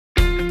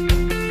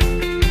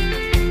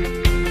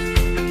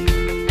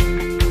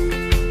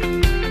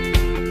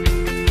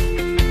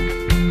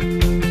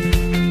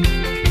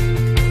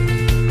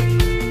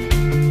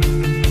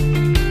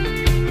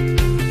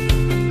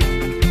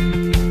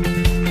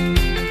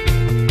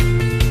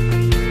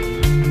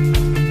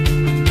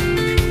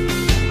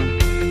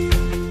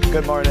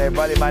Good morning,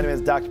 everybody. My name is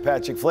Dr.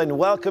 Patrick Flynn.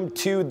 Welcome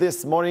to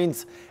this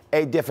morning's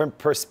A Different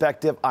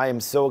Perspective. I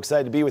am so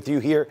excited to be with you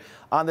here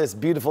on this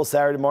beautiful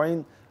Saturday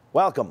morning.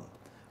 Welcome.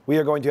 We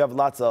are going to have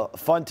lots of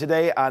fun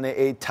today on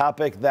a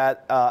topic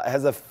that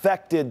has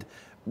affected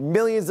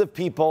millions of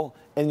people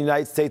in the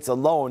United States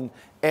alone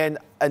and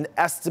an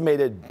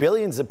estimated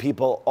billions of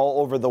people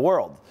all over the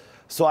world.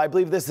 So I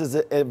believe this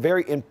is a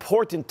very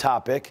important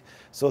topic.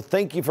 So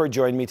thank you for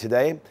joining me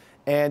today.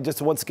 And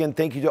just once again,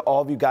 thank you to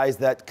all of you guys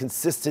that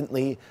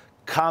consistently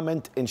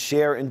comment and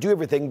share and do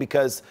everything,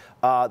 because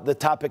the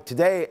topic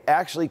today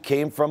actually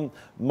came from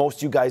most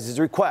of you guys'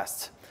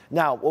 requests.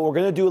 Now, what we're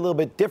going to do a little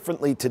bit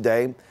differently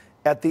today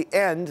at the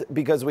end,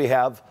 because we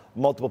have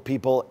multiple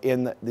people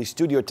in the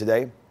studio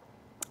today,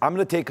 I'm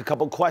going to take a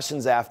couple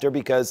questions after,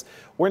 because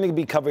we're going to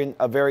be covering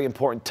a very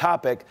important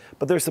topic,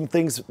 but there's some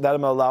things that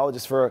I'm going to allow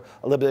just for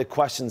a little bit of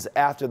questions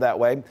after that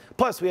way.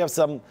 Plus, we have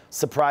some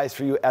surprise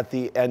for you at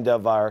the end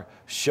of our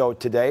show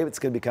today. It's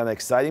going to be kind of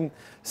exciting.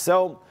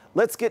 So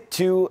let's get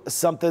to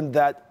something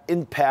that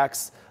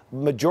impacts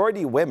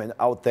majority women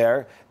out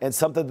there and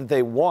something that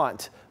they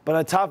want. But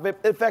on top of it,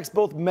 it affects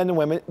both men and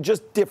women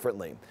just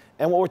differently.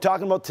 And what we're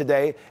talking about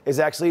today is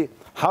actually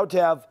how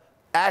to have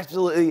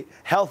absolutely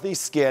healthy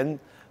skin,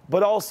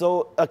 but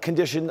also a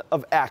condition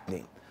of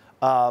acne.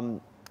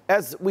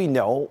 As we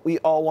know, we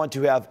all want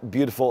to have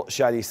beautiful,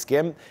 shiny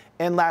skin.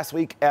 And last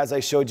week, as I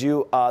showed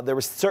you, there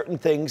were certain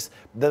things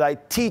that I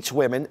teach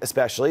women,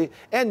 especially,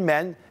 and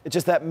men. It's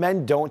just that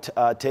men don't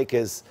take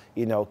as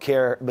much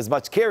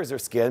care as their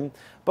skin.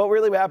 But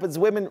really, what happens?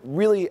 Women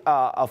really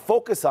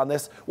focus on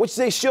this, which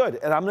they should.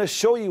 And I'm going to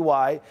show you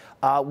why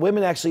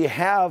women actually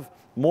have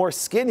more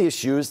skin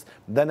issues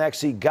than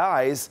actually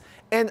guys.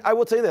 And I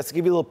will tell you this, to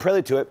give you a little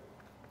prelude to it.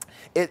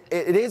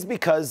 It is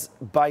because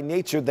by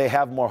nature they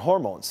have more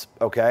hormones,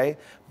 okay?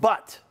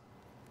 But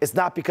it's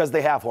not because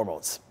they have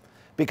hormones,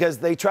 because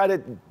they try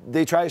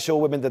to show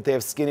women that they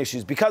have skin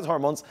issues because of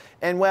hormones,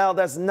 and well,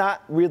 that's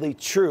not really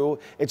true.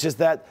 It's just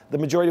that the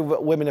majority of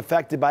women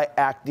affected by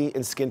acne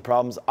and skin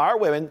problems are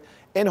women,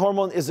 and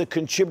hormone is a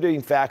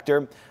contributing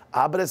factor,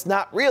 but it's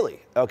not really,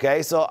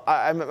 okay? So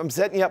I'm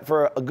setting you up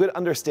for a good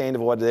understanding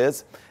of what it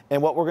is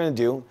and what we're gonna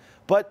do.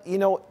 But, you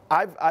know,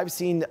 I've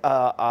seen,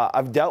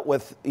 I've dealt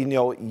with,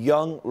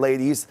 young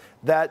ladies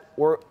that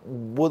were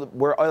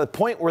at a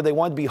point where they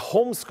wanted to be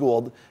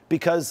homeschooled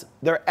because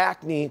their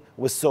acne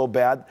was so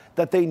bad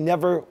that they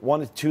never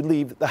wanted to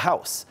leave the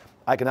house.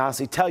 I can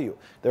honestly tell you,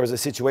 there was a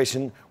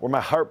situation where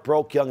my heart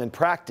broke young in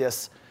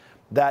practice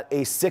that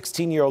a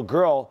 16-year-old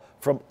girl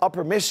from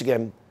Upper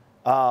Michigan,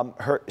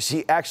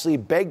 she actually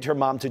begged her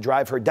mom to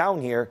drive her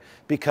down here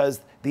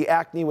because the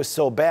acne was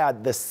so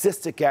bad, the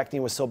cystic acne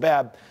was so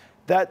bad,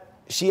 that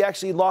she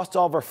actually lost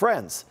all of her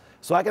friends.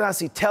 So I can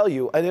honestly tell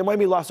you, and it might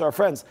be lost all her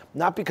friends,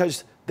 not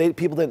because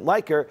people didn't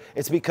like her,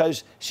 it's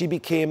because she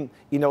became,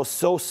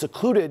 so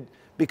secluded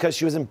because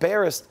she was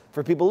embarrassed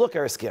for people to look at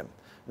her skin.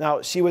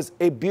 Now, she was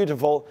a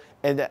beautiful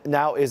and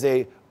now is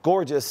a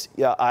gorgeous,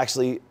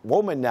 actually,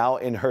 woman now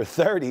in her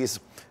 30s,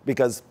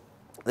 because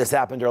this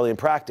happened early in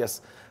practice.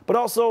 But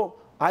also,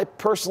 I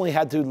personally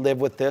had to live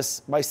with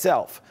this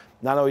myself.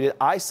 Not only did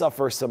I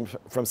suffer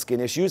from skin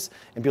issues,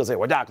 and people say,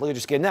 well, doc, look at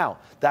your skin now.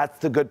 That's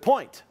the good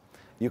point.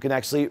 You can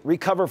actually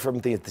recover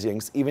from these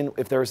things, even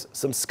if there's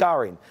some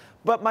scarring.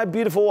 But my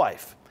beautiful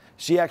wife,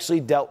 she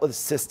actually dealt with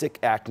cystic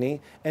acne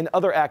and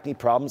other acne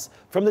problems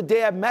from the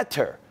day I met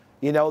her.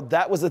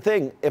 That was the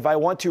thing. If I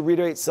want to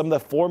reiterate some of the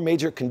 4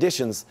 major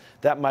conditions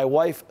that my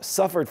wife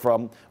suffered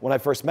from when I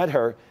first met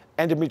her,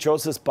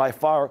 endometriosis by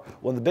far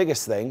one of the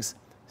biggest things,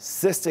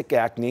 cystic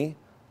acne,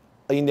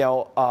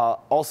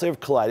 ulcerative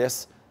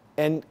colitis,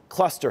 and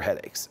cluster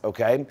headaches,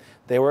 okay?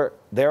 They were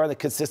there on a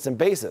consistent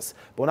basis.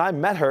 But when I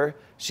met her,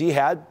 she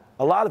had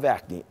a lot of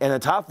acne. And on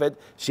top of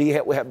it, she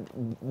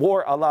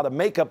wore a lot of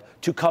makeup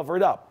to cover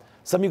it up.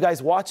 Some of you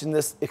guys watching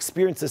this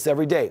experience this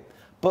every day.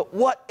 But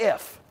what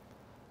if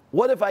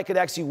I could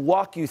actually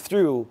walk you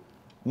through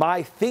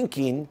my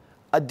thinking,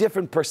 a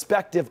different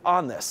perspective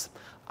on this?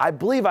 I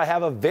believe I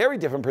have a very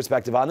different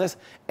perspective on this.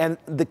 And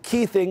the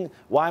key thing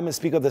why I'm going to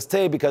speak of this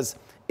today, because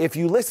if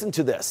you listen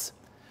to this,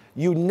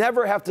 you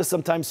never have to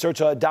sometimes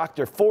search a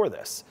doctor for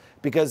this,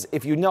 because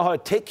if you know how to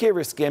take care of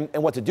your skin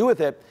and what to do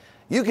with it,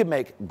 you can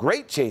make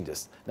great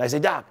changes. And I say,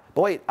 doc,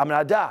 but wait, I'm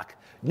not a doc.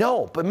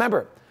 No, but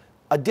remember,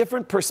 a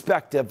different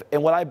perspective,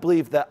 and what I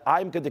believe that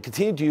I'm going to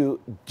continue to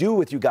do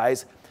with you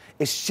guys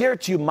is share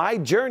to you my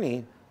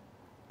journey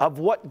of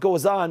what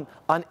goes on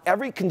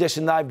every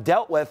condition that I've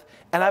dealt with,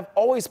 and I've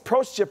always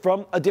approached it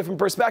from a different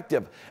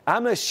perspective.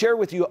 I'm going to share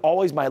with you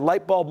always my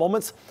light bulb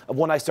moments of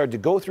when I started to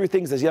go through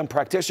things as a young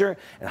practitioner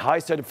and how I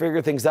started to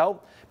figure things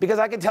out, because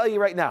I can tell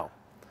you right now,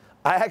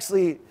 this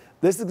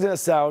is going to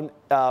sound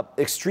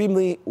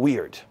extremely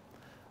weird.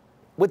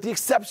 With the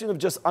exception of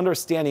just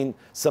understanding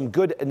some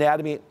good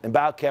anatomy and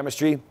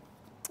biochemistry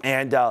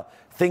and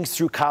things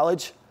through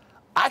college,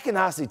 I can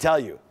honestly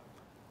tell you,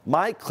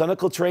 my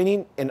clinical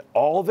training in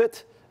all of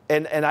it,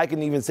 and I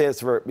can even say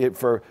this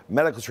for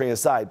medical training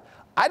aside,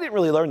 I didn't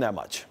really learn that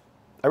much.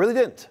 I really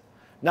didn't.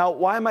 Now,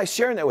 why am I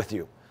sharing that with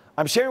you?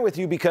 I'm sharing with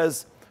you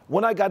because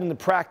when I got into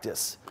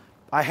practice,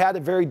 I had a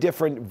very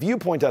different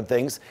viewpoint on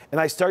things,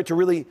 and I started to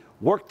really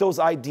work those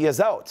ideas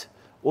out.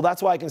 Well,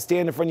 that's why I can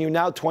stand in front of you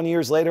now, 20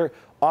 years later,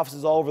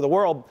 offices all over the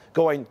world,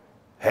 going,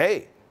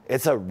 hey,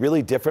 it's a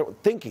really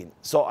different thinking.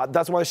 So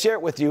that's why I want to share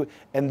it with you,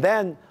 and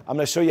then I'm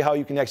going to show you how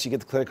you can actually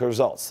get the clinical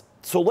results.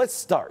 So let's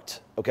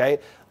start, okay?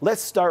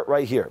 Let's start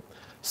right here.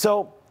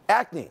 So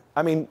acne,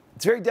 I mean,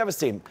 it's very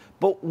devastating,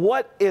 but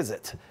what is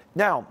it?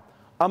 Now,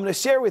 I'm going to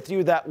share with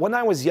you that when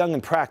I was young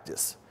in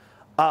practice,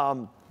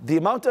 the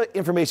amount of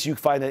information you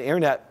find on the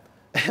internet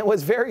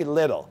was very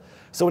little.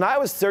 So when I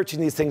was searching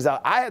these things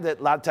out, I had to,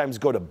 a lot of times,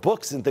 go to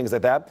books and things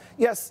like that.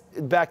 Yes,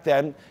 back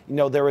then,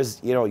 there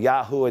was,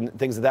 Yahoo and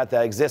things like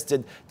that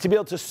existed to be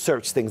able to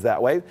search things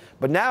that way.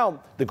 But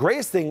now, the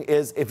greatest thing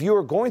is if you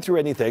are going through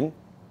anything,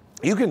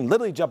 you can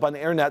literally jump on the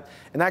internet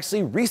and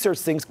actually research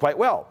things quite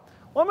well.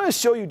 Well, I'm going to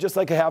show you, just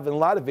like I have in a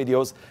lot of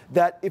videos,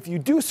 that if you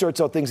do search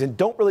out things and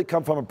don't really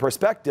come from a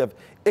perspective,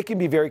 it can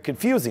be very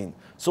confusing.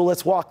 So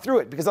let's walk through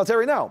it, because I'll tell you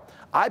right now,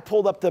 I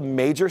pulled up the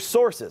major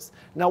sources.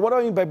 Now, what do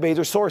I mean by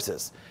major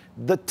sources?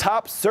 The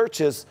top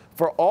searches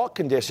for all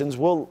conditions,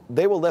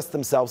 they will list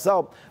themselves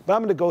out, but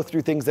I'm going to go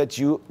through things that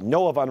you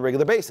know of on a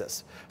regular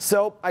basis.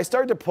 So I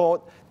started to pull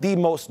out the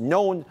most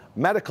known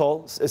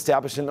medical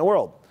establishment in the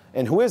world.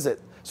 And who is it?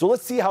 So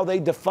let's see how they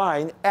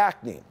define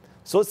acne.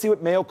 So let's see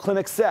what Mayo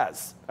Clinic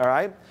says, all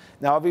right?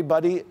 Now,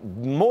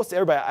 most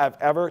everybody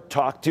I've ever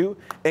talked to,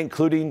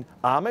 including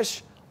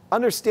Amish,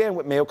 understand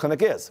what Mayo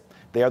Clinic is.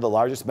 They are the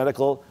largest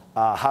medical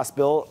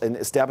hospital and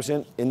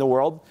establishment in the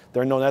world.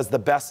 They're known as the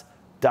best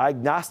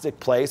diagnostic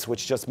place,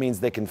 which just means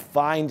they can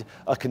find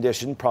a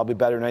condition probably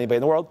better than anybody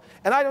in the world.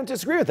 And I don't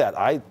disagree with that.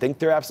 I think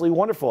they're absolutely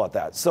wonderful at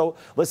that. So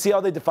let's see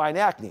how they define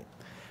acne.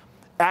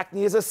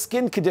 Acne is a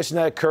skin condition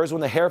that occurs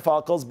when the hair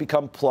follicles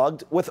become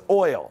plugged with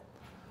oil,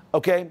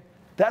 okay?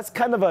 That's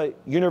kind of a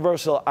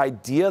universal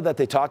idea that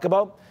they talk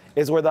about,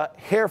 is where the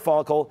hair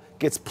follicle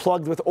gets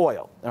plugged with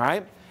oil, all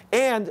right?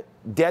 And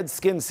dead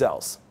skin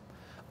cells.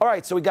 All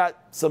right, so we got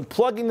some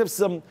plugging of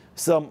some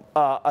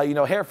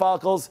hair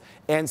follicles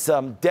and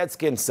some dead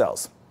skin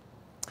cells.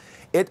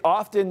 It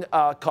often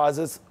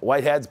causes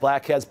whiteheads,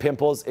 blackheads,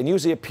 pimples, and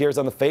usually appears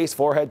on the face,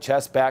 forehead,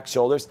 chest, back,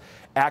 shoulders.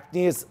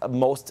 Acne is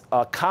most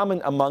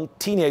common among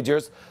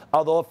teenagers,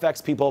 although it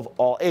affects people of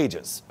all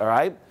ages, all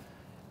right?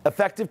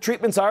 Effective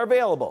treatments are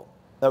available,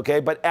 okay,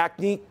 but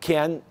acne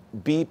can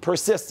be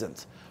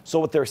persistent. So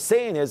what they're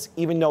saying is,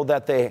 even though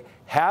that they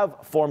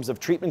have forms of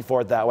treatment for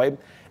it that way,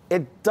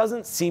 it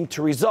doesn't seem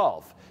to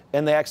resolve,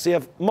 and they actually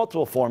have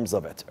multiple forms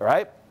of it, all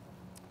right?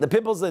 The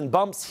pimples and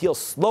bumps heal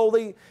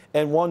slowly,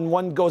 and when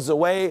one goes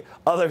away,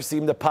 others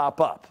seem to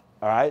pop up,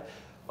 all right?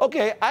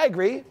 Okay, I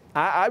agree.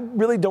 I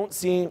really don't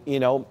see,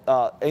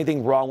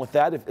 anything wrong with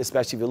that,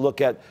 especially if you look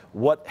at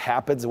what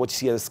happens and what you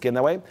see on the skin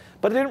that way.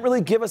 But it didn't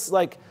really give us,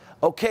 like,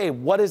 okay,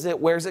 what is it?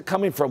 Where is it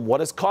coming from? What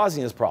is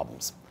causing these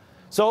problems?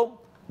 So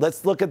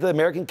let's look at the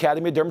American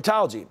Academy of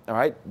Dermatology, all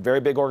right?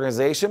 Very big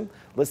organization.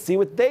 Let's see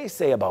what they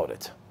say about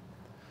it.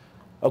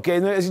 Okay,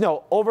 and as you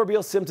know,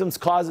 overview symptoms,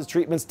 causes,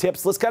 treatments,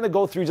 tips. Let's kind of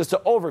go through just an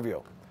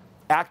overview.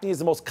 Acne is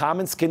the most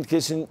common skin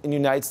condition in the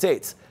United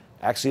States.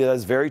 Actually, that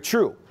is very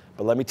true.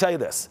 But let me tell you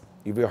this.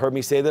 You've heard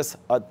me say this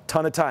a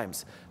ton of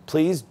times.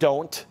 Please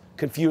don't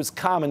confuse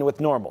common with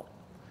normal.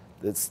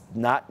 It's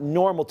not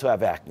normal to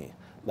have acne.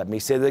 Let me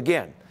say that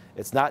again.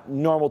 It's not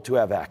normal to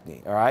have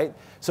acne, all right?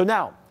 So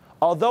now,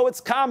 although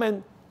it's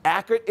common,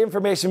 accurate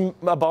information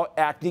about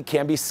acne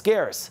can be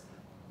scarce.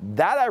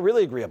 That I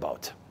really agree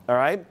about, all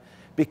right?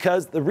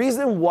 Because the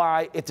reason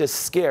why it is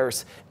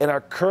scarce in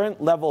our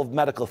current level of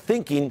medical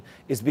thinking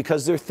is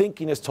because their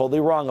thinking is totally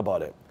wrong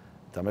about it.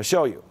 So I'm going to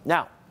show you.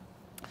 Now,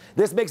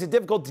 this makes it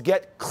difficult to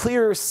get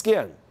clear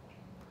skin,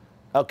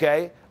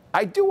 okay?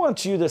 I do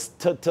want you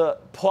to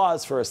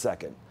pause for a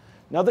second.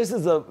 Now, this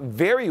is a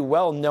very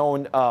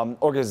well-known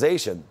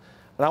organization,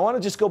 and I want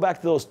to just go back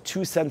to those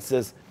two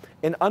sentences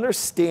and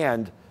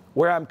understand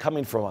where I'm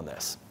coming from on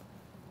this.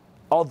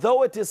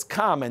 Although it is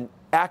common,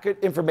 accurate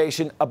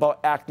information about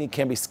acne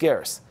can be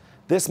scarce.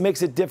 This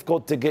makes it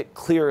difficult to get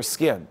clearer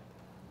skin.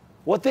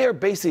 What they are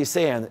basically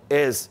saying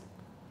is,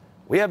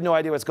 we have no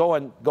idea what's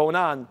going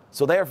on,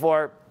 so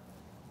therefore,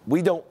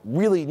 we don't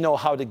really know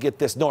how to get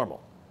this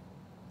normal.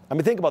 I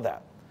mean, think about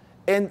that.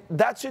 And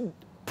that should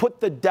put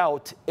the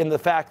doubt in the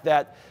fact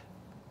that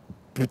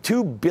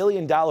 $2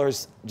 billion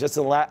just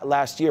in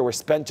last year were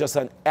spent just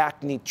on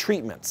acne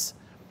treatments.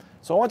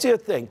 So I want you to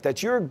think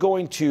that you're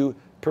going to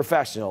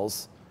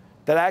professionals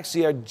that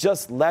actually are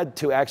just led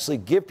to actually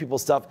give people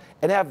stuff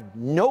and have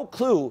no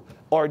clue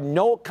or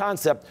no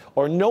concept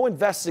or no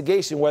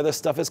investigation where this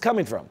stuff is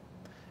coming from.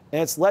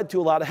 And it's led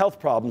to a lot of health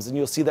problems, and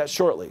you'll see that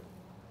shortly.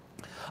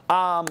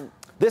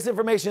 This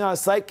information on the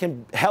site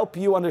can help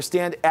you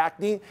understand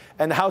acne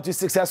and how to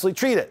successfully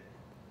treat it.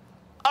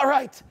 All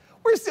right,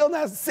 we're still in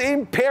that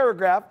same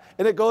paragraph,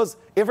 and it goes,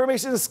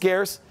 information is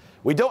scarce.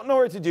 We don't know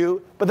what to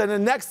do, but then the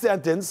next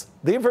sentence,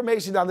 the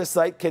information on this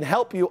site can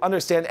help you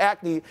understand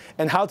acne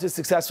and how to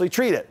successfully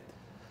treat it.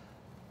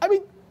 I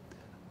mean,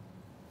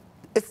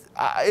 It's,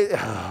 I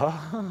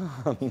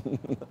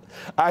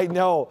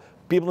know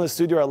people in the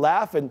studio are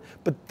laughing,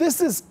 but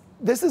this is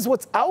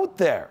what's out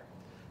there.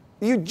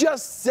 You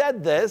just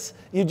said this.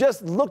 You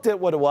just looked at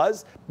what it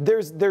was.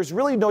 There's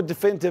really no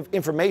definitive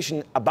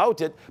information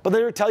about it, but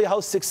they're going to tell you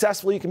how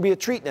successful you can be at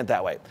treating it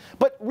that way.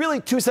 But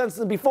really, 2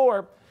 sentences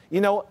before,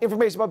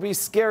 information about being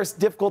scarce,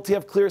 difficult to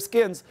have clear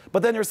skins,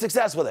 but then your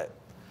success with it.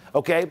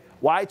 Okay,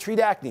 why treat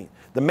acne?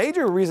 The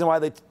major reason why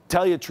they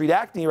tell you to treat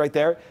acne right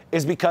there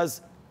is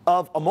because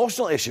of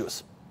emotional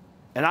issues.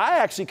 And I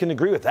actually can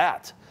agree with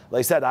that. Like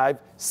I said, I've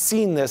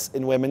seen this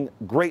in women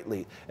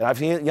greatly, and I've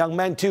seen it in young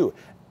men too.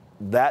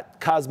 That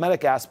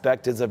cosmetic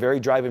aspect is a very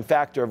driving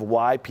factor of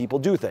why people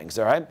do things,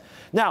 all right?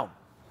 Now,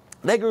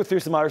 they go through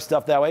some other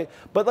stuff that way,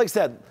 but like I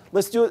said,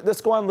 let's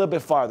go on a little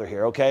bit farther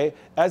here, okay?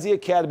 As the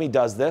Academy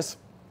does this,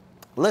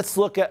 let's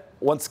look at,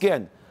 once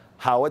again,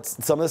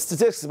 some of the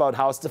statistics about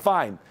how it's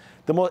defined.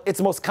 It's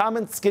the most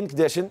common skin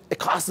condition. It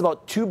costs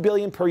about $2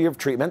 billion per year of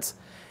treatments.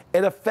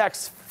 It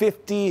affects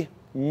 50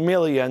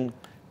 million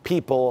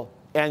people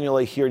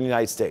annually here in the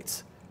United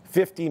States.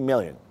 50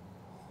 million.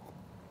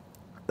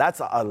 That's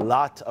a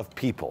lot of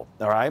people,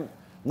 all right?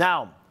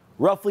 Now,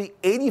 roughly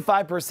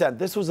 85%,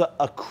 this was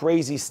a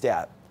crazy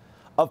stat,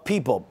 of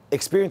people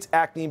experience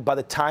acne by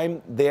the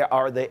time they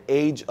are the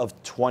age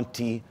of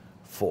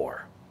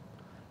 24.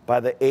 By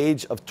the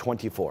age of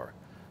 24.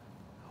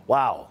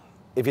 Wow.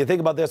 If you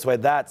think about it this way,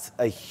 that's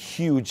a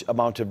huge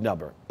amount of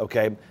number,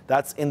 okay?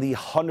 That's in the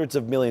hundreds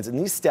of millions, and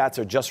these stats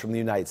are just from the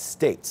United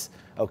States,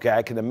 okay?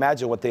 I can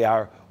imagine what they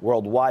are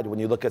worldwide when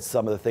you look at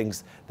some of the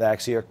things that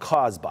actually are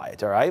caused by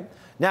it, all right?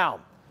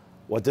 Now,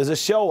 what does it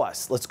show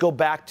us? Let's go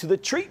back to the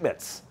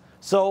treatments.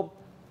 So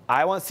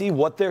I want to see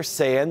what they're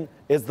saying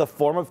is the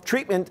form of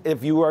treatment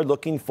if you are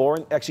looking for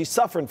and actually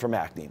suffering from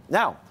acne.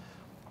 Now,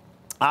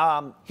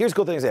 here's the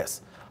cool thing is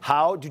this.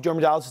 How do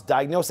dermatologists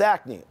diagnose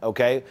acne?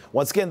 Okay,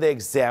 once again, they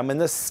examine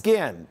the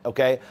skin.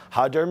 Okay,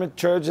 how do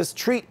dermatologists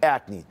treat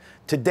acne?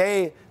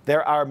 Today,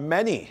 there are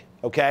many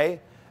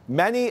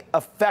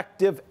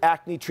effective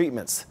acne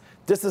treatments.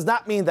 This does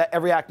not mean that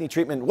every acne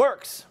treatment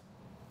works.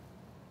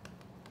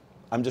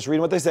 I'm just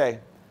reading what they say.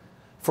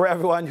 For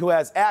everyone who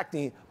has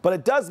acne, but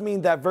it does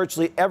mean that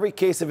virtually every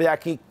case of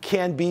acne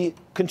can be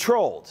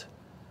controlled.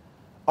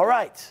 All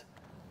right.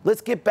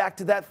 Let's get back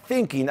to that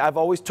thinking. I've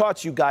always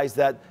taught you guys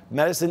that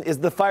medicine is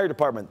the fire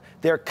department.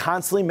 They're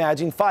constantly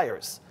managing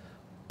fires.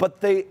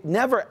 But they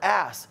never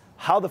ask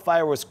how the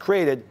fire was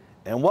created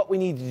and what we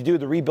need to do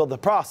to rebuild the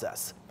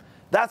process.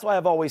 That's why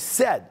I've always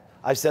said,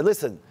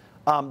 listen,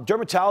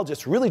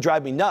 dermatologists really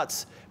drive me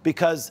nuts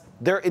because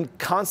they're in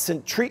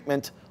constant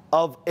treatment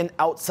of an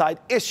outside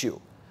issue.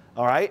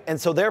 All right? And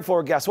so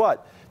therefore, guess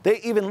what? They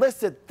even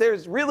listed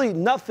there's really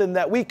nothing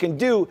that we can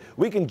do.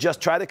 We can just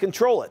try to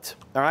control it.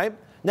 All right?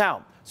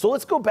 Now, so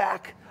let's go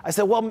back. I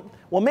said, well,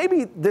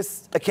 maybe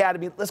this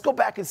academy, let's go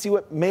back and see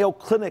what Mayo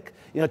Clinic,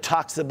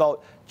 talks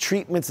about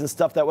treatments and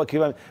stuff that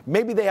would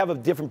maybe they have a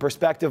different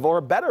perspective or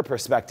a better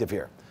perspective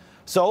here.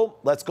 So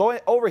let's go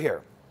over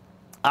here.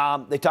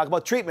 They talk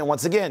about treatment.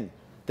 Once again,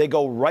 they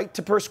go right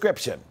to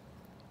prescription,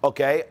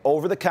 okay,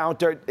 over the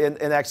counter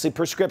and actually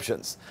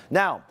prescriptions.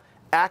 Now,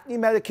 acne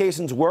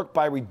medications work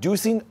by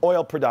reducing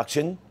oil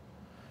production,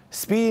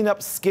 speeding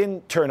up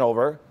skin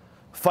turnover,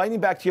 fighting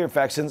bacterial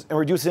infections, and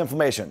reducing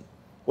inflammation,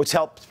 which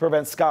helps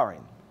prevent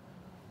scarring.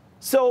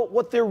 So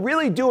what they're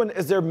really doing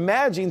is they're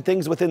managing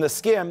things within the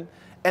skin,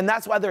 and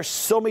that's why there's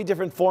so many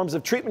different forms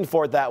of treatment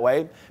for it that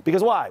way.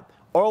 Because why?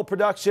 Oil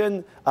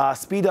production,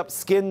 speed up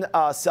skin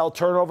cell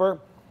turnover,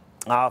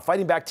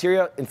 fighting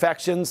bacteria,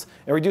 infections,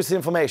 and reducing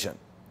inflammation.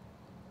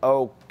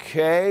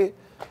 Okay,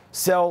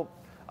 so,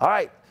 all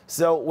right.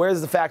 So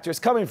where's the factors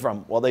coming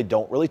from? Well, they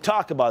don't really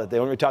talk about it. They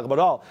don't really talk about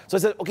it all. So I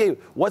said, okay,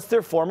 what's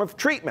their form of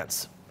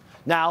treatments?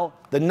 Now,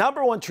 the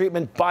number one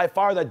treatment by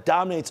far that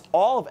dominates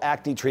all of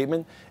acne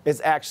treatment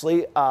is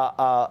actually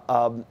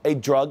a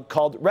drug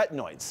called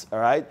retinoids, all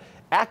right?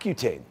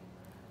 Accutane.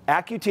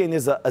 Accutane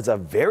is a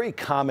very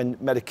common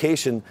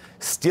medication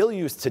still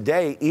used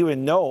today,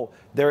 even though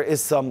there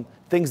is some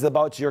things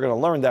about you're going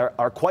to learn that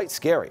are quite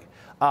scary.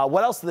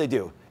 What else do they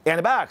do?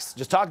 Antibiotics,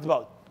 just talked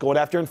about, going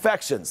after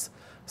infections.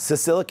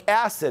 Salicylic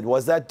acid, what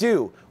does that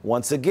do?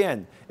 Once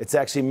again, it's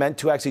actually meant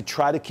to actually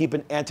try to keep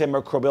an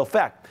antimicrobial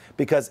effect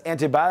because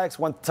antibiotics,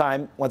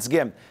 once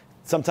again,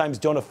 sometimes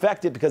don't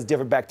affect it because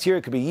different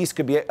bacteria, could be yeast,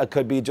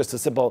 could be just a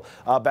simple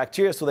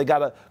bacteria, so they got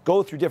to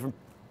go through different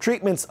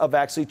treatments of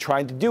actually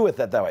trying to do with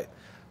that way.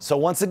 So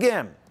once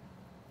again,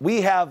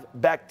 we have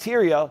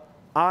bacteria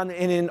on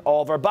and in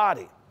all of our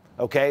body,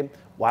 okay?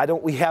 Why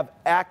don't we have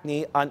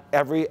acne on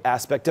every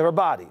aspect of our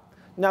body?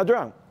 Now,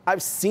 Durham,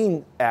 I've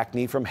seen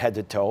acne from head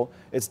to toe.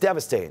 It's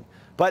devastating.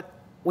 But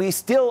we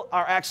still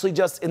are actually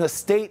just in a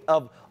state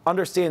of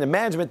understanding the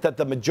management that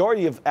the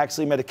majority of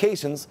actually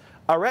medications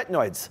are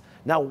retinoids.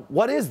 Now,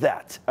 what is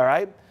that, all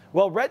right?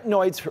 Well,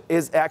 retinoids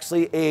is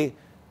actually a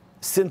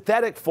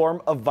synthetic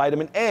form of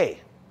vitamin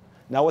A.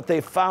 Now, what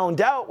they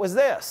found out was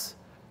this.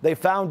 They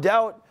found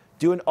out,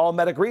 doing all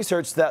medical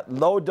research, that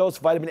low-dose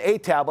vitamin A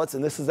tablets,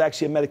 and this is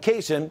actually a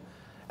medication,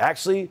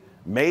 actually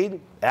made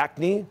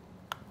acne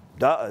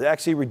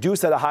actually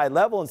reduce at a high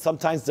level and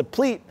sometimes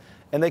deplete,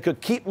 and they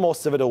could keep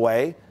most of it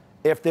away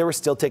if they were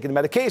still taking the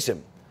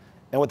medication.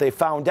 And what they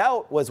found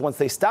out was once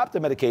they stopped the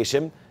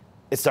medication,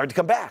 it started to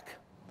come back.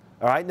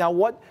 All right, now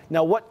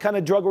what kind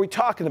of drug are we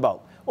talking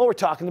about? Well, we're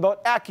talking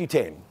about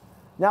Accutane.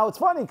 Now it's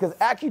funny because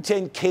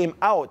Accutane came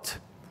out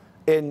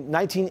in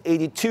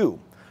 1982,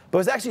 but it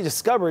was actually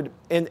discovered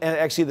in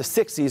actually the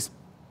 60s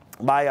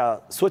by a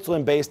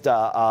Switzerland-based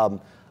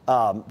drug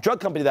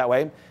company that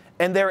way.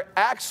 And they're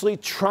actually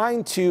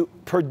trying to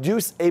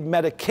produce a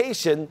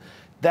medication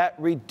that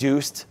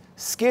reduced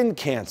skin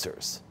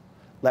cancers.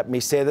 Let me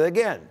say that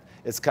again.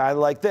 It's kind of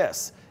like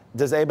this.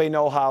 Does anybody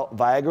know how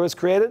Viagra was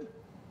created?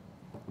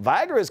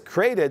 Viagra was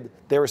created,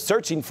 they were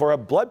searching for a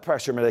blood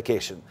pressure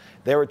medication.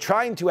 They were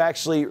trying to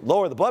actually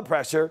lower the blood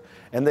pressure,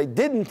 and they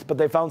didn't, but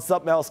they found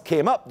something else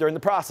came up during the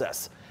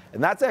process.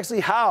 And that's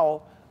actually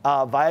how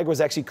Viagra was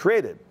actually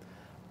created.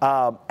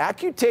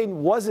 Accutane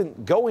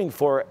wasn't going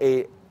for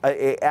a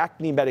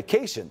acne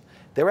medication.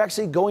 They were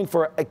actually going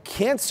for a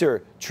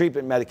cancer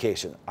treatment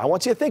medication. I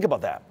want you to think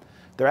about that.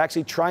 They're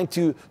actually trying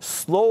to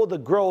slow the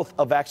growth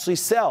of actually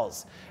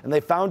cells. And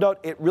they found out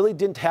it really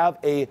didn't have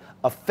an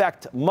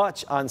effect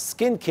much on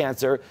skin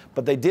cancer,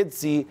 but they did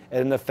see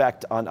an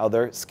effect on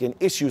other skin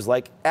issues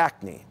like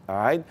acne, all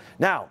right?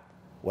 Now,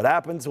 what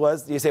happens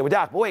was, you say, well,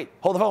 Doc, wait,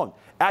 hold the phone.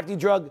 Acne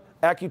drug,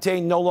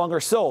 Accutane, no longer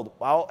sold.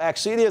 Well,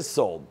 actually, it is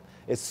sold.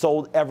 It's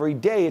sold every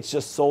day. It's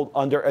just sold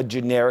under a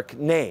generic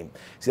name.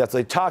 See, that's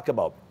what they talk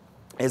about,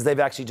 is they've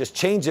actually just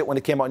changed it when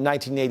it came out in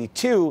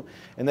 1982,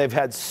 and they've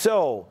had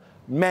so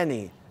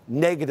many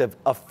negative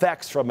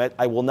effects from it.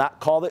 I will not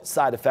call it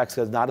side effects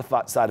because it's not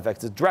a side effect,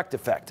 it's a direct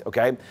effect,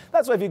 okay?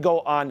 That's why if you go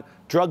on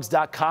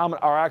drugs.com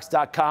and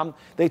rx.com,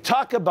 they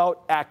talk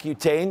about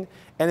Accutane,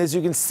 and as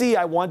you can see,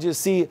 I want you to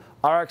see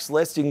RX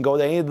list, you can go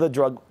to any of the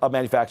drug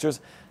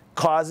manufacturers,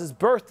 causes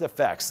birth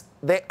defects.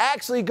 They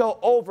actually go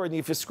over, and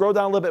if you scroll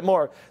down a little bit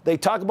more, they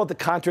talk about the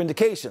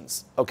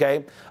contraindications,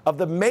 okay, of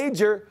the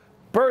major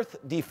birth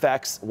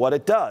defects, what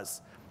it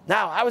does.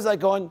 Now, I was like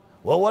going,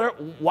 well,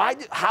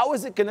 how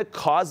is it going to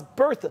cause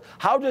birth?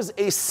 How does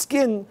a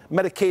skin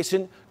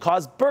medication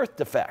cause birth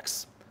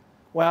defects?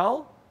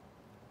 Well,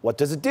 what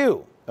does it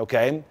do?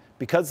 Okay,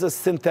 because it's a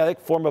synthetic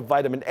form of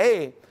vitamin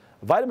A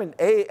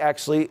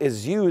actually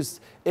is used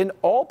in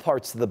all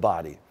parts of the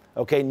body.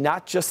 Okay,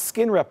 not just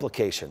skin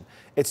replication.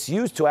 It's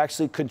used to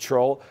actually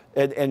control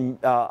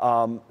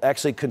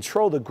actually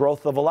control the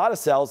growth of a lot of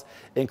cells,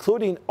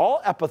 including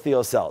all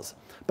epithelial cells.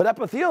 But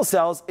epithelial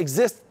cells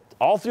exist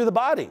all through the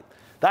body.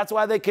 That's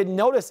why they can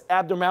notice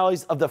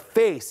abnormalities of the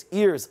face,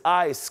 ears,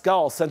 eyes,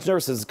 skull, central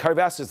nervous system,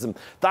 cardiovascular system,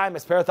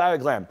 thymus,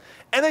 parathyroid gland.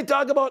 And they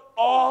talk about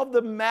all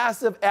the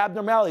massive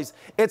abnormalities.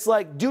 It's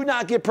like, do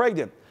not get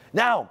pregnant.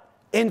 Now,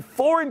 in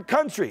foreign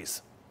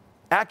countries,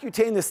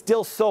 Accutane is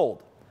still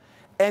sold.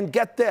 And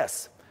get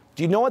this,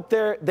 do you know what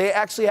they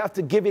actually have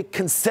to give a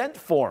consent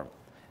form?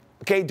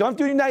 Okay, don't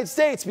do it in the United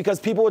States because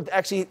people would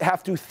actually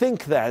have to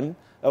think then,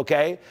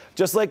 okay?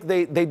 Just like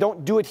they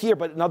don't do it here,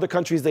 but in other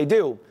countries they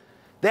do.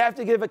 They have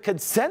to give a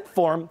consent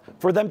form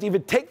for them to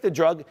even take the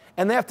drug,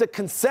 and they have to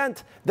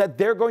consent that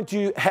they're going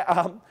to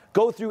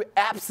go through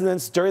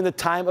abstinence during the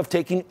time of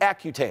taking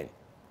Accutane.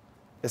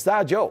 It's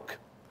not a joke.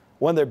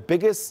 One of their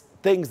biggest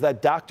things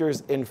that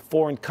doctors in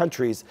foreign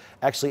countries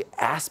actually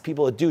ask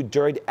people to do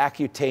during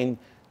Accutane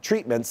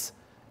treatments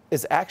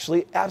is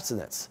actually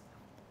abstinence.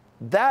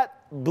 That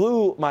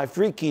blew my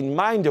freaking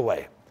mind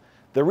away.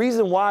 The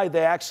reason why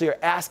they actually are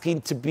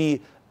asking to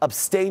be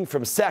abstained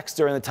from sex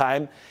during the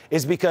time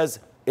is because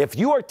if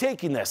you are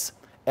taking this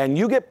and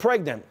you get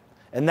pregnant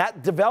and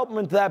that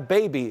development of that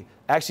baby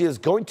actually is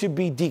going to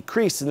be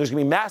decreased and there's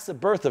going to be massive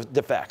birth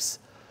defects.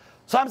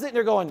 So I'm sitting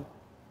there going,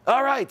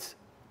 all right,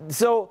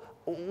 so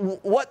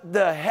what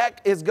the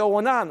heck is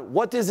going on?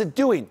 What is it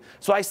doing?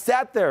 So I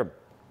sat there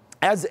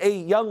as a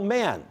young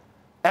man,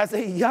 as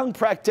a young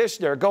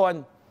practitioner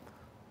going,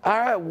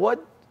 all right,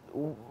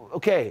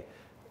 okay.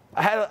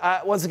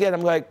 Once again,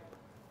 I'm like,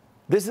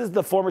 this is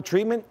the form of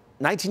treatment,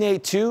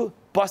 1982,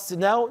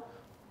 busting out,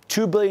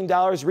 $2 billion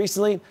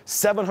recently,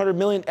 $700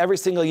 million every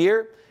single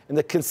year, and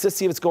the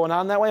consistency of it's going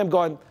on that way. I'm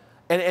going,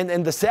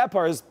 and the sad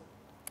part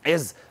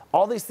is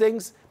all these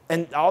things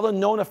and all the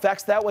known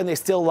effects that way, and they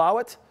still allow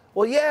it?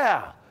 Well,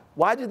 yeah.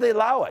 Why did they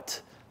allow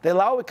it? They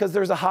allow it because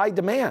there's a high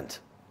demand.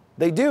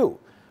 They do.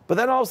 But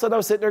then all of a sudden I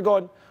was sitting there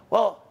going,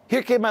 well,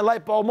 here came my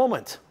light bulb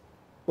moment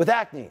with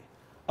acne.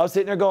 I was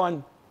sitting there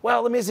going,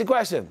 well, let me ask you a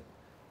question.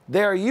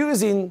 They're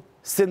using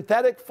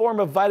synthetic form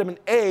of vitamin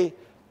A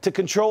to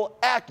control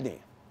acne.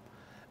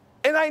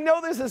 And I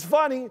know this is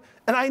funny,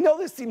 and I know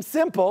this seems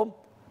simple,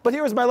 but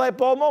here was my light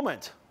bulb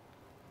moment.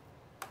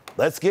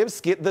 Let's give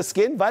the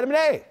skin vitamin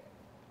A.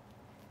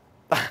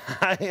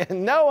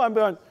 No, I'm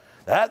going,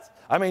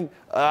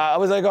 I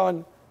was like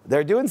going,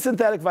 they're doing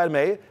synthetic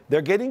vitamin A.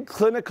 They're getting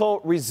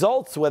clinical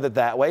results with it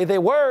that way. They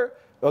were,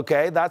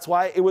 okay? That's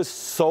why it was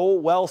so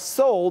well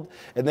sold,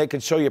 and they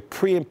could show you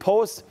pre and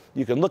post.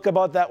 You can look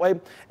about it that way,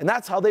 and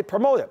that's how they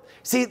promote it.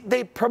 See,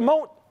 they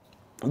promote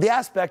the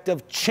aspect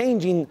of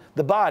changing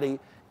the body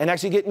and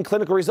actually getting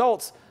clinical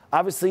results.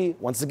 Obviously,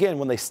 once again,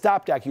 when they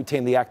stopped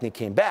Accutane, the acne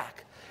came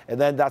back. And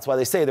then that's why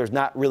they say there's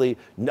not really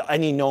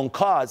any known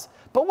cause.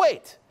 But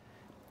wait,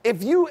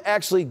 if you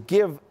actually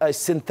give a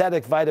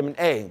synthetic vitamin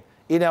A,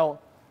 you know,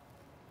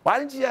 why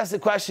didn't you ask the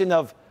question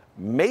of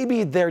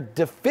maybe they're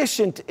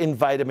deficient in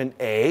vitamin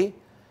A,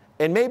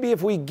 and maybe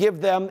if we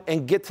give them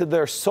and get to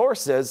their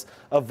sources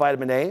of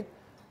vitamin A,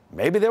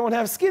 maybe they won't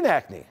have skin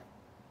acne.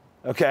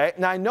 Okay,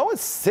 now I know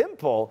it's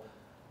simple,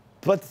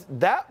 but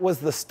that was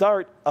the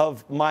start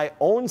of my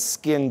own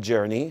skin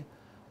journey,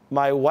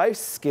 my wife's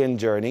skin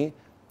journey,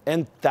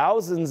 and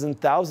thousands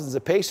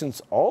of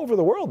patients all over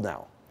the world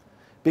now.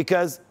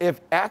 Because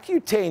if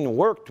Accutane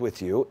worked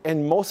with you,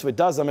 and most of it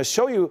does, I'm going to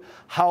show you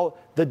how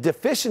the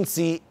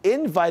deficiency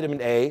in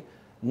vitamin A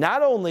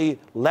not only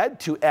led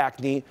to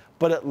acne,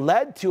 but it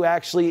led to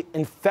actually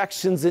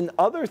infections and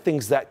other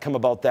things that come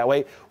about that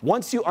way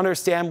once you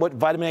understand what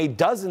vitamin A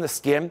does in the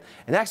skin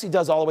and actually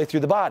does all the way through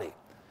the body.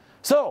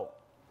 So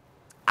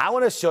I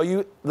want to show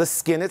you the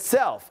skin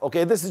itself.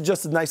 Okay, this is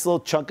just a nice little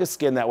chunk of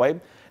skin that way.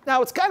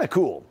 Now it's kind of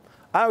cool.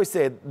 I always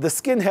say the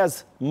skin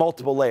has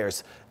multiple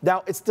layers.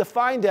 Now, it's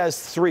defined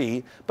as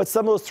 3, but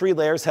some of those 3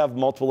 layers have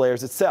multiple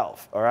layers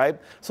itself, all right?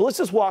 So let's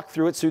just walk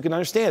through it so you can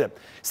understand it.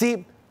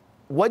 See,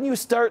 when you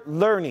start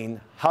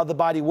learning how the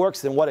body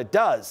works and what it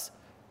does,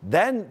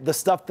 then the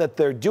stuff that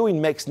they're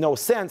doing makes no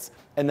sense.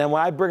 And then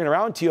when I bring it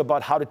around to you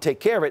about how to take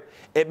care of it,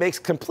 it makes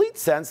complete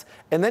sense,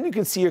 and then you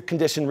can see your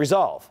condition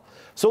resolve.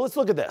 So let's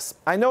look at this.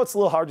 I know it's a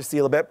little hard to see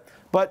a little bit,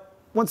 but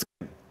once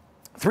again,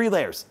 3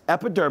 layers: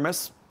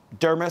 epidermis,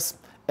 dermis,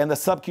 and the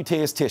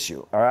subcutaneous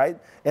tissue, all right?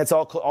 And it's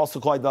also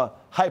called the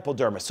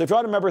hypodermis. So if you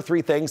want to remember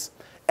 3 things: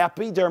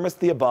 epidermis,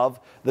 the above;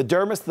 the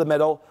dermis, the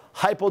middle;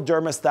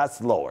 hypodermis,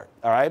 that's lower,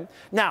 all right?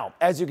 Now,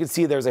 as you can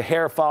see, there's a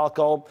hair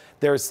follicle.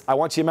 I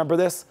want you to remember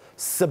this,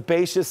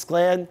 sebaceous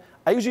gland.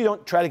 I usually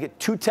don't try to get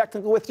too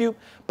technical with you,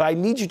 but I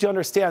need you to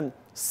understand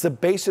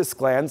sebaceous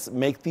glands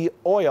make the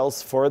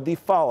oils for the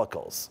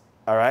follicles,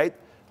 all right?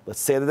 Let's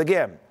say that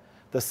again.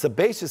 The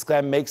sebaceous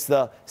gland makes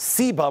the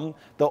sebum,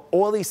 the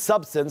oily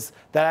substance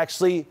that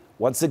actually,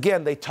 once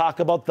again, they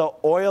talk about the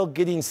oil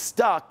getting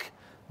stuck,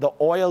 the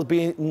oil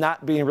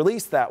not being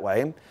released that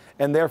way,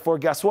 and therefore,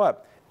 guess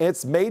what?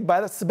 It's made by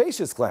the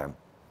sebaceous gland.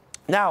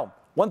 Now,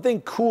 one thing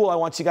cool I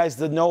want you guys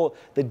to know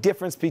the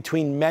difference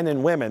between men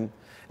and women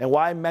and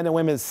why men and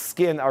women's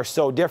skin are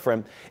so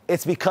different.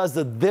 It's because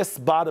of this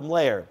bottom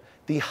layer,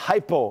 the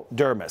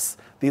hypodermis,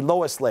 the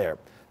lowest layer.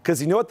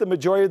 Because you know what the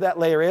majority of that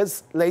layer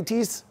is,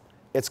 ladies?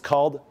 It's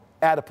called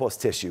adipose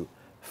tissue,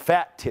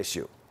 fat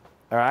tissue,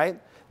 all right?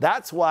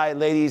 That's why,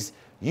 ladies,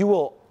 you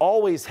will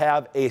always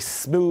have a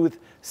smooth,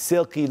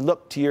 silky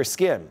look to your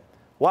skin.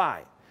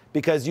 Why?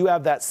 Because you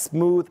have that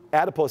smooth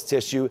adipose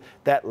tissue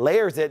that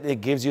layers it and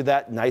it gives you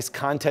that nice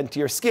content to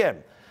your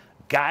skin.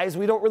 Guys,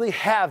 we don't really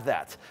have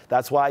that.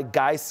 That's why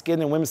guys'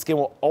 skin and women's skin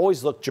will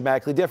always look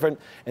dramatically different,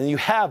 and you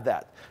have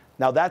that.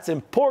 Now, that's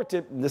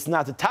important, and this is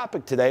not the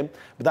topic today,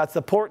 but that's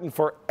important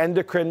for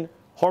endocrine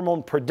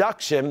hormone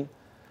production,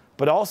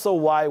 but also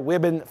why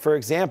women, for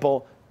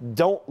example,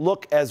 don't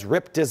look as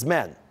ripped as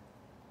men.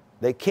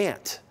 They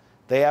can't.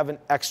 They have an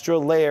extra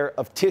layer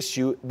of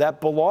tissue that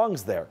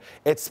belongs there.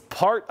 It's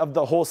part of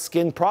the whole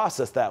skin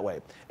process that way.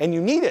 And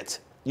you need it.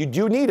 You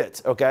do need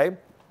it, okay?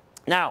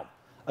 Now,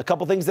 a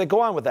couple things that go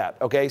on with that,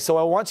 okay? So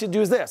what I want you to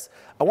do is this.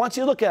 I want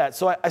you to look at it.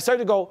 So I started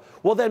to go,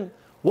 well then,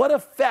 what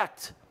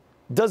effect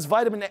does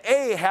vitamin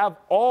A have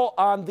all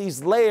on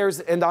these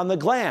layers and on the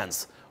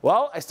glands?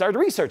 Well, I started to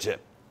research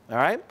it, all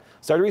right?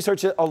 Started to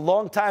research it a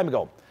long time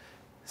ago.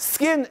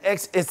 Skin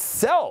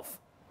itself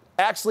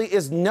actually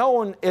is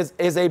known as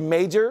a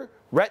major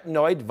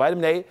retinoid,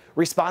 vitamin A,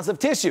 responsive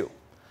tissue.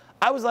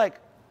 I was like,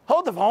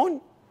 hold the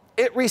phone.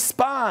 It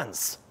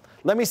responds.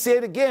 Let me say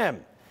it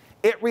again.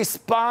 It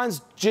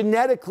responds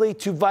genetically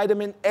to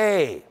vitamin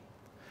A.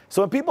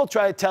 So when people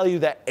try to tell you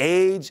that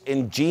age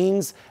and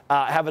genes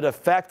have an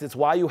effect, it's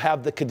why you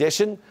have the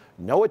condition,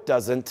 no, it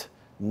doesn't.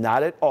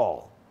 Not at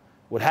all.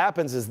 What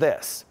happens is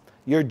this.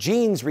 Your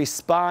genes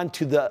respond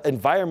to the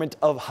environment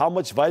of how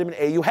much vitamin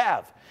A you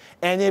have.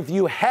 And if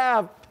you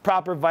have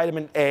proper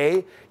vitamin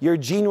A, your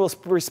gene will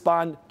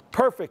respond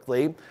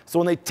perfectly. So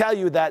when they tell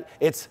you that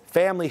it's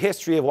family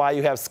history of why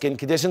you have skin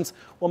conditions,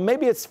 well,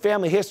 maybe it's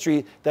family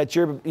history that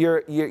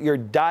your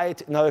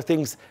diet and other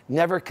things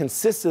never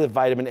consisted of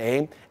vitamin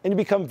A, and you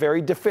become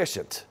very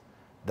deficient.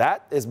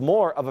 That is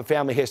more of a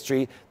family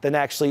history than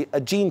actually a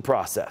gene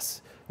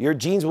process. Your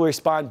genes will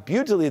respond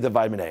beautifully to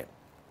vitamin A.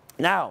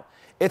 Now,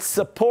 it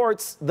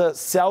supports the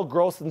cell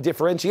growth and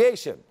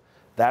differentiation.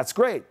 That's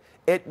great.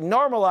 It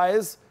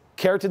normalizes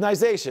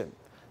keratinization.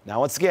 Now,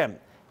 once again,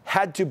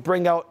 had to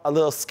bring out a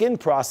little skin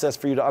process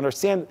for you to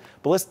understand,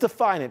 but let's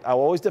define it. I'll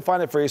always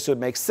define it for you so it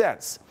makes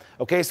sense.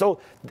 Okay, so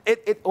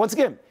once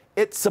again,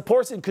 it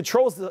supports and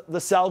controls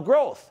the cell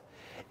growth.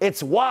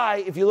 It's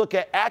why, if you look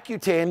at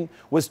Accutane,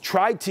 was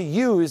tried to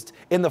used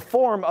in the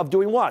form of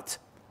doing what?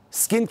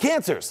 Skin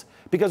cancers.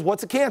 Because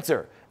what's a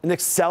cancer? An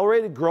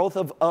accelerated growth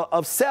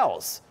of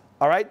cells.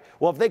 All right?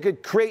 Well, if they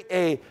could create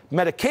a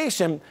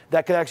medication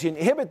that could actually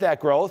inhibit that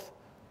growth,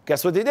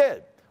 Guess what they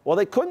did? Well,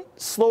 they couldn't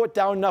slow it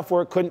down enough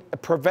where it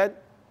couldn't prevent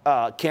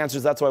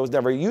cancers. That's why it was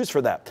never used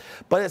for that.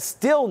 But it's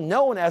still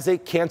known as a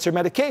cancer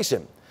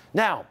medication.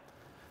 Now,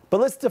 but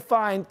let's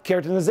define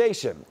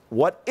keratinization.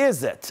 What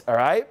is it, all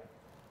right?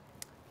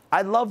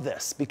 I love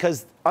this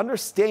because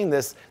understanding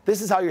this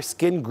is how your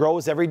skin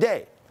grows every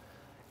day.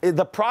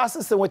 The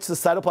process in which the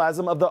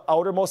cytoplasm of the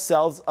outermost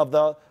cells of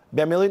the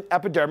mammalian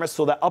epidermis,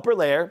 so the upper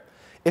layer,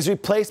 is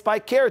replaced by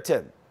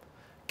keratin.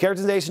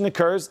 Keratinization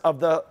occurs of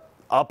the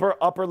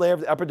upper layer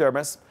of the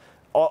epidermis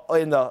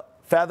in the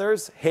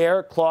feathers,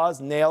 hair,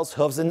 claws, nails,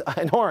 hooves, and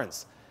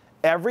horns.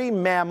 Every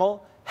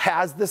mammal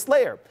has this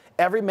layer.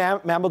 Every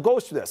mammal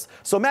goes through this.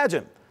 So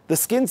imagine the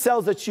skin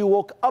cells that you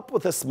woke up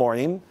with this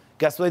morning,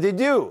 guess what they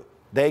do?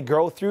 They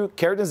grow through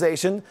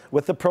keratinization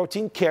with the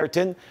protein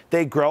keratin.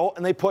 They grow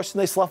and they push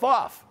and they slough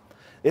off.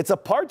 It's a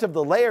part of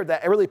the layer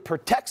that really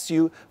protects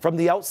you from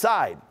the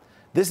outside.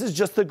 This is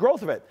just the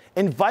growth of it.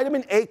 And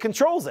vitamin A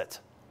controls it.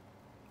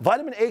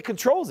 Vitamin A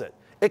controls it.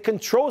 It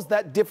controls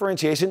that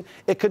differentiation.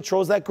 It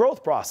controls that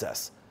growth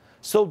process.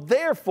 So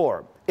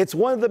therefore, it's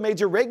one of the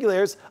major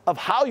regulators of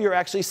how your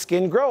actually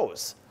skin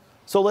grows.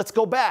 So let's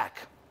go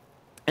back.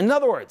 In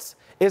other words,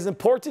 it is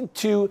important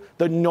to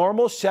the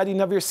normal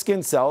shedding of your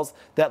skin cells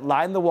that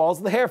line the walls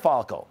of the hair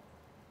follicle.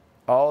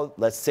 Oh,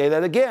 let's say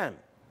that again.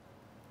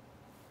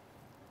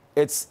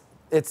 It's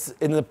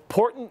an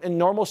important and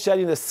normal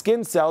shedding of the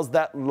skin cells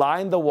that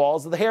line the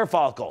walls of the hair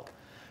follicle.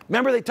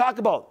 Remember, they talk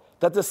about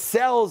that the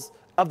cells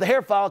of the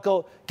hair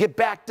follicle get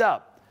backed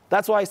up.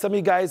 That's why some of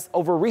you guys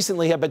over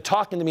recently have been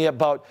talking to me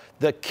about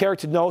the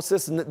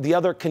keratinosis and the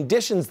other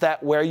conditions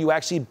that where you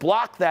actually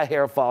block that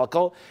hair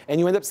follicle and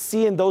you end up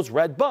seeing those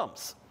red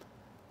bumps.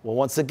 Well,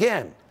 once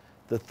again,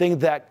 the thing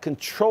that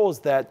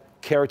controls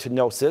that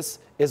keratinosis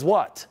is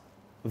what?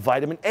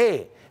 Vitamin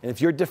A. And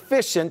if you're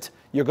deficient,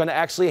 you're going to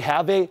actually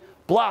have a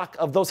block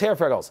of those hair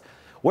follicles.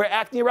 Where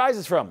acne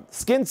arises from,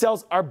 skin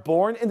cells are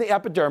born in the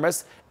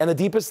epidermis and the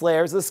deepest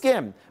layers of the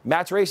skin.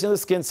 Maturation of the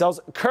skin cells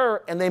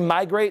occur and they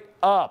migrate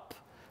up.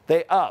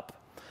 They up.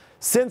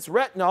 Since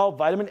retinol,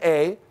 vitamin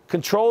A,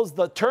 controls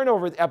the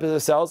turnover of the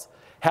epidermis cells,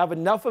 have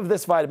enough of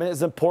this vitamin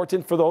is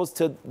important for those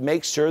to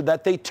make sure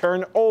that they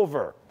turn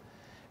over.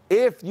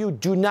 If you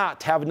do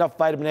not have enough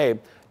vitamin A,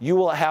 you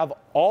will have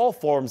all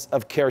forms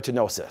of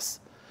keratinosis.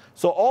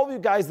 So all of you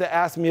guys that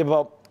ask me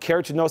about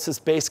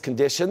keratinosis-based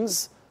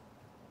conditions,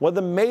 one of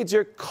the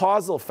major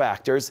causal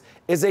factors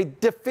is a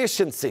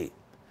deficiency.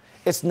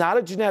 It's not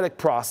a genetic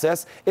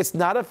process. It's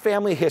not a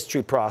family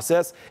history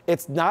process.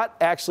 It's not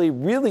actually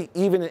really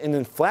even an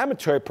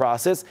inflammatory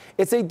process.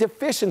 It's a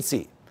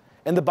deficiency.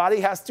 And the body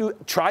has to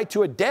try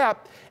to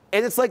adapt.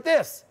 And it's like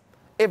this.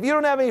 If you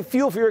don't have any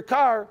fuel for your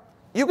car,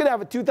 you can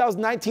have a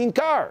 2019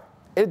 car.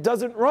 It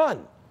doesn't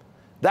run.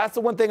 That's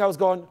the one thing I was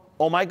going,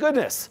 oh my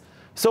goodness.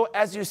 So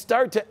as you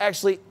start to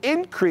actually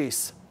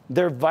increase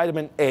their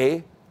vitamin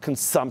A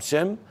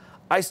consumption,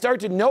 I start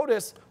to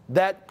notice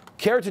that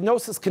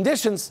keratinosis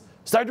conditions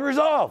start to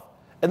resolve.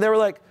 And they were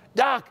like,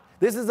 Doc,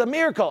 this is a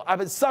miracle. I've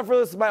been suffering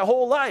this my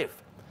whole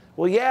life.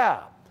 Well,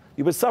 yeah,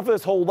 you've been suffering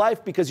this whole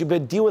life because you've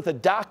been dealing with a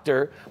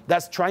doctor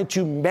that's trying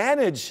to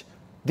manage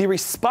the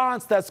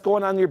response that's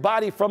going on in your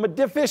body from a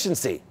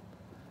deficiency.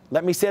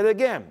 Let me say it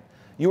again.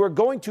 You were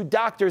going to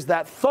doctors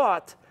that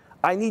thought,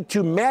 I need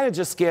to manage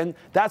a skin.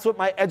 That's what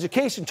my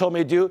education told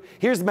me to do.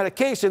 Here's the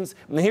medications,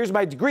 and here's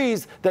my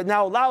degrees that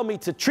now allow me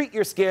to treat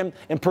your skin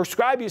and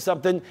prescribe you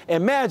something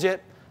and manage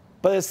it.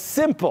 But as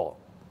simple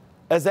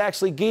as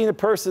actually getting a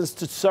person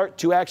to start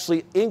to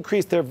actually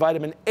increase their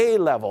vitamin A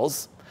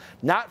levels,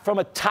 not from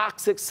a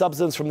toxic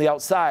substance from the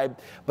outside,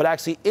 but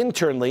actually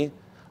internally,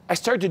 I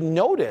started to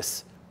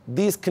notice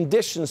these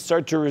conditions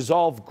start to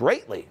resolve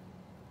greatly.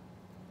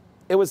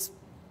 It was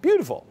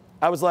beautiful.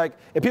 I was like,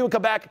 and people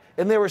come back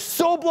and they were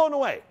so blown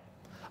away.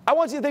 I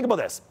want you to think about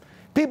this.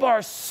 People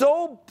are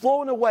so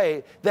blown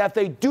away that if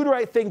they do the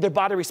right thing, their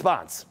body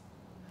responds.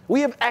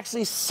 We have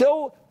actually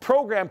so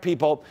programmed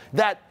people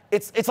that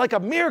it's like a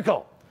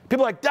miracle.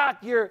 People are like, Doc,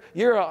 you're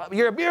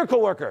a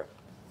miracle worker.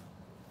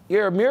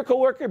 You're a miracle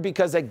worker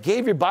because it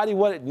gave your body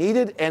what it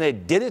needed and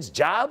it did its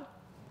job.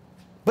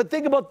 But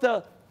think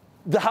about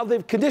how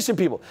they've conditioned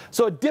people.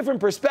 So a different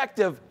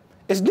perspective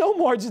is no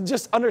more to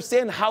just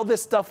understand how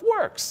this stuff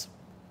works.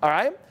 All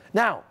right?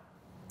 Now,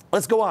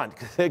 let's go on.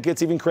 It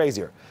gets even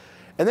crazier.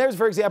 And there's,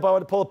 for example, I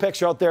want to pull a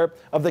picture out there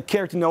of the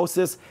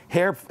keratinosis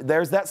hair.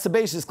 There's that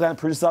sebaceous gland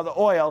produces out the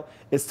oil.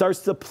 It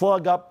starts to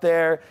plug up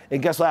there,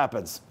 and guess what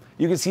happens?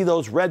 You can see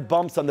those red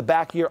bumps on the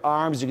back of your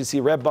arms. You can see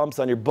red bumps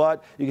on your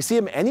butt. You can see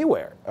them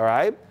anywhere, all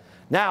right?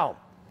 Now,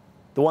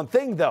 the one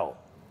thing, though,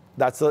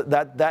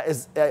 that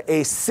is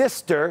a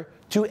sister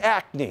to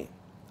acne.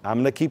 I'm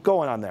going to keep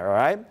going on there, all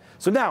right?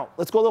 So now,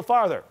 let's go a little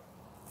farther.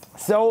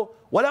 So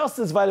what else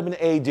does vitamin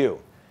A do?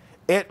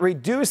 It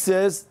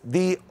reduces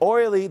the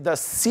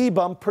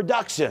sebum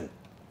production.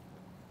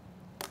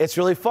 It's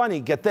really funny.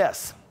 Get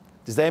this.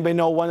 Does anybody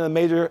know one of the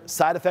major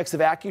side effects of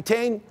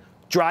Accutane?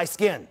 Dry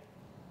skin.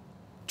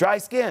 Dry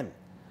skin.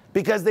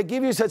 Because they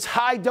give you such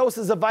high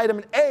doses of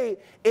vitamin A,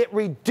 it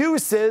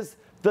reduces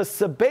the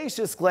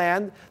sebaceous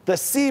gland, the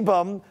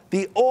sebum,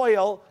 the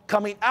oil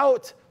coming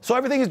out, so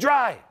everything is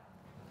dry.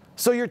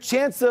 So your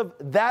chance of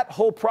that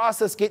whole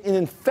process getting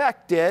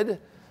infected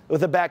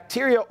with a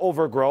bacteria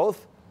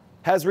overgrowth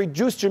has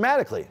reduced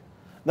dramatically.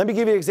 Let me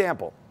give you an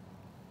example.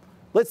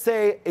 Let's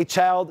say a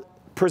child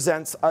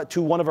presents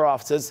to one of our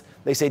offices.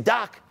 They say,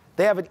 "Doc,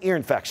 they have an ear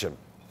infection."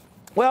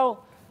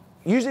 Well,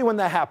 usually when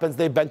that happens,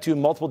 they've been to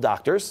multiple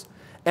doctors.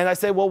 And I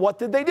say, "Well, what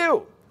did they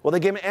do?" "Well, they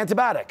gave an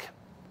antibiotic."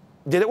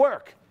 "Did it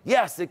work?"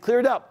 "Yes, it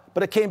cleared up,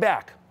 but it came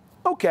back."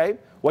 "Okay,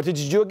 what did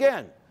you do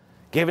again?"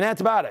 "Gave an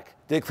antibiotic."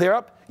 "Did it clear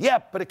up?"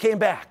 "Yep, but it came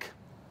back."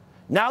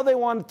 Now they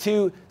want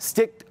to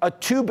stick a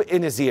tube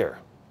in his ear.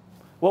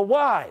 Well,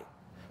 why?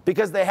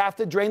 Because they have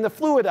to drain the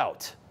fluid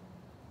out.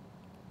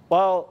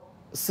 Well,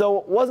 so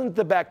it wasn't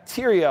the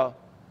bacteria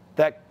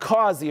that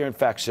caused the ear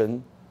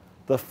infection.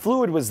 The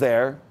fluid was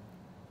there,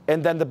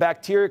 and then the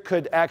bacteria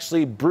could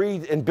actually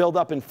breed and build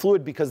up in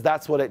fluid because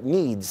that's what it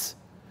needs.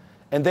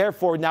 And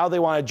therefore, now they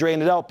want to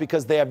drain it out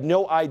because they have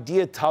no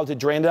idea how to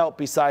drain it out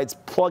besides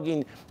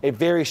plugging a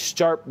very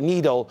sharp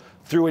needle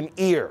through an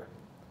ear.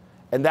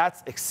 And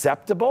that's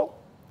acceptable?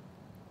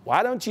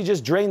 Why don't you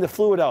just drain the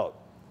fluid out?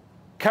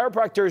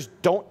 Chiropractors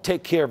don't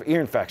take care of ear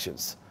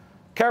infections.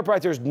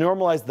 Chiropractors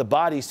normalize the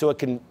body so it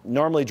can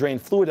normally drain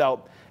fluid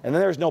out, and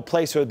then there's no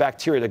place for the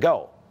bacteria to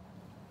go.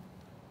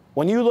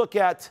 When you look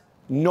at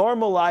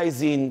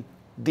normalizing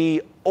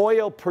the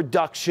oil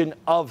production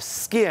of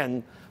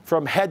skin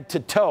from head to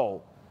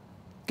toe,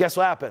 guess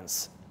what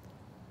happens?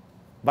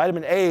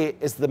 Vitamin A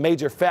is the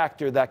major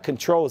factor that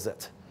controls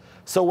it.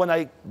 So when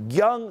a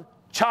young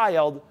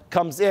child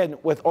comes in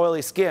with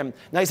oily skin,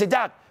 now you say,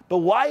 "Doc, but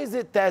why is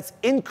it that's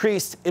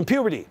increased in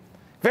puberty?"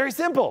 Very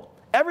simple.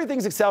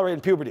 Everything's accelerated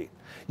in puberty.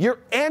 Your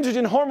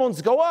androgen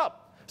hormones go up.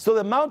 So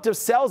the amount of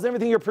cells and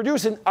everything you're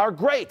producing are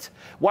great.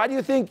 Why do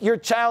you think your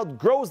child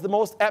grows the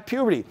most at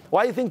puberty?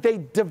 Why do you think they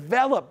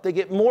develop? They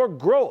get more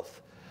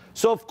growth.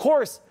 So of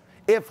course,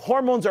 if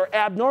hormones are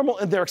abnormal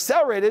and they're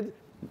accelerated,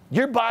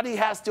 your body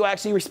has to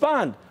actually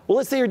respond. Well,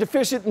 let's say you're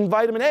deficient in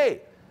vitamin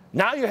A.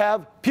 Now you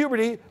have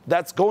puberty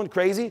that's going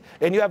crazy,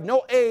 and you have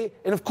no A,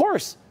 and of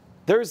course,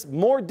 there's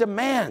more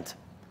demand.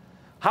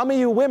 How many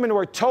of you women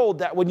were told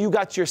that when you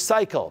got your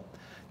cycle,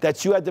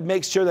 that you had to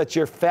make sure that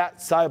your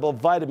fat-soluble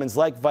vitamins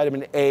like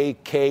vitamin A,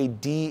 K,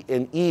 D,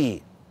 and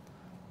E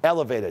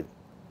elevated?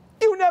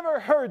 You never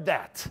heard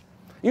that.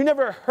 You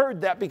never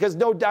heard that because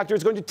no doctor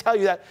is going to tell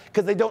you that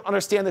because they don't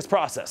understand this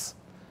process.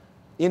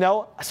 You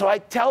know, so I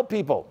tell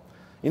people,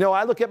 you know,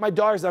 I look at my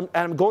daughters and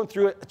I'm going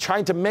through it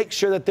trying to make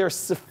sure that they're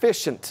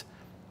sufficient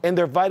in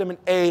their vitamin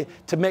A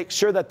to make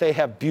sure that they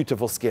have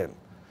beautiful skin.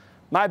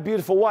 My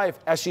beautiful wife,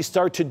 as she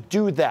started to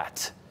do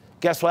that,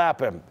 guess what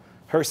happened?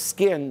 Her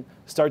skin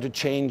started to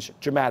change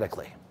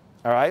dramatically,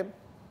 all right?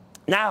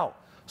 Now,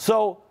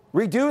 so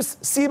reduce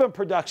sebum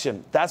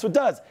production. That's what it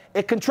does.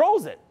 It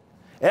controls it.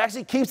 It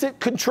actually keeps it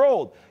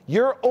controlled.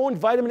 Your own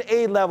vitamin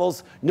A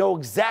levels know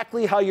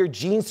exactly how your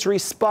genes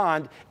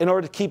respond in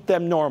order to keep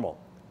them normal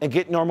and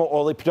get normal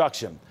oily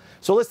production.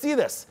 So let's see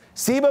this.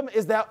 Sebum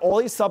is that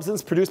oily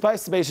substance produced by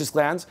sebaceous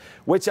glands,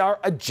 which are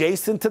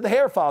adjacent to the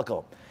hair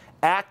follicle.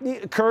 Acne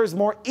occurs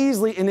more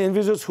easily in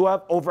individuals who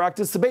have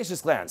overactive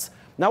sebaceous glands.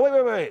 Now,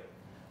 wait.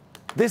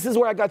 This is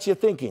where I got you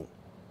thinking.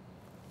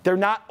 They're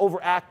not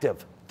overactive.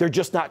 They're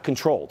just not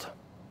controlled.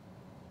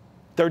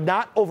 They're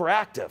not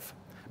overactive.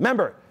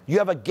 Remember, you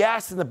have a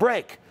gas in the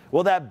brake.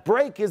 Well, that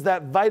brake is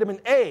that vitamin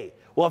A.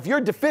 Well, if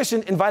you're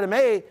deficient in vitamin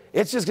A,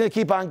 it's just going to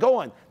keep on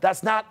going.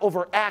 That's not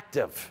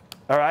overactive,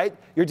 all right?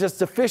 You're just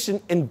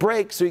deficient in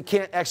brake, so you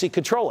can't actually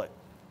control it.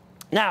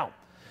 Now,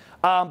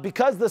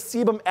 because the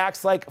sebum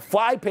acts like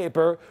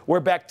flypaper where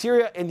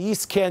bacteria and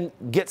yeast can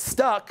get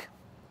stuck,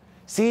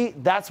 see,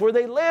 that's where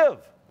they live.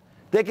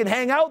 They can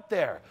hang out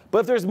there. But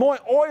if there's more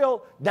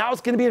oil, now it's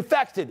going to be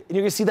infected, and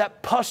you're going to see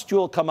that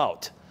pustule come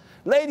out.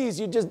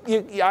 Ladies,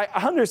 I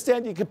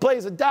understand you can play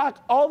as a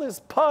doc, all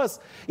this pus.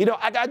 You know,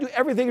 I got to do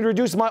everything to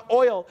reduce my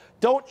oil.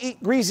 Don't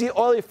eat greasy,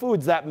 oily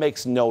foods. That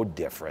makes no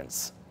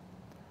difference.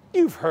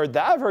 You've heard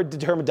that. I've heard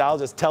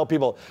dermatologists tell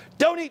people,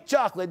 don't eat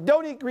chocolate,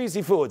 don't eat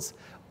greasy foods.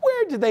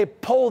 Where did they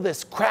pull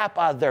this crap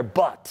out of their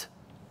butt?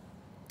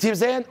 See what I'm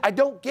saying? I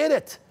don't get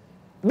it.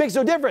 It makes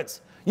no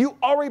difference. You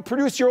already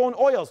produce your own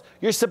oils.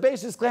 Your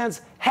sebaceous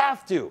glands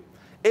have to.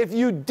 If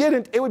you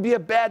didn't, it would be a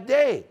bad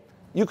day.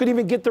 You could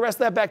even get the rest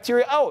of that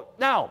bacteria out.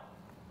 Now,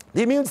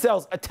 the immune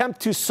cells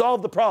attempt to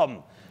solve the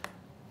problem.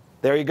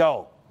 There you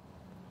go.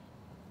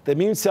 The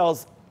immune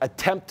cells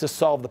attempt to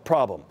solve the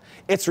problem.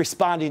 It's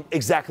responding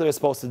exactly what it's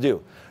supposed to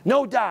do.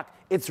 No, doc,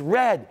 it's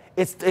red.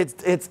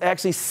 It's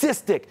actually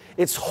cystic.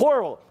 It's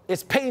horrible.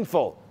 It's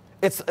painful.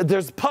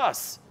 There's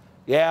pus.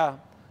 Yeah,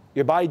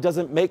 your body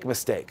doesn't make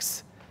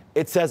mistakes.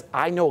 It says,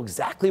 I know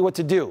exactly what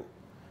to do.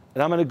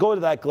 And I'm going to go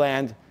to that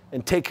gland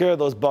and take care of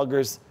those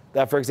buggers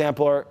that, for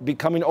example, are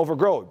becoming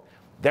overgrown.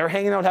 They're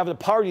hanging out having a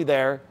party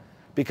there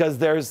because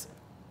there's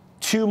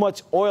too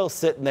much oil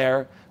sitting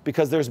there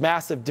because there's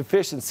massive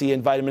deficiency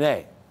in vitamin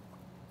A.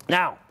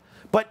 Now,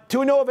 but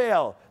to no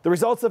avail, the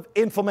results of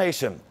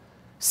inflammation.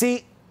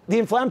 See, the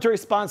inflammatory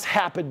response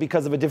happened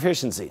because of a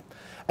deficiency,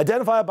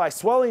 identified by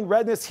swelling,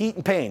 redness, heat,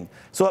 and pain.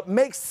 So it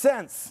makes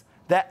sense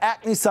that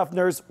acne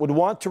sufferers would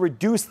want to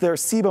reduce their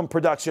sebum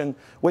production,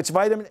 which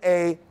vitamin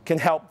A can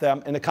help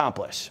them and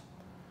accomplish.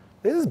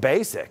 This is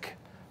basic.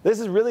 This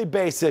is really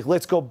basic.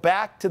 Let's go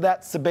back to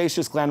that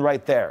sebaceous gland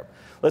right there.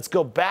 Let's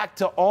go back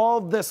to all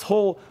this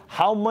whole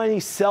how many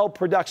cell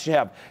production you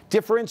have,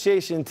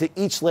 differentiation to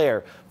each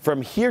layer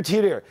from here to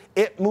here.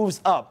 It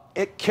moves up.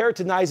 It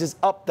keratinizes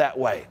up that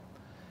way.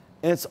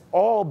 And it's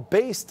all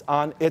based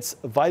on its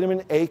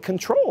vitamin A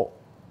control,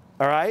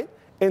 all right?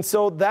 And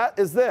so that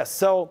is this.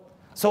 So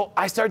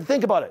I started to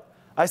think about it.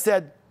 I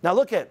said, now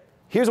look at,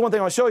 here's one thing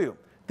I want to show you.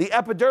 The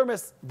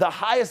epidermis, the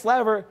highest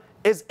level,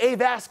 is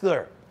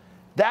avascular.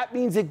 That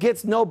means it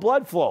gets no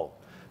blood flow.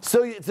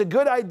 So it's a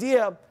good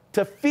idea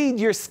to feed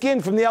your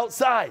skin from the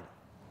outside.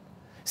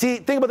 See,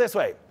 think about it this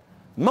way.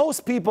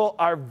 Most people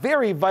are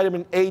very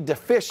vitamin A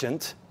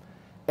deficient,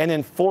 and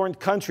in foreign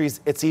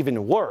countries, it's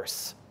even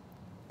worse.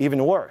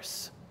 Even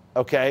worse,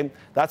 okay?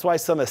 That's why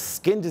some of the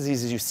skin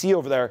diseases you see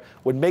over there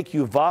would make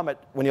you vomit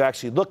when you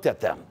actually looked at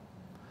them.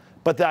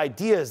 But the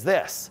idea is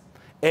this,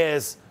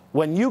 is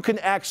when you can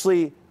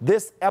actually,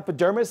 this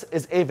epidermis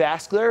is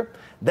avascular,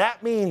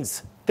 that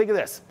means, think of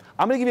this.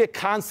 I'm gonna give you a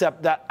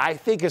concept that I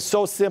think is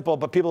so simple,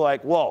 but people are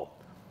like, whoa.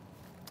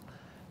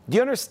 Do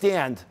you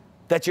understand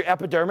that your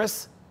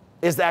epidermis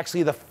is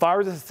actually the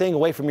farthest thing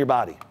away from your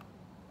body?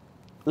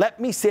 Let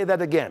me say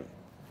that again.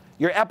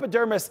 Your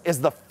epidermis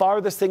is the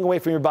farthest thing away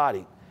from your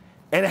body,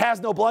 and it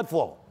has no blood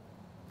flow.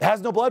 It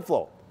has no blood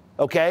flow,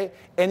 okay?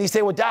 And you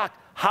say, well, doc,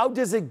 how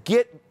does it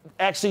get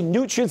actually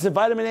nutrients and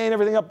vitamin A and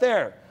everything up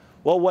there?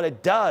 Well, what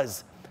it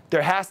does,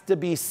 there has to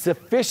be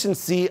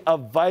sufficiency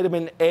of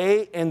vitamin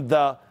A in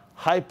the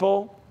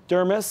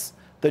hypodermis,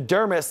 the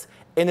dermis,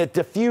 and it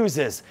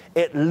diffuses.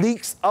 It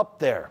leaks up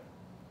there.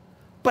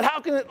 But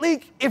how can it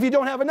leak if you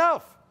don't have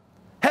enough?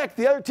 Heck,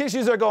 the other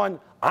tissues are going,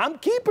 I'm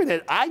keeping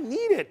it. I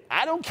need it.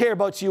 I don't care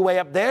about you way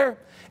up there.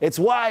 It's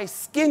why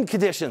skin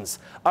conditions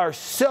are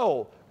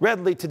so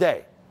readily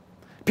today.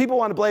 People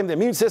want to blame the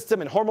immune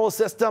system and hormonal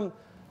system.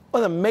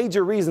 One of the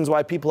major reasons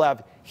why people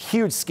have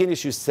huge skin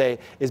issues today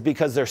is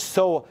because they're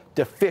so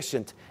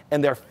deficient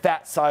in their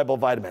fat-soluble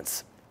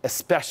vitamins,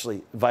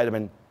 especially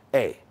vitamin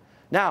A.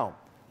 Now,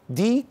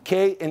 D,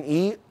 K, and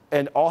E,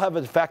 and all have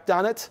an effect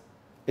on it.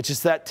 It's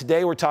just that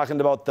today we're talking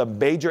about the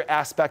major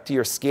aspect to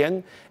your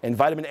skin and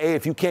vitamin A,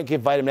 if you can't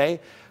get vitamin A.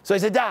 So I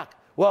said, doc,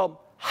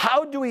 well,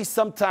 how do we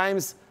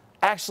sometimes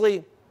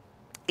actually,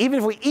 even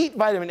if we eat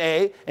vitamin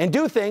A and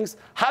do things,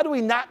 how do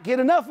we not get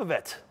enough of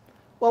it?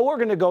 Well, we're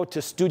gonna go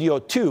to Studio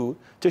 2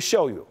 to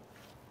show you.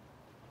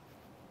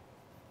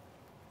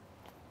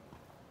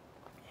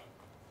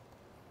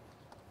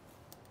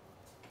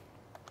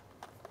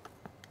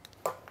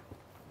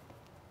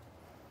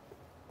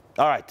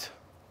 All right,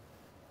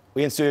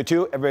 we in Studio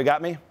 2, everybody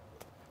got me?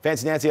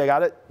 Fancy Nancy, I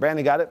got it?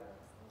 Brandon got it?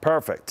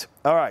 Perfect,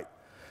 all right.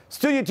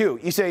 Studio 2,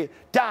 you say,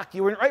 doc,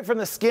 you went right from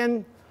the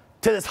skin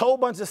to this whole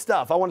bunch of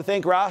stuff. I wanna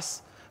thank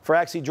Ross for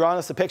actually drawing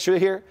us a picture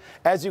here.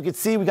 As you can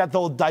see, we got the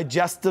whole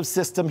digestive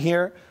system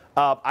here.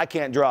 I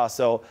can't draw,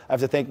 so I have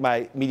to thank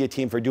my media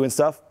team for doing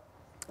stuff.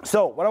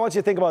 So what I want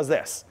you to think about is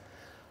this.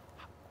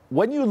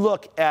 When you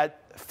look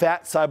at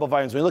fat-soluble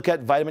vitamins, when you look at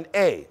vitamin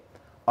A,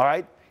 all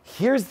right,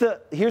 here's the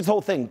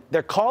whole thing.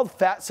 They're called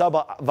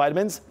fat-soluble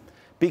vitamins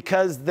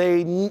because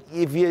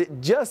if you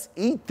just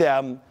eat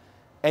them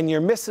and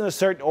you're missing a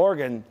certain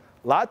organ,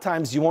 a lot of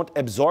times you won't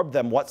absorb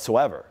them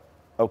whatsoever,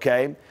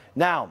 okay?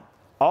 Now,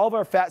 all of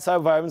our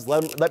fat-soluble vitamins,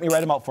 let me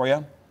write them out for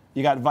you.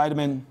 You got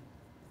vitamin,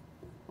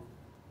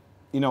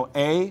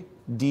 A,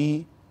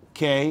 D,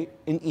 K,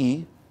 and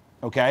E,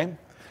 okay? And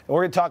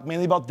we're gonna talk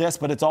mainly about this,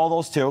 but it's all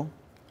those two.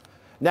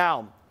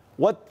 Now,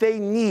 what they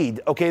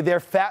need, okay, they're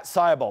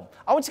fat-soluble.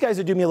 I want you guys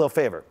to do me a little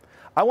favor.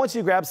 I want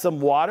you to grab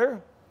some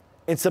water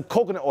and some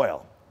coconut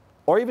oil,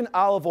 or even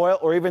olive oil,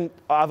 or even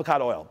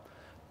avocado oil.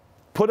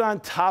 Put it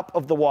on top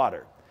of the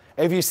water.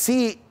 And if you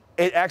see,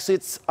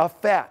 it's a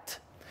fat.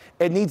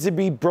 It needs to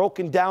be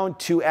broken down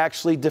to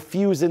actually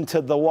diffuse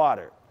into the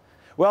water.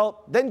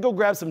 Well, then go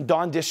grab some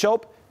Dawn dish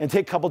soap and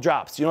take a couple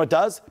drops. You know what it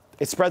does?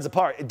 It spreads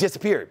apart. It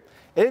disappeared.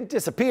 It didn't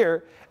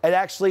disappear. It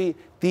actually,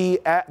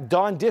 the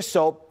Dawn dish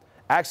soap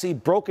actually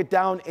broke it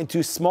down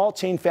into small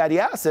chain fatty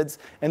acids,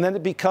 and then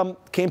it became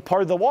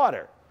part of the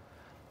water.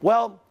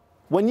 Well,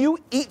 when you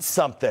eat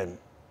something,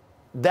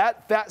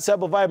 that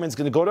fat-soluble vitamin is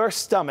going to go to our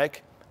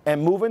stomach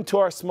and move into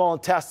our small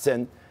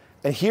intestine,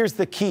 and here's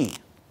the key.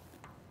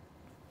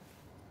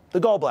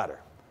 The gallbladder.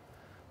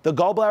 The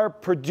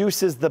gallbladder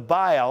produces the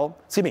bile,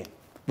 the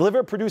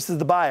liver produces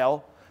the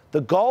bile.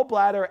 The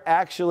gallbladder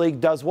actually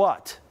does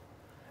what?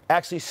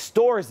 Actually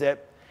stores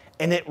it,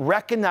 and it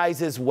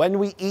recognizes when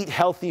we eat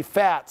healthy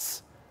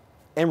fats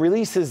and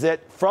releases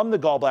it from the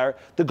gallbladder.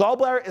 The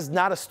gallbladder is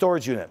not a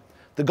storage unit.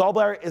 The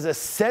gallbladder is a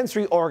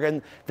sensory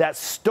organ that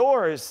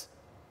stores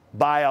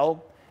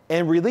bile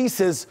and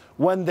releases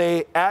when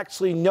they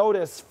actually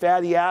notice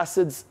fatty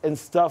acids and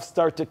stuff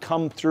start to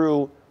come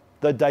through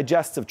the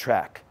digestive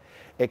tract.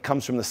 It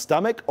comes from the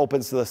stomach,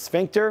 opens to the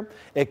sphincter.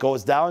 It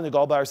goes down. The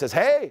gallbladder says,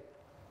 hey,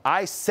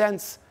 I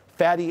sense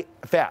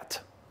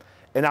fat.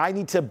 And I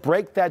need to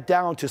break that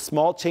down to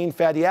small chain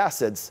fatty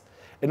acids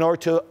in order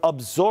to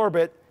absorb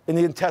it in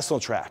the intestinal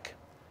tract.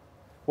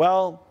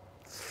 Well,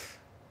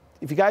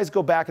 if you guys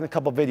go back in a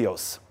couple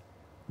videos,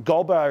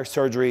 gallbladder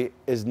surgery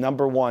is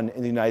 #1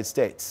 in the United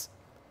States.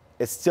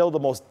 It's still the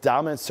most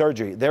dominant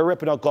surgery. They're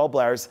ripping out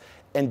gallbladders,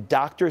 and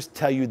doctors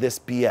tell you this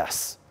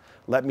BS.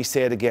 Let me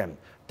say it again.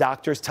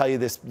 Doctors tell you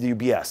this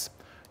BS.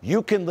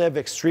 You can live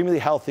extremely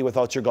healthy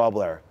without your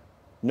gallbladder.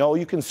 No,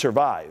 you can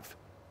survive,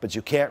 but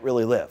you can't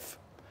really live.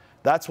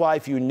 That's why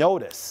if you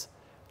notice,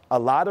 a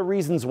lot of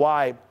reasons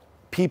why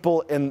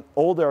people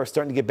older are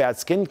starting to get bad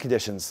skin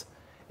conditions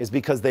is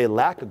because they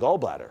lack a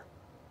gallbladder,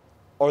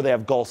 or they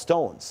have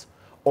gallstones,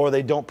 or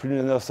they don't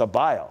produce enough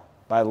bile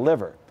by the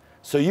liver.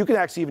 So you can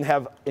actually even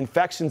have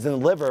infections in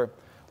the liver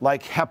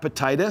like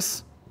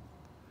hepatitis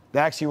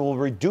that actually will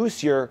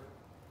reduce your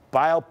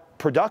bile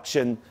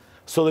production,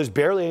 so there's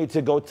barely any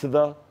to go to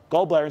the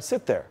gallbladder and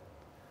sit there.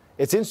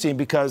 It's interesting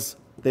because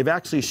they've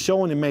actually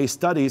shown in many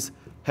studies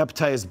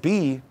hepatitis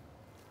B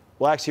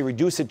will actually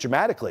reduce it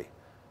dramatically.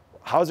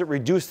 How does it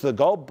reduce the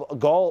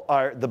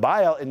the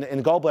bile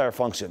in gallbladder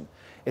function?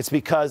 It's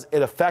because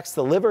it affects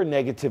the liver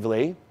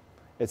negatively.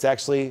 It's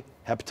actually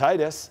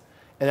hepatitis,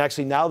 and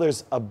actually now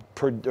there's a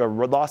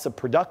loss of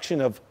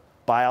production of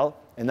bile,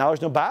 and now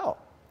there's no bile.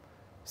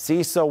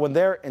 See, so when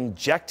they're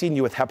injecting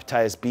you with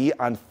hepatitis B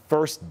on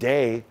first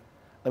day,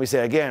 let me say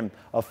it again,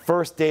 a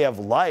first day of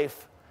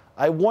life,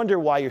 I wonder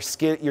why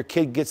your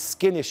kid gets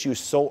skin issues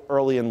so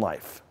early in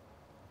life,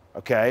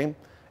 okay?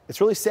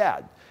 It's really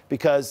sad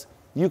because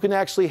you can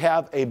actually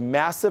have a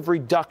massive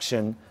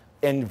reduction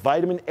in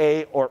vitamin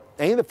A or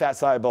any of the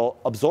fat-soluble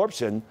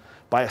absorption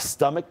by a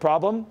stomach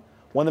problem.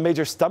 One of the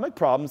major stomach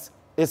problems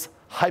is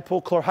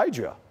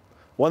hypochlorhydria.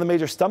 One of the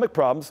major stomach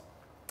problems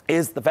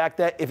is the fact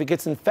that if it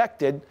gets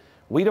infected,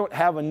 we don't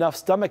have enough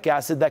stomach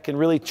acid that can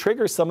really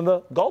trigger some of the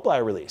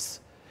gallbladder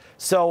release.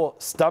 So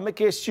stomach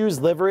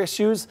issues, liver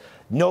issues,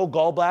 no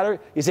gallbladder.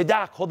 You say,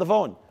 Doc, hold the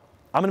phone.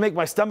 I'm gonna make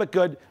my stomach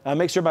good,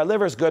 make sure my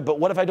liver's good, but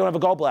what if I don't have a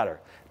gallbladder?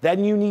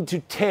 Then you need to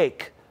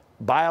take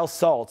bile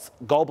salts,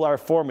 gallbladder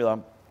formula.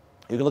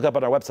 You can look up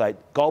on our website,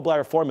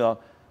 gallbladder formula,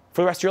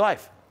 for the rest of your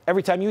life,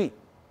 every time you eat.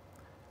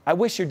 I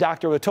wish your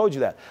doctor would have told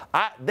you that.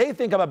 They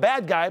think I'm a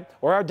bad guy,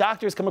 or our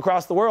doctors come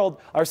across the world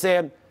are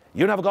saying,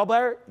 you don't have a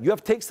gallbladder? You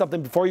have to take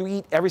something before you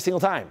eat every single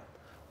time.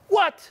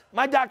 What?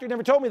 My doctor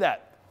never told me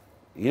that.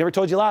 He never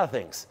told you a lot of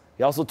things.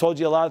 He also told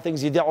you a lot of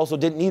things you also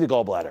didn't need a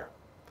gallbladder.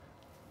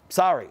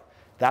 Sorry.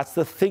 That's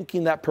the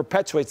thinking that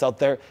perpetuates out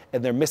there,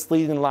 and they're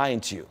misleading and lying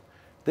to you.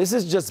 This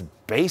is just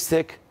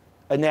basic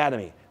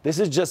anatomy. This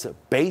is just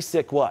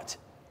basic what?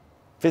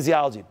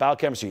 Physiology,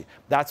 biochemistry.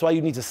 That's why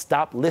you need to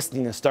stop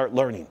listening and start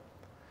learning,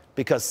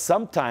 because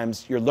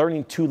sometimes you're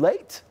learning too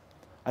late.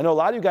 I know a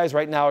lot of you guys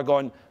right now are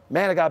going,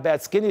 man, I got a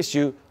bad skin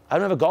issue. I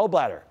don't have a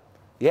gallbladder.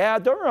 Yeah,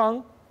 don't get me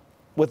wrong.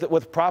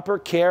 With proper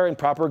care and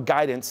proper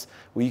guidance,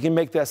 well, you can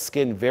make that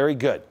skin very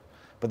good.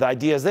 But the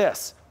idea is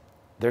this.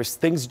 There's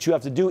things that you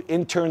have to do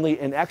internally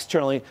and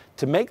externally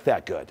to make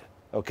that good,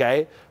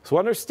 okay? So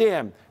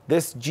understand,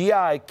 this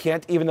GI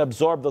can't even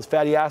absorb those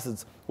fatty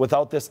acids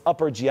without this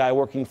upper GI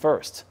working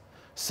first.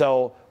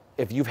 So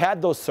if you've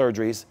had those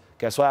surgeries,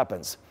 guess what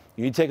happens?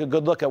 You need to take a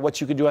good look at what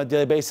you can do on a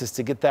daily basis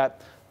to get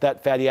that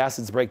fatty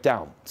acids break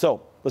down.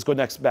 So let's go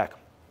next back.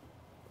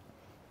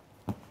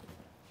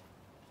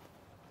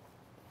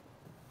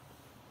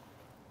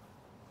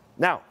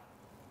 Now,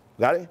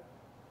 got it?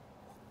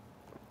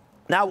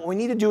 Now, what we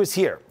need to do is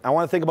here. I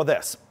want to think about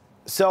this.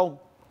 So,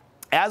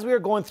 as we are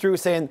going through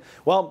saying,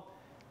 well,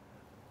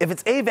 if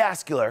it's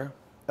avascular,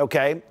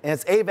 okay, and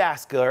it's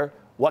avascular,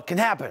 what can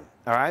happen?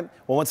 All right?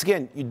 Well, once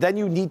again, then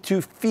you need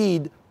to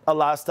feed a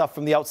lot of stuff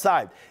from the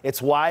outside.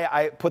 It's why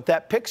I put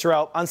that picture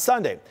out on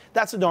Sunday.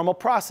 That's a normal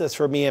process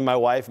for me and my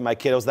wife and my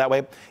kiddos that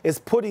way, is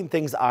putting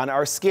things on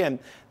our skin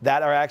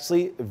that are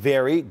actually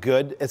very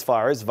good as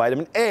far as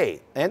vitamin A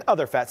and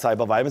other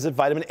fat-soluble vitamins, and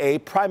vitamin A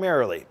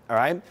primarily, all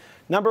right?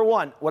 Number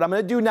one, what I'm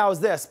gonna do now is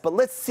this, but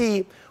let's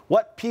see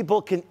what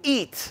people can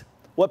eat,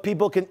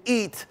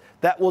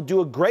 that will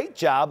do a great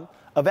job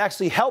of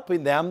actually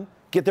helping them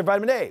get their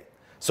vitamin A.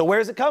 So where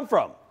does it come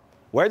from?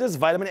 Where does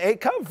vitamin A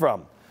come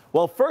from?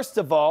 Well, first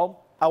of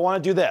all, I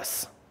want to do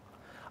this.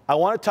 I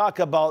want to talk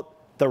about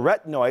the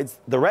retinoids,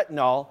 the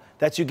retinol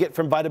that you get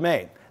from vitamin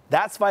A.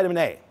 That's vitamin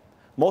A.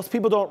 Most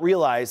people don't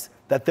realize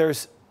that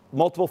there's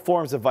multiple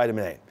forms of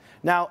vitamin A.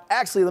 Now,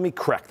 actually, let me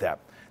correct that.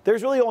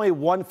 There's really only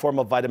one form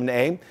of vitamin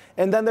A,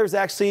 and then there's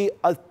actually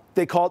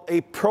they call it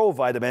a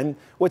provitamin,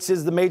 which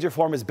is the major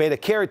form is beta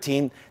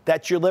carotene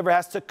that your liver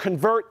has to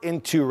convert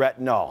into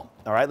retinol.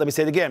 All right, let me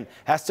say it again.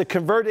 Has to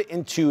convert it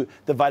into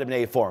the vitamin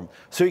A form.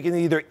 So you can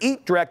either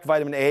eat direct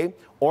vitamin A,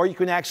 or you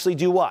can actually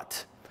do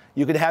what?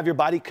 You can have your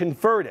body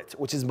convert it,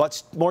 which is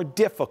much more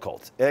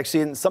difficult.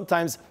 Actually, and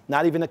sometimes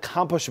not even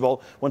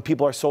accomplishable when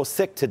people are so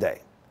sick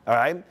today. All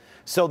right?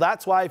 So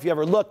that's why if you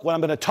ever look, what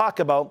I'm going to talk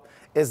about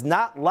is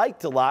not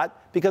liked a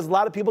lot because a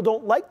lot of people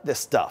don't like this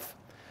stuff.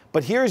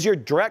 But here's your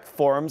direct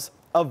forms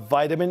of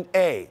vitamin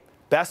A.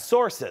 Best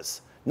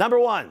sources. Number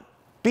 1,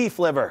 beef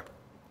liver.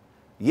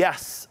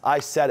 Yes, I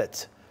said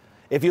it.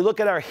 If you look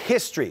at our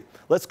history,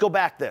 let's go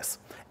back this.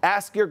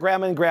 Ask your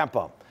grandma and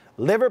grandpa.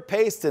 Liver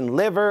paste and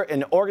liver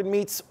and organ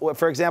meats,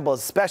 for example,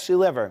 especially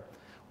liver,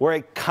 were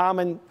a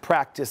common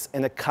practice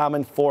and a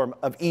common form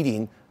of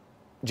eating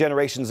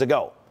generations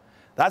ago.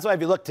 That's why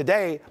if you look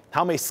today,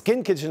 how many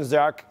skin conditions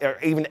there are, or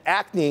even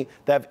acne,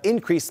 that have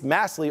increased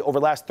massively over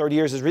the last 30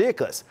 years is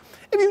ridiculous.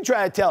 If you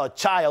try to tell a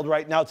child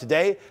right now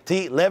today to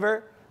eat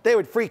liver, they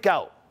would freak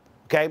out,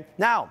 okay?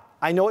 Now,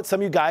 I know what some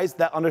of you guys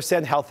that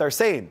understand health are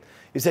saying.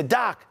 You said,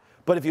 Doc,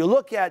 but if you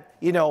look at,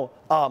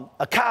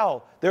 a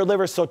cow, their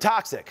liver is so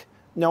toxic.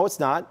 No, it's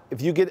not.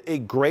 If you get a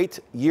great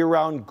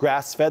year-round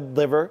grass-fed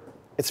liver,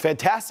 it's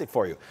fantastic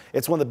for you.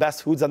 It's one of the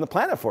best foods on the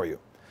planet for you.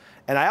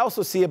 And I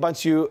also see a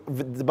bunch of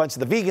the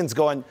vegans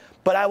going,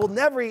 but I will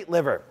never eat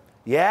liver.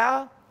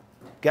 Yeah?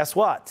 Guess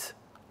what?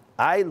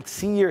 I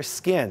see your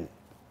skin.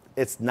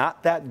 It's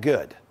not that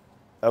good,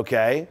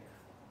 okay?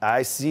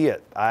 I see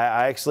it.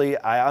 I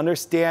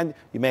understand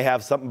you may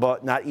have something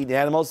about not eating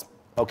animals.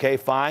 Okay,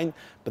 fine.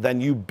 But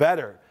then you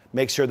better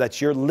make sure that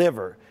your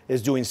liver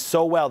is doing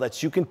so well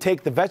that you can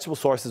take the vegetable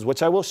sources,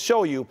 which I will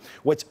show you,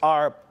 which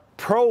are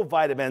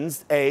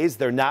provitamins A's.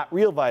 They're not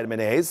real vitamin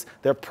A's.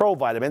 They're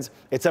provitamins.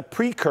 It's a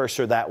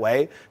precursor that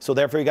way. So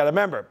therefore, you got to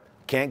remember,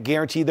 can't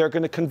guarantee they're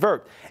going to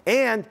convert.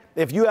 And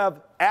if you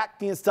have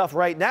acne and stuff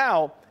right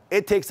now,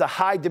 it takes a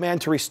high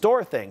demand to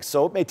restore things.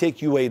 So it may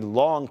take you a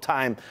long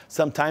time,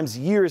 sometimes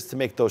years, to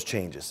make those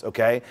changes,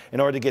 okay, in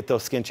order to get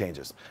those skin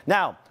changes.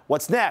 Now,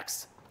 what's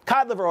next?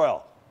 Cod liver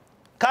oil.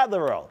 Cod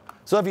liver oil.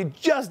 So if you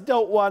just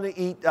don't want to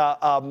eat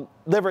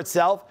liver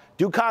itself,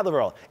 do cod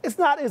liver oil. It's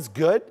not as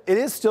good. It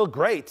is still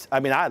great. I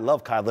mean, I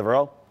love cod liver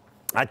oil.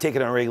 I take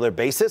it on a regular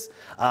basis.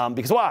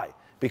 Because why?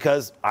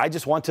 Because I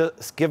just want to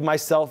give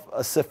myself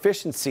a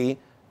sufficiency,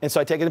 and so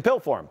I take it in pill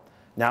form.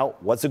 Now,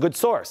 what's a good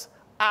source?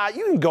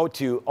 You can go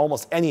to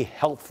almost any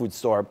health food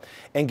store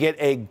and get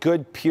a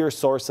good pure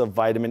source of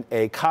vitamin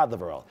A cod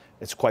liver oil.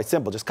 It's quite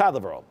simple, just cod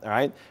liver oil, all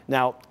right?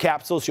 Now,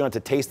 capsules, you don't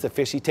have to taste the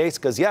fishy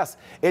taste, because yes,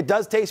 it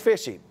does taste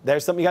fishy.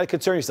 There's something you gotta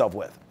concern yourself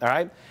with, all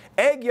right?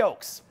 Egg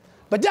yolks.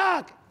 But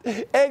Doc,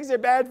 eggs are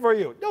bad for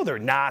you. No, they're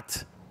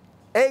not.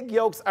 Egg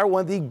yolks are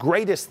one of the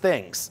greatest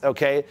things,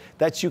 okay,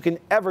 that you can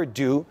ever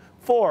do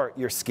for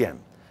your skin.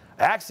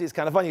 Actually, it's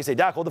kind of funny. You say,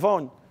 Doc, hold the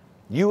phone.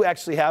 You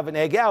actually have an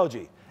egg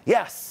allergy.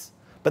 Yes,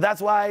 but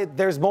that's why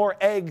there's more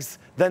eggs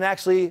than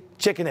actually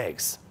chicken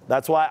eggs.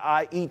 That's why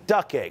I eat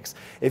duck eggs.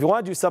 If you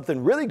want to do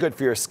something really good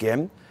for your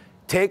skin,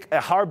 take a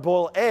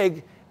hard-boiled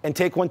egg and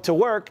take one to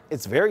work.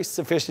 It's very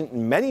sufficient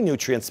in many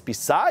nutrients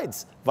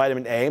besides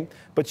vitamin A,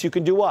 but you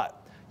can do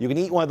what? You can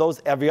eat one of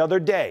those every other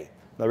day.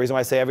 The reason why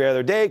I say every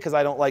other day, because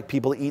I don't like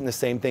people eating the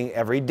same thing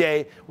every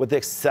day, with the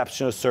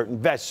exception of certain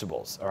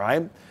vegetables, all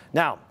right?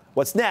 Now,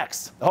 what's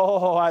next?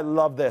 Oh, I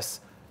love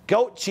this.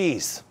 Goat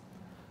cheese.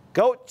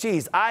 Goat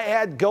cheese. I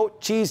had goat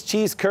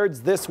cheese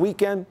curds this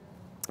weekend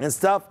and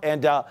stuff,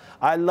 and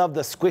I love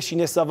the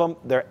squishiness of them.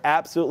 They're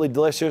absolutely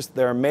delicious.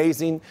 They're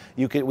amazing.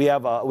 We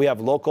have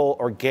local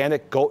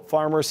organic goat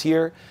farmers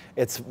here.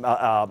 It's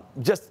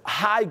just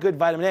high good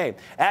vitamin A.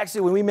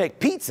 Actually, when we make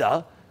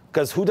pizza,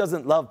 because who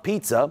doesn't love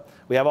pizza?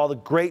 We have all the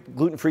great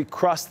gluten-free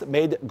crust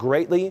made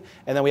greatly,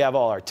 and then we have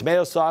all our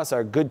tomato sauce,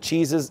 our good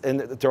cheeses,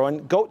 and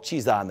throwing goat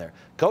cheese on there.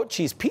 Goat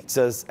cheese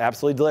pizza is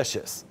absolutely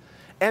delicious.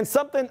 And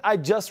something I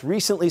just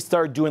recently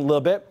started doing a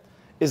little bit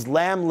is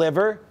lamb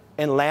liver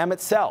and lamb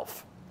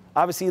itself.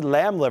 Obviously,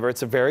 lamb liver,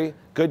 it's a very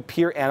good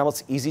pure animal.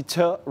 It's easy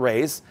to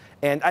raise.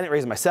 And I didn't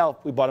raise it myself.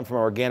 We bought them from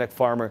an organic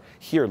farmer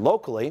here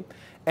locally.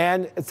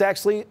 And it's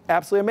actually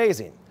absolutely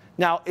amazing.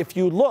 Now, if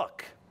you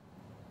look,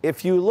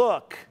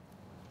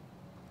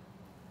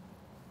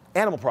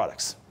 animal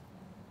products.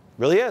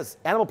 Really is,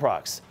 animal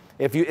products.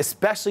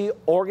 Especially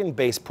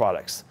organ-based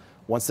products.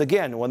 Once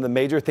again, one of the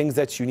major things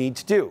that you need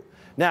to do.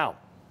 Now,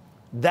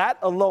 that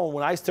alone,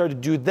 when I started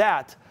to do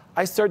that,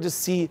 I started to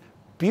see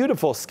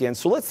beautiful skin.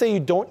 So let's say you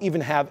don't even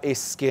have a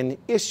skin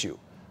issue,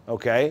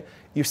 okay?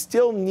 You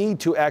still need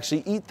to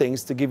actually eat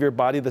things to give your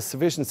body the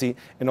sufficiency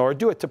in order to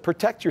do it, to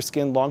protect your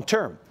skin long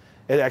term.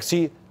 It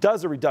actually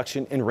does a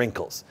reduction in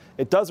wrinkles.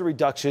 It does a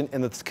reduction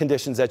in the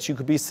conditions that you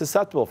could be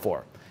susceptible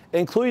for,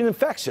 including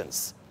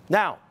infections.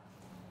 Now,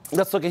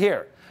 let's look at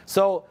here.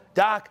 So,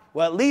 Doc,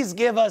 well, at least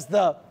give us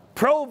the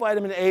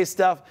pro-vitamin A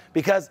stuff,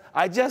 because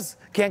I just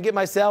can't get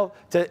myself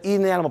to eat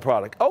an animal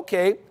product.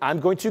 Okay, I'm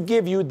going to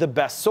give you the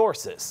best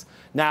sources.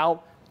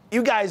 Now,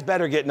 you guys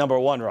better get number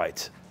one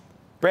right.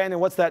 Brandon,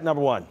 what's that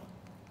number one?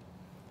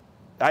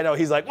 I know,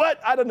 he's like, what?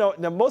 I don't know.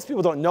 Now, most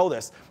people don't know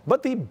this,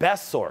 but the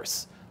best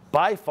source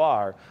by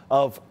far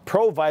of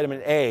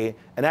pro-vitamin A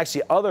and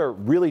actually other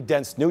really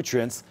dense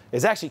nutrients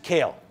is actually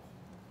kale.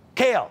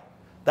 Kale.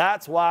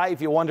 That's why,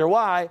 if you wonder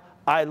why,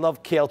 I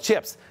love kale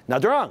chips. Now,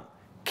 they're wrong.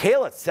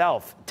 Kale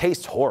itself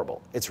tastes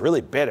horrible. It's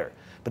really bitter.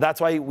 But that's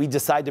why we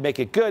decide to make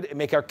it good and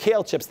make our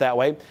kale chips that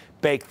way.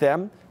 Bake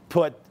them,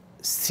 put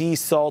sea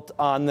salt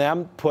on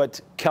them,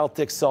 put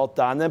Celtic salt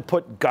on them,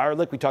 put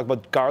garlic. We talked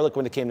about garlic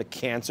when it came to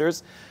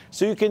cancers.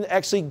 So you can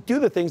actually do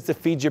the things to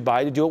feed your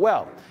body to do it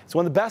well. It's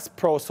one of the best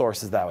pro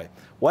sources that way.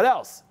 What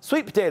else?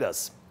 Sweet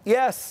potatoes.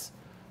 Yes,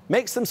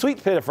 make some sweet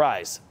potato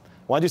fries.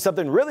 Want to do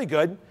something really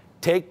good?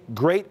 Take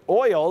great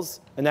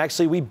oils, and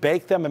actually we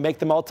bake them and make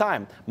them all the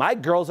time. My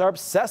girls are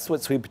obsessed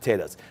with sweet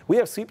potatoes. We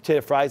have sweet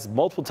potato fries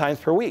multiple times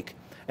per week.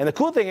 And the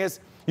cool thing is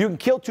you can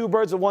kill two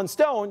birds with one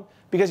stone,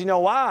 because you know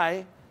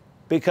why?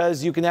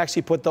 Because you can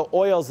actually put the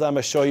oils that I'm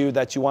going to show you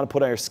that you want to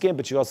put on your skin,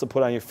 but you also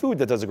put on your food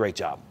that does a great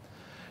job.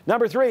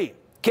 Number 3,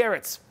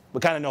 carrots. We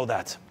kind of know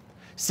that.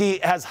 See,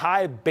 it has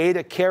high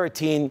beta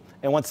carotene,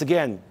 and once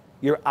again,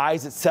 your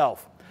eyes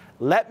itself.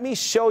 Let me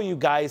show you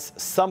guys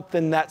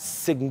something that's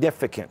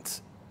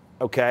significant,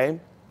 okay?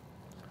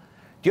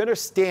 Do you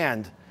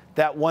understand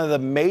that one of the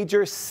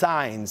major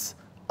signs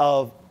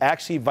of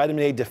actually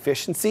vitamin A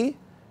deficiency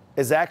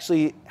is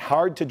actually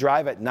hard to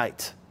drive at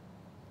night?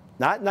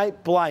 Not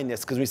night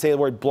blindness, because we say the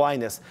word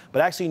blindness,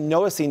 but actually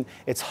noticing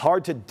it's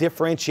hard to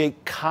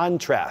differentiate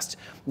contrast.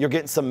 You're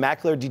getting some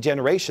macular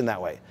degeneration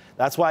that way.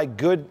 That's why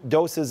good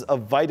doses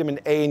of vitamin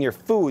A in your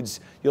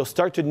foods, you'll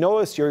start to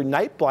notice your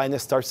night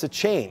blindness starts to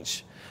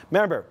change.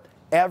 Remember,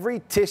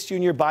 every tissue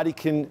in your body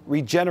can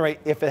regenerate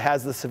if it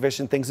has the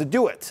sufficient things to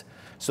do it.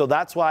 So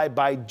that's why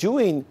by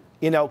doing,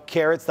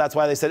 carrots, that's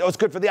why they said, oh, it's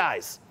good for the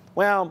eyes.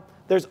 Well,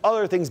 there's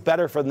other things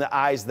better for the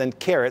eyes than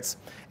carrots.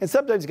 And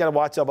sometimes you got to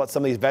watch out about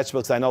some of these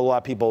vegetables. I know a lot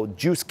of people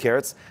juice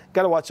carrots.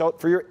 Got to watch out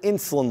for your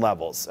insulin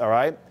levels, all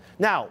right?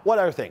 Now, what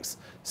other things?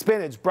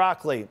 Spinach,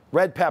 broccoli,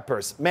 red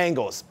peppers,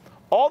 mangoes.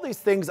 All these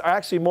things are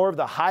actually more of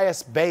the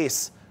highest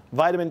base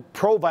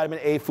pro-vitamin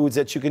A foods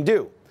that you can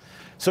do.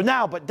 So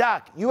now, but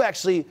Doc, you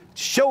actually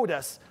showed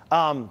us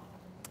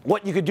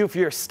what you could do for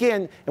your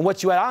skin and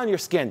what you had on your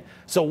skin.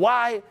 So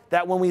why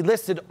that when we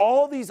listed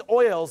all these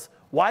oils,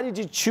 why did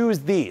you choose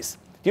these?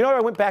 Do you know what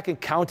I went back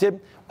and counted?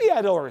 We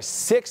had over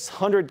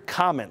 600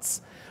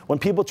 comments when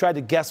people tried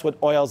to guess what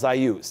oils I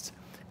used.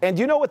 And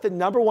do you know what the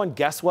 #1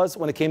 guess was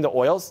when it came to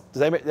oils?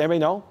 Does anybody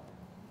know?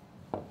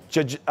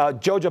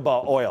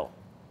 Jojoba oil,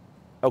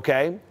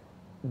 okay?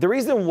 The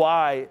reason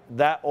why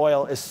that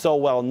oil is so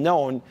well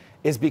known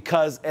is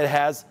because it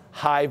has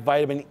high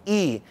vitamin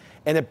E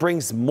and it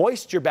brings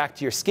moisture back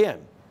to your skin.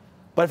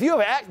 But if you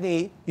have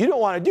acne, you don't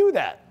want to do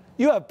that.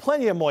 You have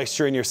plenty of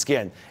moisture in your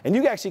skin, and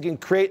you actually can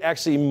create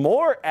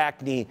more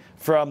acne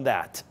from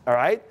that, all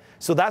right?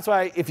 So that's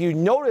why if you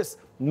notice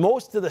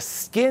most of the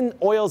skin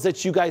oils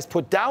that you guys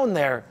put down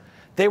there,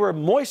 they were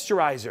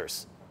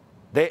moisturizers.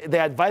 They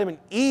had vitamin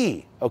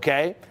E,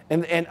 okay,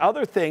 and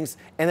other things,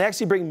 and they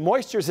actually bring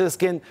moisture to the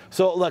skin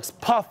so it looks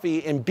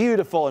puffy and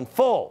beautiful and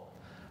full.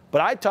 But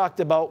I talked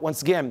about,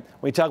 once again,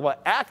 when we talk about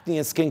acne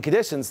and skin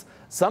conditions,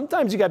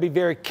 sometimes you got to be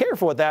very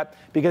careful with that,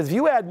 because if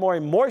you add more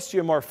moisture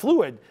and more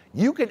fluid,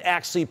 you can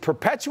actually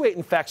perpetuate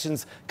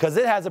infections because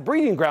it has a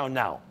breeding ground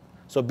now.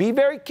 So be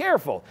very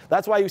careful.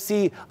 That's why you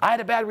see, I had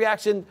a bad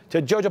reaction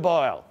to jojoba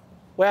oil.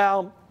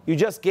 Well, you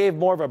just gave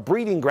more of a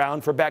breeding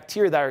ground for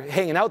bacteria that are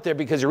hanging out there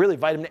because you're really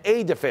vitamin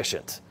A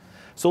deficient.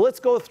 So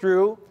let's go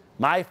through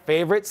my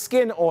favorite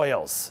skin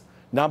oils.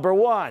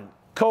 #1,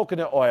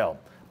 coconut oil.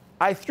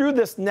 I threw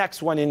this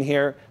next one in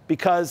here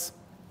because,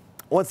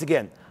 once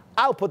again,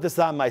 I'll put this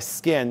on my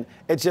skin.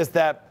 It's just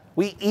that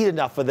we eat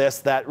enough of this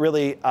that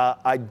really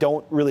I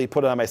don't really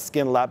put it on my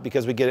skin a lot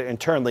because we get it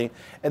internally.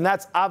 And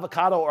that's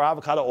avocado or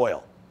avocado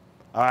oil.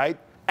 All right?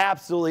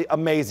 Absolutely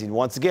amazing.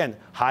 Once again,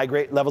 high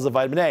great levels of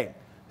vitamin A.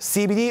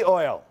 CBD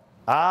oil.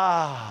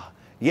 Ah,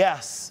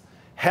 yes.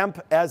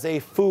 Hemp as a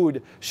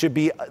food should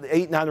be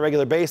eaten on a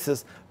regular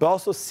basis, but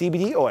also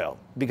CBD oil,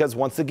 because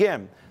once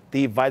again,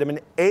 the vitamin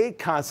A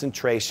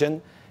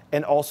concentration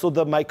and also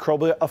the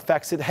microbial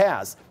effects it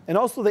has, and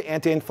also the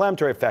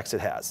anti-inflammatory effects it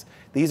has.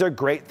 These are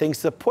great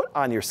things to put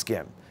on your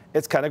skin.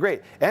 It's kind of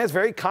great. And it's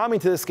very calming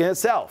to the skin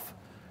itself.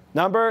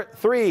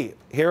 #3,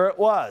 here it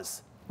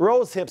was,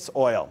 rose hips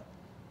oil.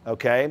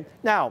 Okay?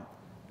 Now,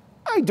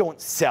 I don't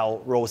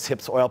sell rose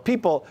hips oil.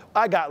 People,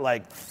 I got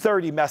like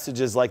 30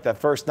 messages like that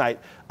first night.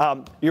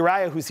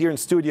 Uriah, who's here in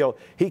studio,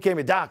 he came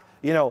to, Doc,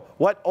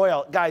 what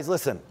oil? Guys,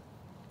 listen.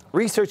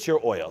 Research your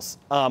oils.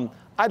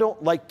 I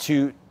don't like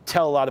to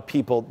tell a lot of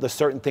people the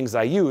certain things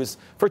I use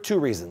for 2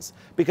 reasons.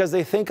 Because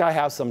they think I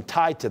have some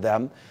tie to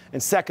them.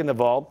 And second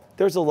of all,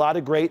 there's a lot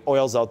of great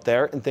oils out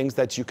there and things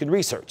that you can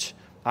research.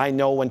 I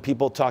know when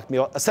people talk to me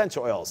about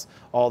essential oils,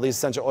 all these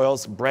essential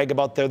oils brag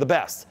about they're the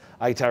best.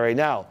 I can tell you right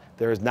now,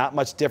 there is not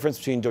much difference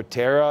between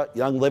doTERRA,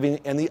 Young Living,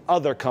 and the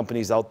other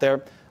companies out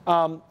there.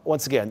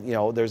 Once again,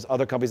 there's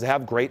other companies that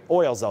have great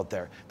oils out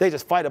there. They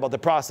just fight about the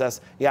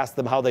process. You ask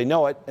them how they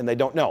know it, and they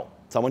don't know.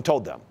 Someone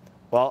told them.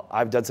 Well,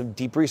 I've done some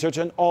deep research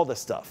on all this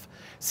stuff.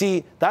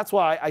 See, that's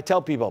why I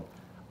tell people,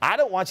 I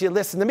don't want you to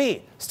listen to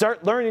me.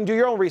 Start learning and do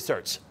your own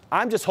research.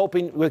 I'm just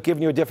hoping with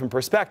giving you a different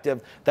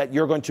perspective that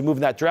you're going to move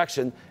in that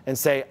direction and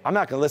say, I'm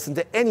not going to listen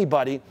to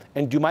anybody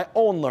and do my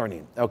own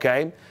learning,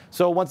 okay?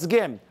 So once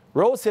again,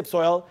 rose hips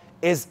oil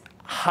is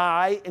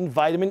high in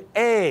vitamin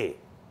A.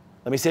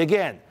 Let me say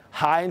again,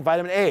 high in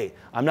vitamin A.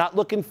 I'm not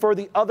looking for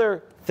the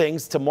other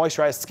things to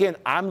moisturize skin.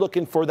 I'm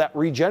looking for that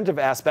regenerative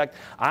aspect.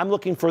 I'm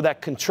looking for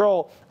that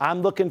control.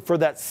 I'm looking for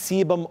that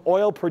sebum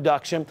oil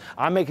production.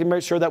 I'm making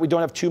sure that we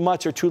don't have too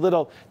much or too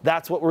little.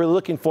 That's what we're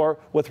looking for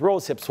with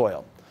rosehip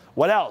oil.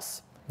 What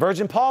else?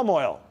 Virgin palm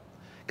oil.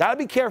 Got to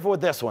be careful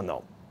with this one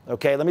though.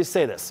 Okay, let me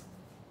say this.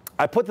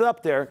 I put it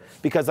up there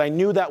because I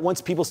knew that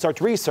once people start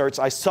to research,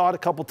 I saw it a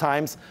couple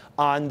times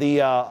on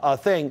the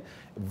thing.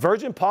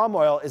 Virgin palm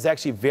oil is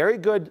actually very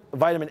good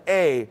vitamin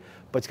A,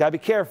 but you got to be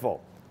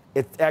careful.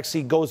 It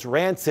actually goes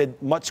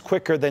rancid much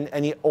quicker than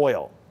any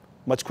oil,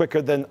 much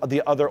quicker than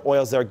the other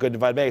oils that are good to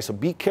vitamin A. So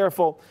be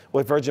careful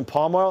with virgin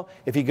palm oil.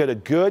 If you get a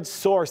good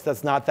source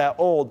that's not that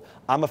old,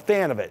 I'm a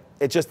fan of it.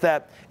 It's just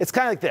that, it's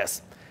kind of like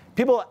this.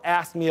 People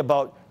ask me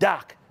about,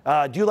 Doc,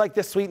 do you like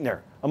this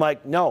sweetener? I'm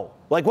like, no.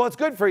 Like, well, it's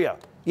good for you.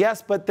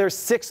 Yes, but there's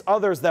 6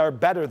 others that are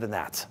better than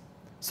that.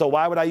 So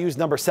why would I use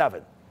number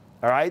 7?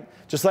 All right?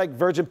 Just like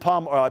virgin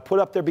palm oil, I put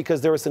up there because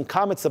there were some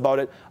comments about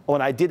it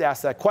when I did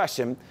ask that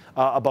question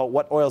about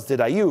what oils did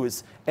I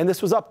use. And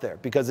this was up there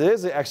because it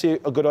is actually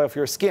a good oil for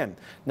your skin.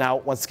 Now,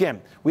 once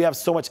again, we have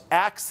so much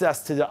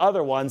access to the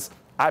other ones,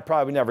 I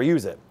probably never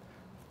use it.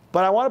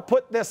 But I want to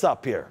put this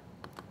up here.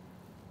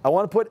 I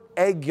want to put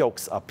egg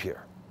yolks up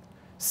here.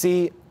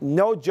 See,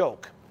 no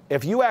joke.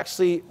 If you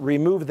actually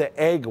remove the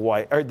egg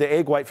white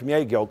from the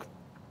egg yolk,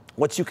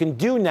 what you can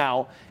do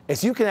now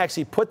is you can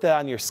actually put that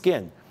on your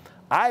skin.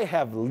 I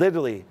have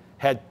literally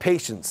had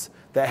patients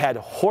that had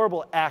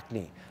horrible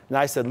acne. And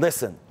I said,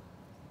 listen,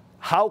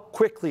 how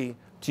quickly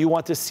do you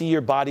want to see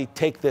your body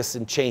take this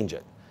and change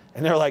it?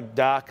 And they're like,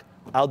 Doc,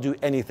 I'll do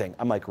anything.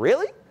 I'm like,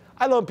 really?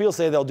 I love when people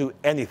say they'll do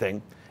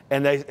anything.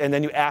 And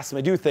then you ask them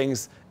to do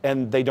things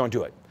and they don't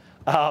do it.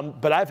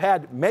 But I've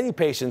had many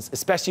patients,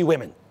 especially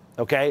women,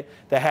 okay,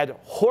 that had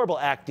horrible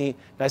acne.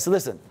 And I said,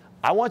 listen,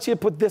 I want you to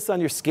put this on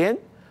your skin,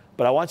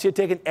 but I want you to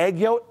take an egg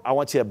yolk, I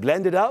want you to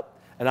blend it up,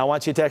 and I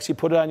want you to actually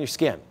put it on your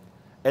skin.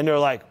 And they're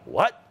like,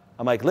 what?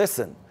 I'm like,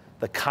 listen,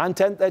 the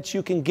content that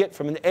you can get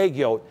from an egg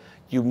yolk,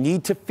 you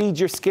need to feed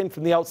your skin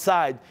from the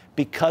outside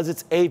because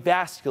it's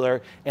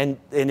avascular, and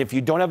if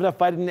you don't have enough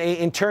vitamin A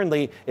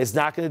internally, it's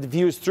not going to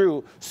diffuse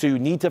through, so you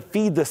need to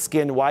feed the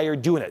skin while you're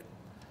doing it.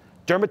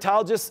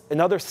 Dermatologists and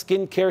other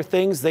skincare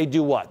things, they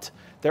do what?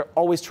 They're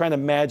always trying to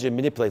manage and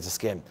manipulate the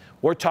skin.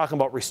 We're talking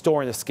about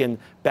restoring the skin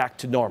back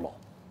to normal.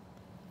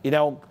 You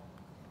know,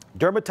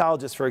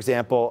 dermatologists, for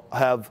example,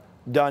 have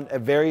done a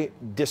very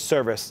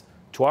disservice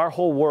to our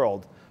whole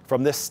world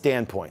from this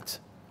standpoint.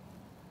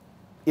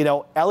 You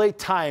know, LA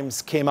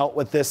Times came out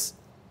with this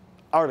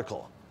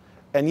article.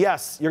 And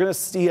yes, you're going to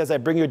see as I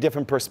bring you a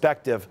different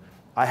perspective,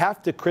 I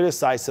have to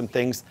criticize some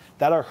things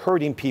that are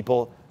hurting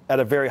people at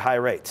a very high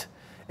rate.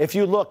 If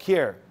you look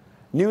here,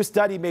 new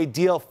study may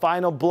deal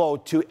final blow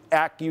to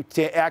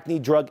acne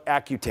drug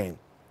Accutane.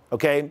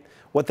 Okay?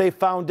 What they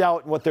found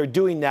out and what they're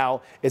doing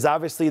now is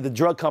obviously the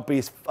drug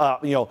companies,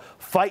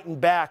 fighting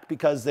back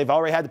because they've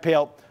already had to pay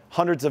out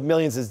hundreds of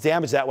millions as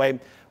damage that way.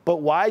 But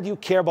why do you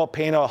care about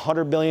paying out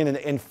 $100 million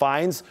in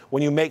fines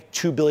when you make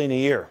 $2 billion a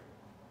year?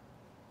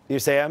 You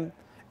say, and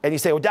you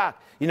say, well,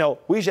 Doc,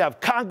 we should have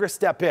Congress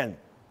step in.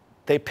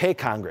 They pay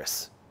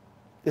Congress.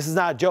 This is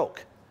not a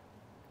joke.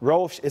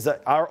 Roche is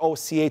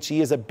R-O-C-H-E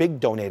is a big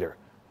donator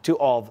to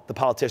all the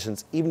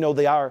politicians, even though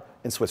they are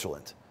in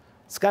Switzerland.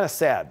 It's kind of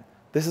sad.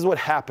 This is what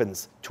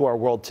happens to our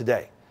world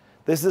today.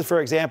 This is,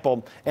 for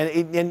example,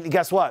 and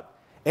guess what?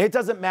 And it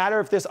doesn't matter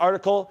if this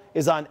article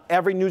is on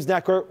every news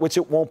network, which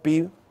it won't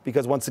be,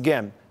 because once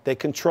again, they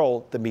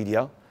control the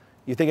media.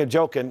 You think I'm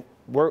joking,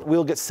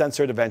 we'll get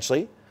censored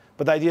eventually.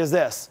 But the idea is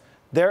this.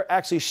 They're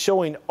actually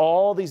showing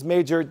all these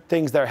major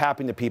things that are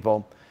happening to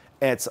people,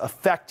 and it's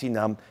affecting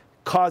them,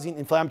 causing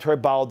inflammatory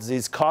bowel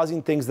disease,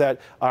 causing things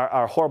that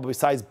are horrible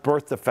besides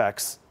birth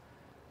defects.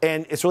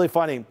 And it's really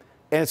funny.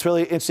 And it's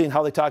really interesting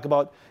how they talk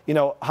about,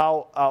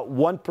 how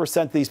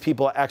 1% of these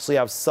people actually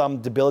have some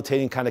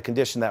debilitating kind of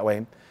condition that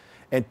way.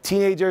 And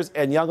teenagers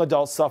and young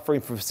adults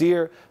suffering from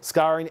severe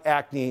scarring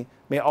acne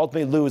may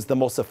ultimately lose the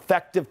most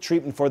effective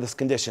treatment for this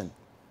condition.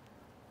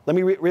 Let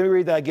me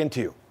read that again to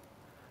you.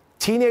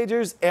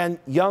 Teenagers and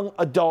young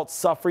adults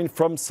suffering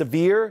from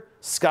severe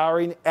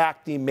scarring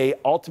acne may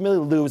ultimately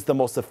lose the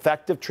most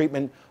effective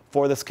treatment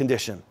for this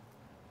condition.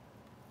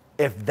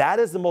 If that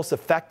is the most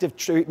effective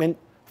treatment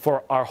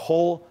for our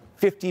whole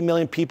 50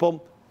 million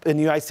people in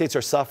the United States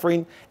are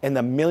suffering, and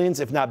the millions,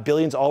 if not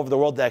billions, all over the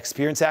world that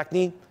experience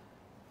acne,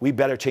 we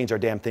better change our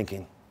damn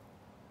thinking.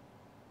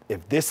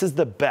 If this is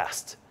the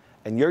best,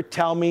 and you're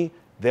telling me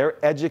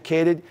they're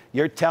educated,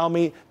 you're telling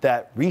me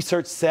that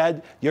research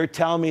said, you're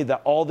telling me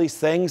that all these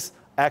things,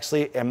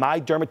 actually, and my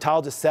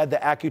dermatologist said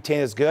that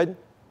Accutane is good,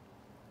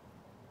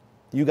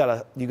 you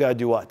gotta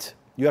do what?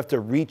 You have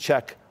to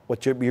recheck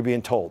what you're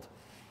being told.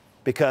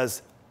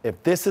 Because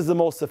if this is the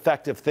most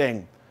effective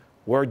thing,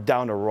 we're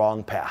down a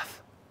wrong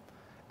path.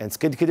 And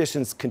skin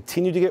conditions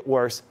continue to get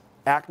worse,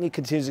 acne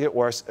continues to get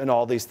worse, and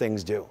all these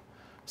things do.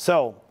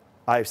 So,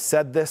 I've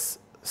said this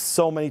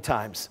so many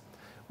times.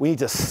 We need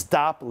to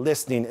stop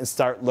listening and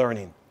start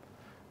learning.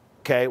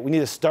 Okay, we need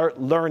to start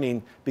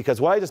learning,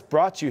 because what I just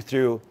brought you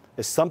through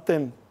is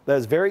something that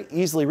is very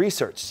easily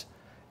researched.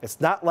 It's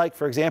not like,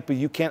 for example,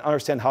 you can't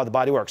understand how the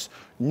body works.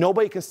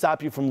 Nobody can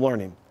stop you from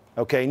learning,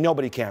 okay?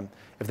 Nobody can.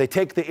 If they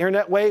take the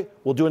internet away,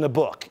 we'll do it in a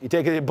book. You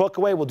take a book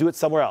away, we'll do it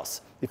somewhere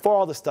else. Before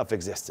all this stuff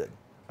existed,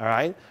 all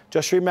right?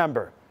 Just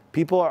remember,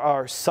 people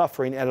are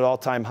suffering at an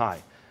all-time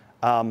high.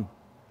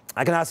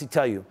 I can honestly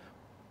tell you,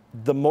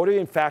 the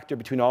motivating factor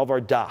between all of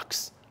our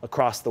docs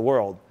across the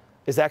world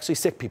is actually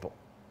sick people.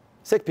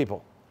 Sick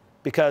people.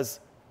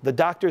 Because the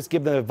doctors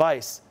give them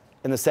advice,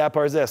 and the sad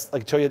part is this,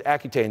 like I told you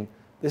at Accutane,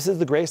 this is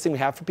the greatest thing we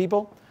have for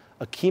people,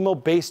 a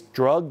chemo-based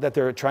drug that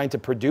they're trying to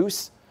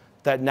produce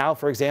that now,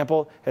 for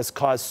example, has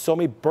caused so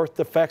many birth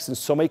defects and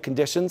so many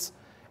conditions,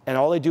 and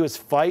all they do is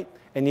fight,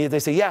 and they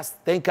say, yes,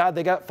 thank God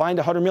they got fined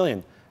 $100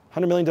 million.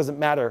 $100 million doesn't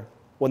matter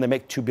when they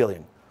make $2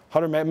 billion.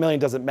 $100 million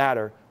doesn't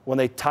matter when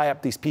they tie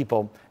up these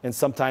people, and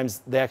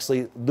sometimes they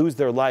actually lose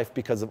their life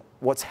because of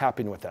what's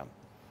happening with them.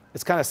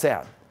 It's kind of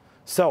sad.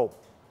 So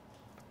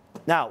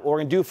now what we're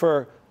going to do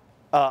for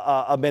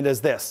a minute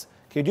is this.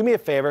 Can you do me a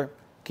favor?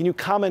 Can you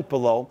comment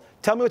below?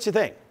 Tell me what you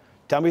think.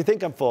 Tell me if you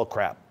think I'm full of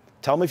crap.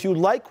 Tell me if you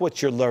like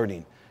what you're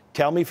learning.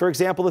 Tell me, for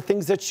example, the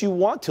things that you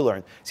want to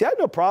learn. See, I have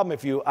no problem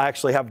if you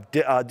actually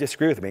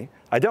disagree with me.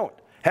 I don't.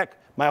 Heck,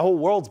 my whole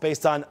world's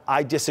based on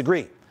I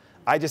disagree.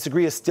 I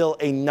Disagree is still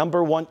a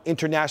 #1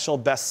 international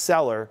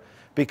bestseller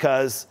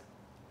because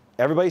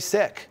everybody's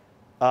sick.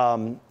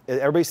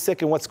 Everybody's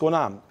sick and what's going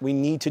on. We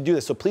need to do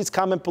this. So please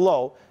comment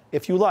below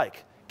if you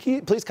like.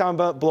 Please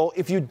comment below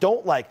if you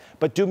don't like.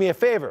 But do me a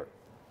favor.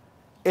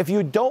 If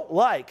you don't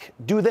like,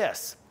 do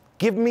this.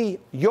 Give me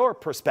your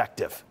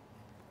perspective.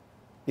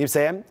 You know what I'm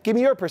saying? Give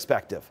me your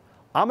perspective.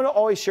 I'm going to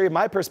always share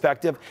my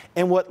perspective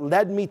and what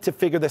led me to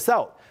figure this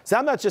out. So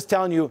I'm not just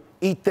telling you,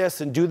 eat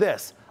this and do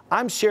this.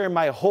 I'm sharing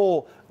my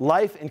whole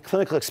life and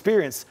clinical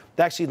experience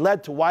that actually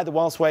led to why the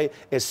Wellness Way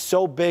is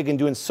so big and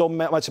doing so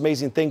much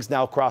amazing things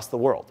now across the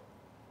world.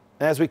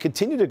 And as we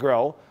continue to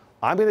grow,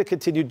 I'm going to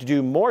continue to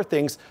do more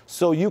things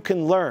so you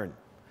can learn.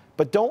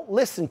 But don't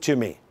listen to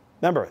me.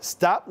 Remember,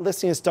 stop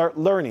listening and start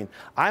learning.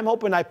 I'm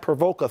hoping I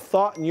provoke a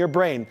thought in your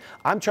brain.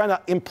 I'm trying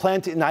to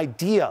implant an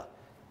idea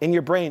in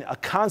your brain, a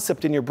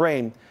concept in your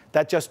brain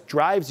that just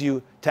drives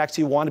you to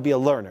actually want to be a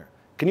learner.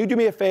 Can you do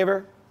me a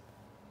favor?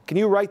 Can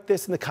you write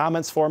this in the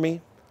comments for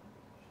me?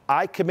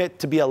 I commit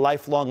to be a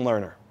lifelong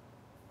learner.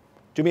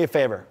 Do me a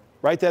favor.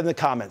 Write that in the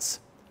comments.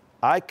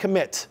 I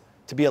commit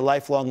to be a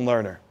lifelong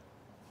learner.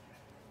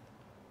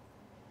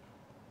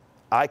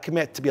 I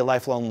commit to be a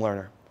lifelong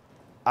learner.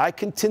 I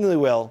continually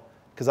will,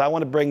 because I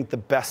want to bring the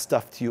best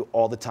stuff to you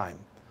all the time.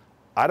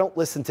 I don't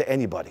listen to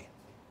anybody.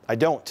 I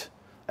don't.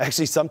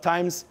 Actually,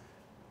 sometimes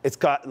it's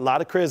got a lot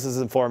of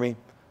criticism for me,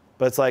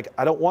 but it's like,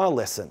 I don't want to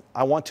listen.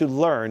 I want to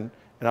learn,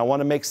 and I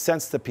want to make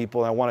sense to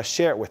people, and I want to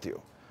share it with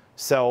you.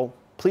 So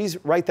please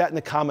write that in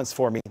the comments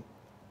for me.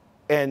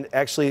 And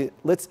actually,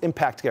 let's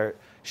impact together.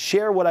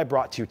 Share what I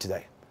brought to you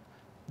today.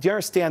 Do you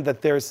understand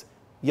that there's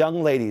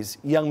young ladies,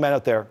 young men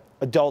out there,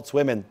 adults,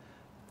 women,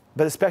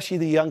 but especially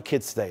the young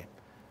kids today,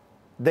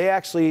 they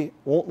actually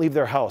won't leave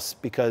their house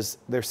because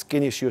their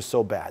skin issue is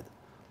so bad.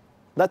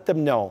 Let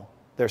them know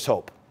there's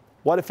hope.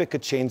 What if it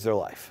could change their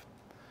life?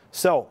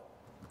 So,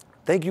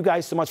 thank you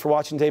guys so much for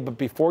watching today, but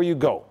before you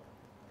go,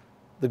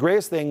 the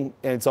greatest thing,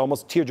 and it's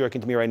almost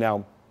tear-jerking to me right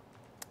now,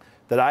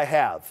 that I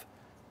have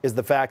is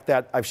the fact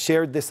that I've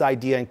shared this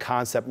idea and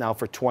concept now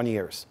for 20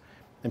 years.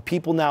 And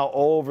people now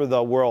all over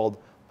the world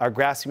are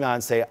grasping on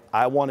and say,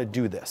 I want to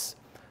do this.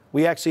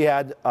 We actually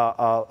had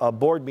a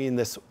board meeting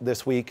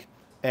this week,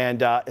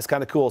 and it's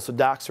kind of cool. So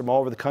docs from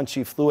all over the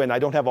country flew in. I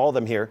don't have all of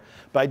them here,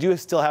 but I do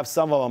still have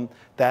some of them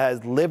that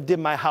has lived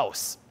in my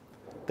house.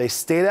 They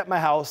stayed at my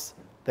house.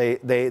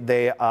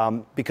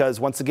 Because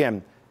once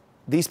again,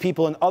 these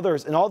people and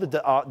others and all the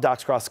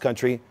docs across the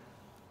country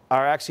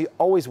are actually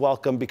always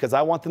welcome, because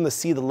I want them to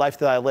see the life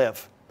that I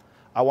live.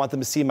 I want them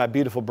to see my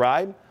beautiful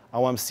bride. I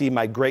want them to see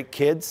my great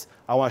kids.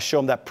 I want to show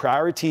them that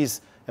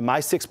priorities and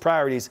my 6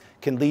 priorities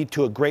can lead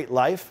to a great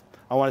life.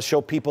 I want to show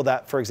people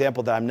that, for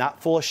example, that I'm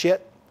not full of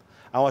shit.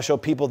 I want to show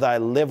people that I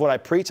live what I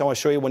preach. I want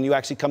to show you when you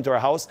actually come to our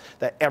house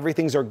that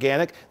everything's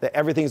organic, that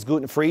everything's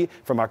gluten-free,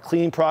 from our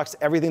cleaning products,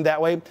 everything that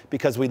way,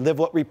 because we live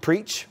what we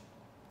preach.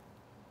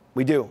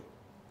 We do.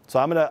 So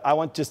I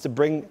want just to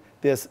bring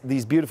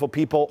these beautiful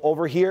people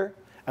over here,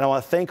 and I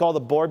want to thank all the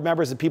board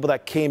members and people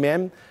that came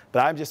in.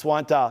 But I just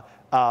want do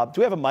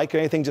we have a mic or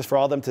anything just for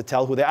all of them to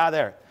tell who they are?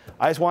 There.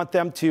 I just want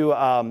them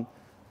to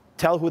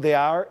tell who they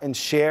are and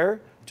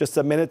share just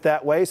a minute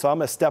that way. So I'm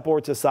going to step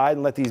over to the side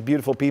and let these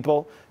beautiful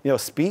people,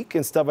 speak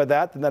and stuff like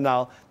that. And then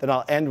I'll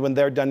end when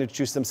they're done to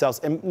introduce themselves.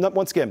 And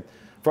once again,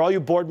 for all you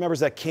board members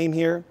that came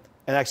here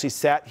and actually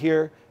sat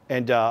here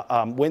and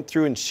went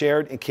through and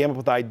shared and came up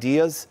with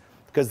ideas,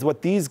 because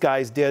what these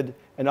guys did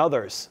and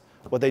others,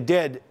 what they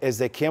did is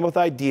they came up with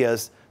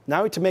ideas not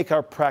only to make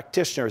our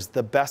practitioners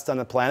the best on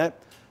the planet,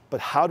 but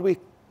how do we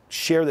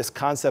share this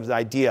concept and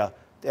idea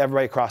to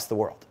everybody across the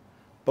world?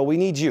 But we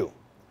need you.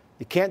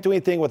 You can't do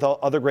anything without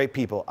other great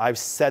people. I've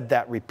said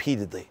that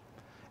repeatedly.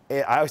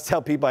 I always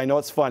tell people, I know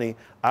it's funny,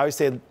 I always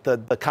say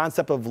the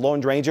concept of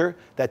Lone Ranger,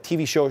 that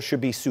TV show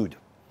should be sued.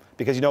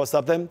 Because you know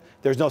something?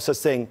 There's no such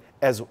thing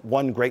as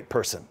one great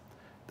person.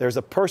 There's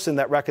a person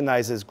that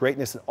recognizes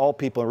greatness in all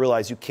people and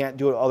realize you can't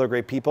do it with other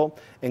great people,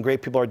 and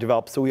great people are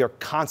developed. So we are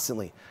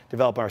constantly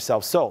developing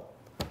ourselves. So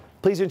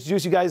please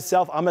introduce you guys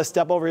yourself. I'm going to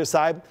step over your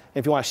side. And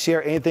if you want to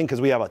share anything,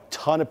 because we have a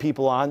ton of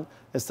people on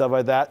and stuff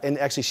like that, and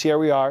actually share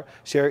we are,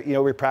 share, you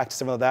know, we practice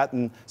some of that.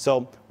 And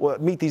so we'll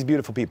meet these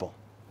beautiful people.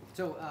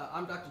 So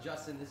I'm Dr.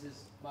 Justin. This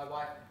is my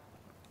wife,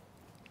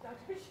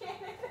 Dr.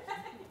 Shannon.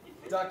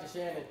 Dr.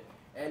 Shannon.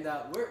 And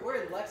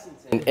we're in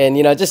Lexington. And,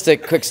 you know, just a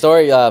quick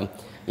story, you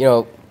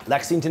know.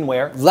 Lexington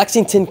where?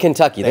 Lexington,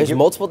 Kentucky. There's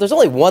multiple. There's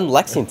only one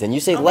Lexington. You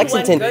say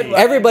Lexington,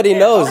 everybody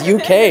knows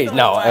UK.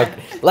 No,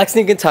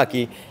 Lexington,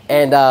 Kentucky.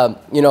 And,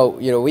 you know,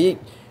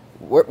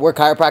 we're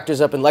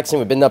chiropractors up in Lexington.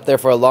 We've been up there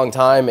for a long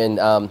time.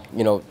 And,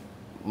 you know,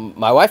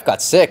 my wife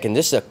got sick. And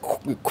this is a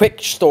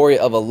quick story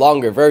of a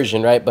longer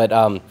version, right? But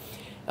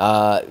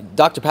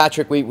Dr.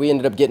 Patrick, we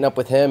ended up getting up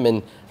with him,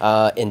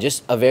 and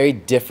just a very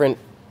different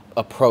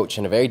approach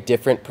and a very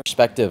different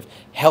perspective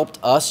helped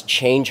us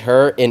change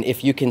her. And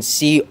if you can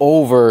see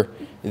over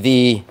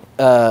the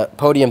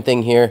podium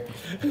thing here,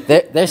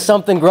 there's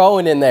something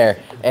growing in there.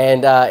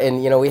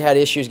 And you know, we had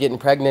issues getting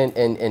pregnant,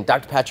 and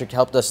Dr. Patrick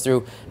helped us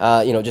through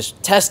you know,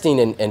 just testing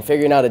and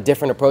figuring out a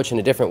different approach in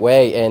a different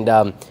way. And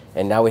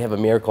now we have a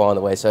miracle on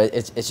the way. So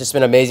it's just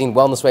been amazing.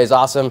 Wellness Way is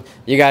awesome.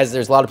 You guys,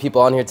 there's a lot of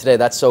people on here today.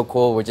 That's so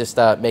cool. We're just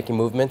making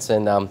movements,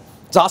 and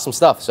it's awesome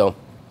stuff. So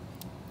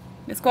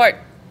Ms. Court.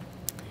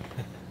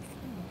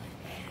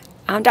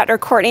 I'm Dr.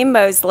 Courtney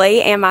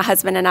Mosley, and my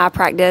husband and I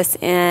practice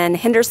in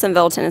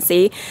Hendersonville,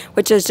 Tennessee,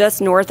 which is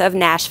just north of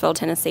Nashville,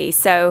 Tennessee.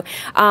 So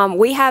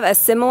we have a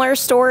similar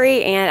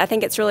story, and I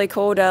think it's really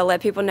cool to let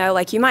people know,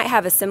 like, you might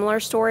have a similar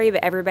story,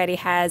 but everybody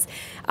has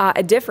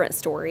a different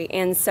story.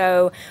 And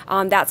so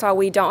that's why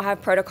we don't have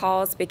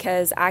protocols,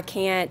 because I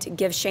can't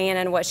give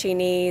Shannon what she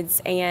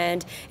needs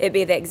and it'd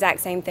be the exact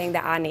same thing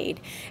that I need.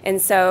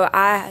 And so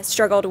I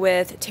struggled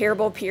with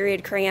terrible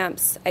period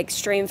cramps,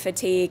 extreme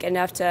fatigue,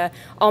 enough to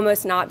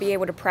almost not be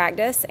able to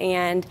practice,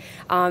 and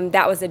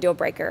that was a deal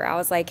breaker. I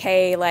was like,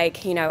 hey,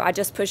 like, you know, I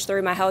just push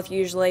through my health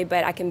usually,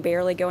 but I can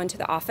barely go into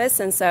the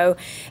office. And so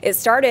it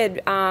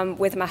started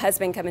with my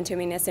husband coming to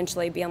me and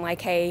essentially being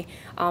like, hey,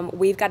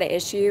 we've got an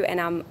issue,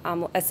 and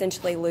I'm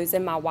essentially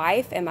losing my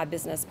wife and my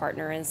business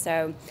partner. And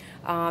so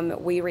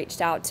we reached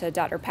out to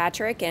Dr.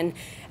 Patrick and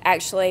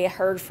actually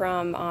heard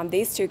from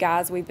these two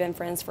guys. We've been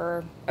friends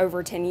for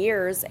over 10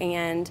 years,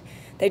 and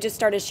they just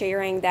started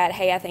sharing that,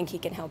 hey, I think he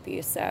can help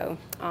you. So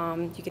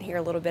you can hear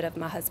a little bit of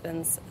my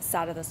husband's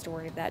side of the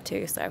story of that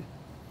too. So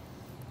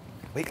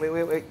Wait.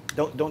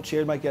 Don't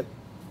share Mike yet.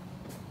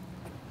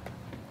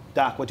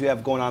 Doc, what do you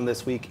have going on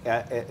this week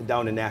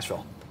down in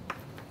Nashville?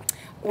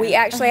 we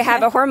actually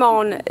have a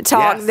hormone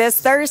talk this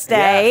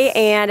Thursday,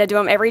 and I do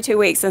them every 2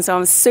 weeks, and so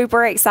I'm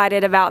super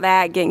excited about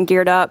that, getting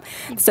geared up.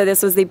 So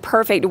this was the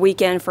perfect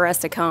weekend for us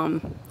to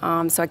come,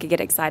 so I could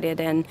get excited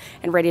and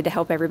ready to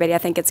help everybody. I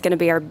think it's going to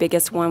be our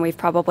biggest one. We've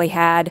probably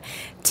had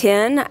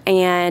 10,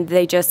 and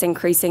they just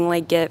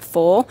increasingly get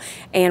full,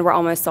 and we're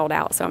almost sold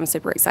out, so I'm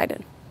super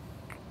excited.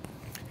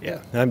 Yeah,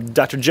 I'm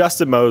Dr.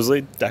 Justin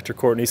Mosley, Dr.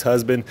 Courtney's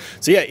husband.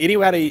 So yeah,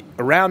 anybody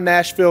around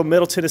Nashville,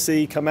 Middle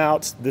Tennessee, come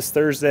out this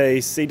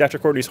Thursday, see Dr.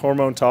 Courtney's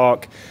hormone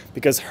talk,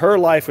 because her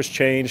life was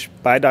changed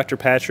by Dr.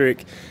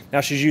 Patrick.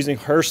 Now she's using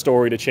her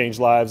story to change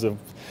lives of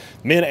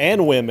men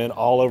and women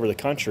all over the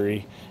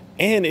country.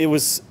 And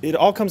it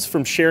all comes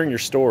from sharing your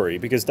story,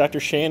 because Dr.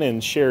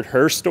 Shannon shared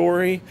her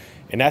story,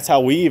 and that's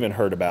how we even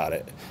heard about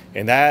it.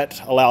 And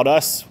that allowed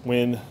us,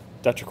 when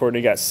Dr.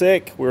 Courtney got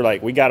sick, we were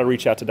like, we got to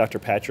reach out to Dr.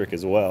 Patrick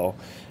as well.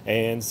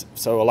 And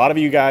so a lot of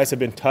you guys have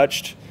been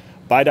touched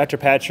by Dr.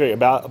 Patrick,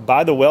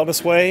 by the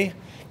Wellness Way.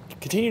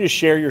 Continue to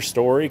share your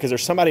story, because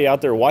there's somebody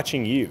out there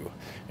watching you,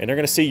 and they're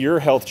going to see your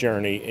health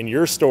journey, and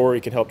your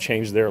story can help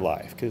change their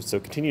life. So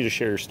continue to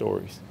share your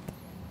stories.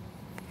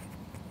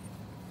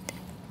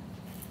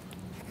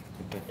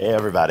 Hey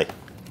everybody,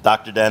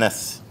 Dr.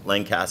 Dennis,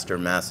 Lancaster,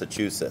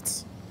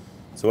 Massachusetts.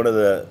 So one of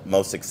the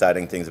most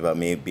exciting things about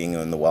me being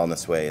in the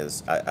Wellness Way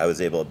is I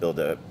was able to build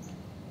a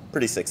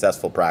pretty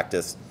successful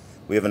practice.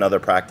 We have another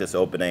practice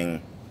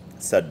opening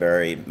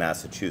Sudbury,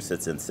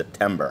 Massachusetts in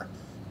September.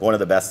 One of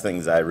the best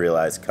things I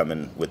realized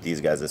coming with these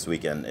guys this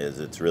weekend is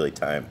it's really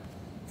time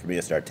for me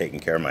to start taking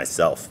care of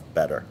myself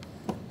better.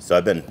 So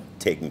I've been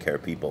taking care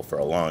of people for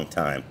a long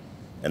time,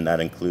 and that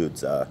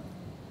includes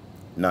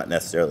not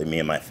necessarily me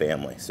and my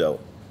family. So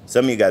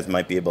some of you guys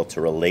might be able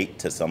to relate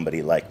to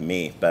somebody like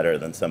me better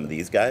than some of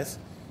these guys.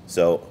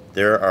 So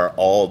there are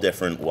all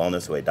different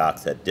Wellness Way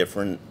docs at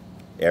different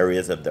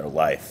areas of their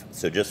life.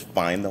 So just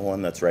find the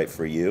one that's right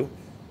for you,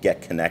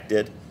 get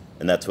connected,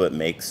 and that's what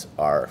makes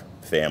our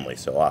family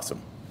so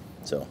awesome.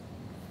 So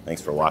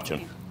thanks for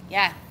watching.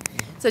 Yeah.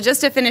 So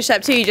just to finish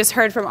up too, you just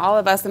heard from all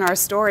of us in our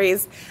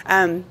stories.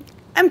 I'm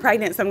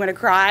pregnant, so I'm going to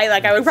cry.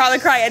 Like I would probably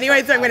cry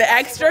anyway, so I'm going to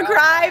extra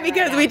cry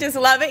because we just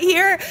love it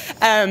here.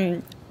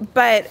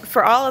 But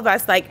for all of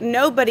us, like,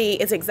 nobody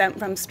is exempt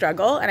from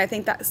struggle, and I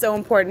think that's so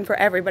important for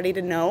everybody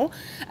to know.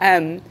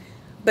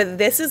 But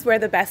this is where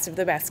the best of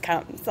the best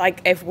comes.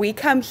 Like, if we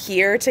come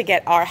here to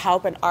get our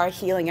help and our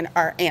healing and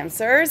our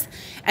answers,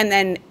 and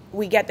then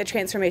we get the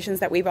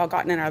transformations that we've all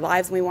gotten in our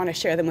lives, and we want to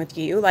share them with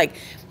you, like,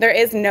 there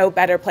is no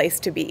better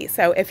place to be.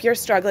 So if you're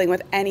struggling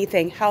with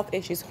anything, health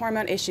issues,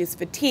 hormone issues,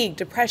 fatigue,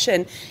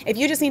 depression, if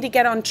you just need to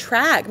get on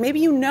track, maybe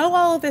you know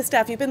all of this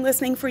stuff, you've been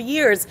listening for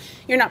years,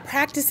 you're not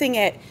practicing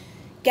it,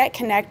 get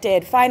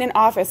connected, find an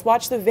office,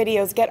 watch the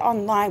videos, get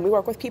online. We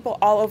work with people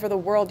all over the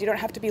world. You don't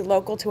have to be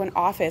local to an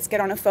office.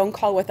 Get on a phone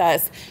call with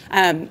us.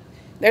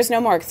 There's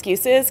no more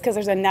excuses because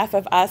there's enough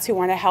of us who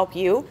want to help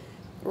you.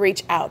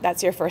 Reach out.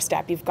 That's your first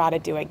step. You've got to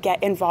do it.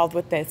 Get involved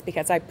with this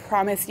because I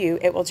promise you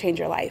it will change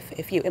your life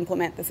if you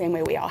implement the same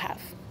way we all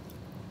have.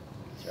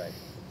 That's right.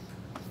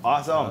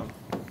 Awesome.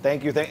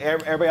 Thank you.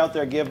 Everybody out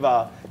there, give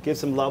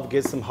some love,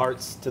 give some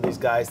hearts to these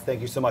guys.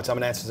 Thank you so much. I'm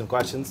going to answer some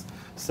questions.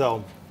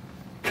 So,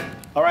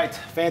 all right,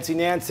 Fancy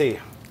Nancy.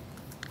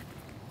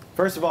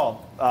 First of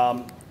all,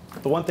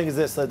 the one thing is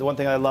this, the one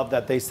thing I love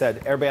that they said,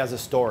 everybody has a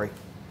story.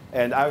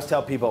 And I always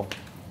tell people,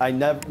 I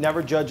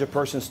never judge a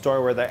person's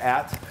story where they're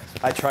at.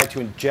 I try to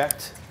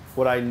inject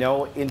what I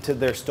know into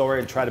their story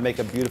and try to make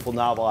a beautiful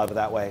novel out of it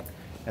that way.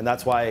 And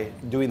that's why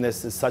doing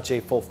this is such a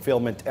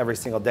fulfillment every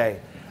single day.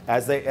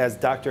 As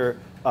Dr.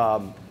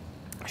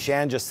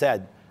 Shan just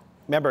said,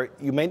 remember,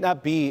 you may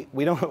not be,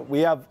 we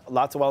have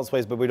lots of wellness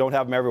ways, but we don't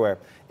have them everywhere.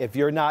 If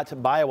you're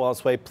not by a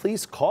wellness way,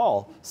 please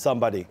call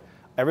somebody.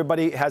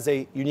 Everybody has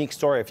a unique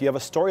story. If you have a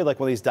story like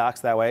one of these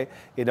docs that way,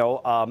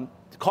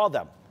 call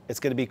them. It's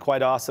going to be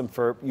quite awesome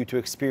for you to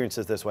experience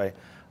it this way.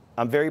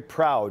 I'm very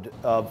proud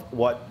of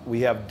what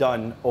we have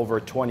done over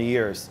 20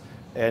 years.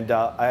 And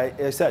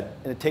I said,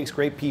 and it takes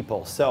great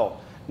people. So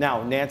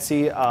now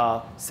Nancy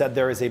said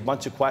there is a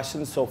bunch of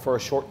questions. So for a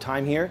short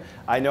time here,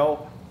 I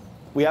know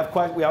we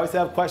always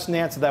have question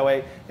and answer that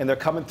way, and they're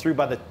coming through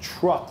by the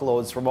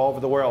truckloads from all over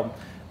the world.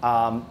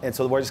 And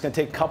so we're just going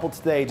to take a couple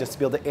today just to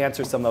be able to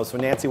answer some of those. So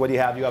Nancy, what do you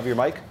have? You have your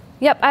mic?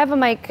 Yep, I have a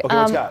mic. Okay,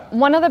 what you got?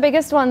 One of the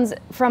biggest ones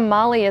from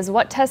Molly is,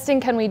 what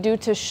testing can we do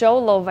to show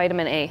low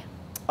vitamin A?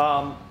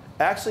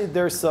 Actually,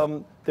 there's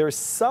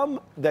some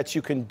that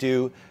you can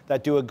do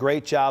that do a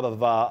great job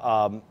of,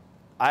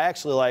 I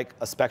actually like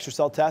a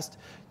SpectraCell test.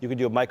 You can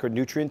do a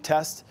micronutrient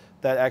test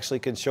that actually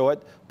can show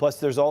it. Plus,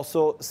 there's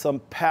also some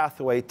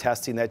pathway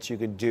testing that you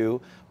can do.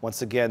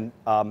 Once again,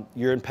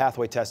 urine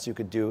pathway tests you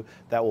could do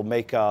that will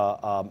make,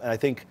 and I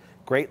think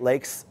Great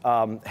Lakes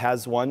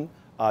has one,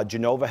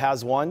 Genova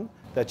has one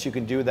that you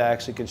can do that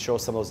actually can show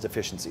some of those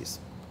deficiencies.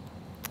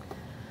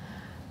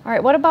 All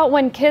right, what about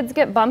when kids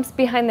get bumps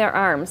behind their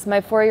arms? My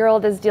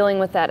 4-year-old is dealing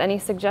with that. Any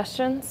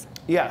suggestions?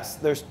 Yes,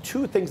 there's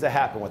two things that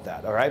happen with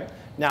that, all right?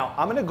 Now,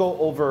 I'm gonna go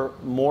over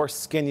more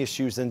skin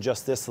issues than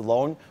just this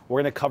alone.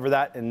 We're gonna cover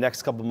that in the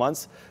next couple of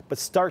months, but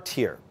start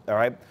here, all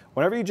right?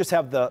 Whenever you just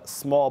have the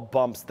small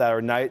bumps that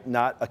are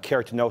not a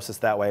keratinosis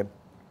that way,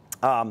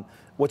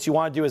 what you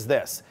wanna do is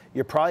this.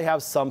 You probably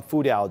have some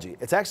food allergy.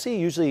 It's actually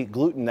usually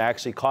gluten that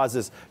actually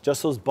causes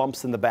just those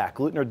bumps in the back,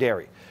 gluten or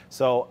dairy.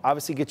 So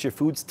obviously get your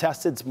foods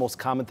tested. It's the most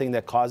common thing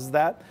that causes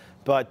that.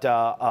 But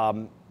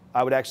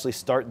I would actually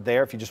start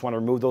there if you just want to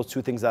remove those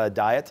two things out of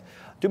diet.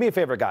 Do me a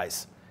favor,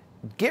 guys.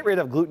 Get rid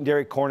of gluten,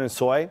 dairy, corn, and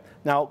soy.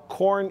 Now,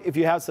 corn, if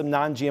you have some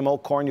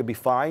non-GMO corn, you'll be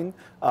fine.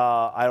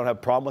 I don't have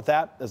a problem with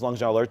that as long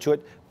as you're alert to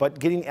it. But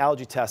getting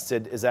allergy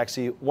tested is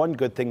actually one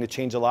good thing to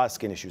change a lot of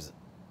skin issues.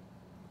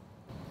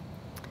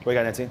 What you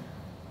got, Nancy?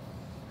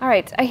 All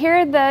right, I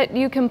hear that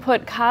you can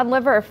put cod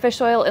liver or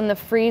fish oil in the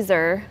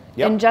freezer,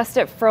 ingest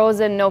it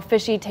frozen, no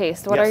fishy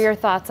taste. What are your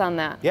thoughts on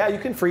that? Yeah, you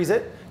can freeze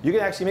it. You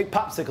can actually make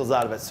popsicles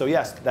out of it. So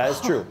yes, that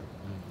is true.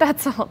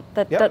 That's all.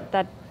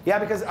 Yeah,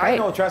 because I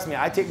know, trust me,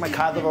 I take my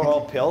cod liver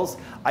oil pills.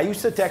 I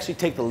used to actually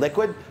take the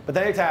liquid, but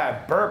then every time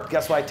I burped,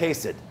 guess what I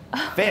tasted?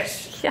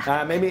 Fish.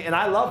 And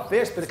I love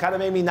fish, but it kind of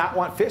made me not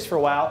want fish for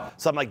a while.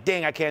 So I'm like,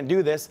 dang, I can't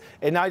do this.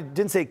 And I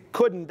didn't say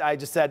couldn't, I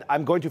just said,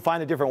 I'm going to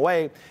find a different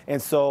way.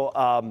 And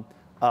so,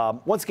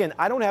 once again,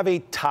 I don't have a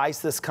ties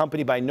to this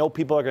company, but I know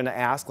people are going to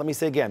ask. Let me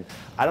say again,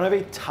 I don't have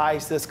a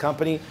ties to this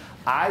company.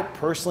 I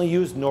personally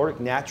use Nordic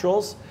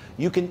Naturals.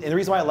 And the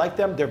reason why I like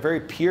them, they're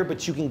very pure,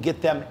 but you can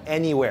get them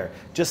anywhere.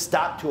 Just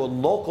stop to a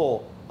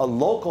local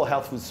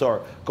health food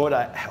store. Go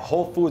to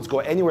Whole Foods, go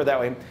anywhere that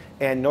way.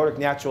 And Nordic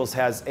Naturals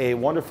has a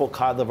wonderful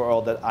cod liver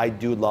oil that I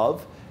do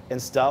love and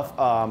stuff.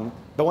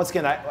 But once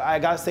again, I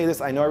gotta say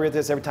this, I know I read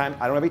this every time,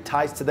 I don't have any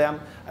ties to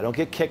them, I don't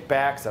get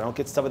kickbacks, I don't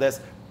get stuff of this,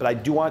 but I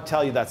do want to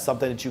tell you that's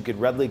something that you could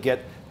readily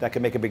get that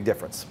can make a big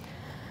difference.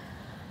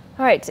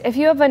 All right, if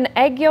you have an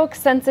egg yolk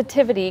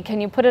sensitivity,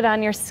 can you put it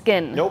on your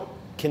skin? Nope,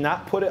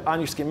 cannot put it on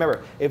your skin.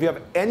 Remember, if you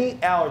have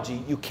any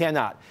allergy, you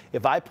cannot.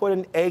 If I put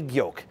an egg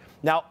yolk,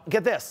 now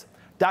get this,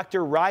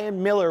 Dr.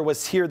 Ryan Miller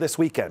was here this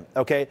weekend,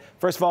 okay?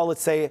 First of all,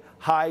 let's say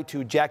hi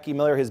to Jackie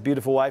Miller, his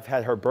beautiful wife,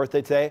 had her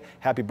birthday today.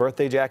 Happy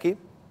birthday, Jackie.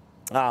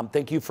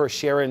 Thank you for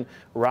sharing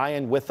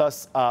Ryan with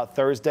us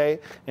Thursday,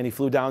 and he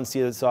flew down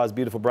and saw his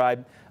beautiful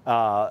bride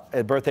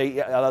at birthday.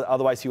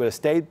 Otherwise, he would have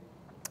stayed.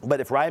 But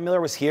if Ryan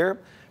Miller was here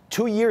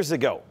 2 years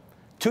ago,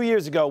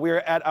 we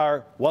were at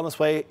our Wellness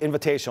Way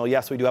Invitational.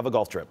 Yes, we do have a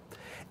golf trip.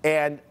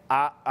 And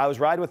I was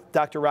riding with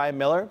Dr. Ryan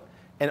Miller,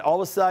 and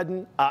all of a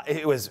sudden,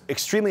 it was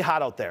extremely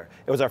hot out there.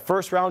 It was our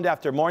first round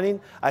after morning.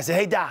 I said,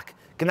 hey, Doc,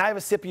 can I have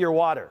a sip of your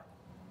water?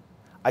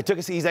 I took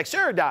a sip. He's like,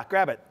 sure, Doc,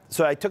 grab it.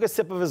 So I took a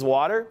sip of his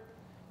water,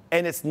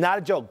 and it's not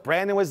a joke.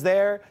 Brandon was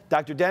there.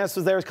 Dr. Dennis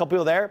was there. There's a couple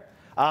people there.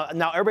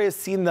 Now, everybody has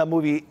seen the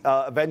movie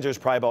Avengers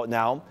probably about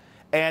now.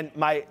 And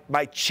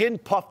my chin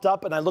puffed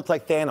up, and I looked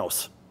like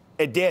Thanos.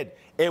 It did.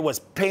 It was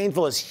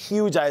painful. It was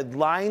huge. I had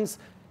lines.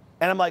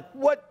 And I'm like,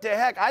 what the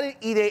heck? I didn't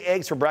eat 8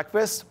 eggs for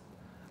breakfast.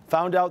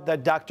 Found out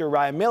that Dr.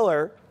 Ryan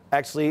Miller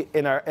actually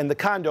in the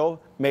condo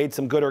made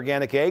some good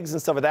organic eggs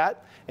and stuff like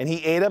that. And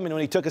he ate them. And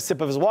when he took a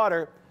sip of his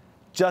water,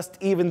 just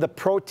even the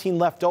protein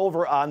left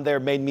over on there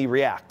made me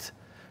react.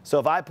 So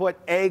if I put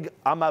egg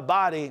on my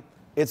body,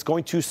 it's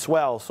going to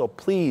swell. So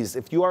please,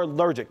 if you are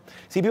allergic,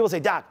 see people say,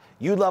 Doc,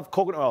 you love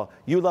coconut oil,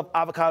 you love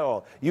avocado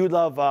oil, you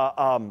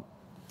love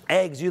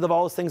eggs, you love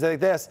all those things like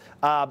this.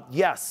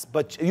 Yes,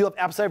 but you love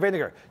apple cider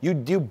vinegar. You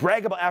do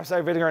brag about apple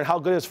cider vinegar and how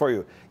good it is for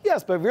you.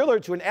 Yes, but if you're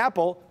allergic to an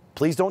apple,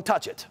 please don't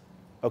touch it.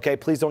 Okay,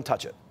 please don't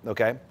touch it.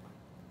 Okay.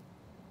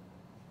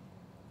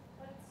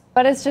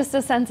 But it's just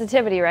a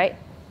sensitivity, right?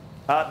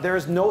 There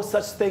is no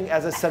such thing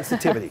as a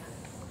sensitivity.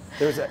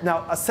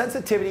 Now, a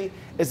sensitivity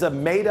is a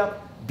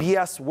made-up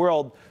BS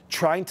world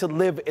trying to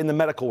live in the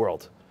medical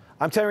world.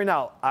 I'm telling you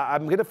now,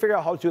 I'm going to figure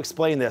out how to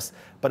explain this,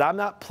 but I'm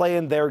not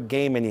playing their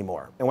game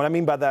anymore. And what I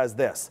mean by that is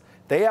this.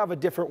 They have a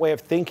different way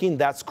of thinking.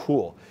 That's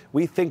cool.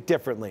 We think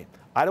differently.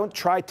 I don't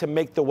try to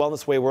make the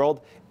Wellness Way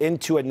world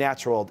into a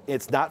natural world.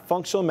 It's not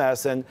functional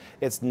medicine.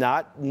 It's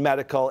not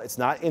medical. It's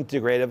not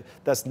integrative.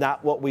 That's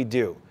not what we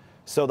do.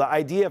 So the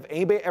idea of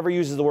anybody ever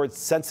uses the word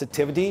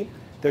sensitivity,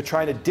 they're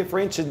trying to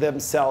differentiate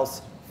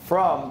themselves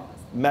from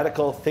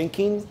medical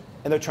thinking,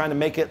 and they're trying to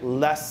make it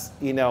less,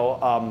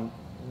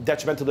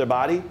 detrimental to their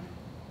body.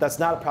 That's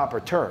not a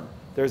proper term.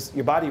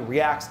 Your body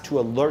reacts to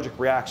allergic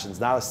reactions,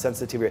 not a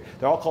sensitivity.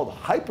 They're all called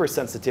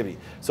hypersensitivity.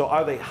 So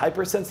are they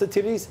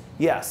hypersensitivities?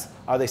 Yes.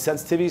 Are they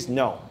sensitivities?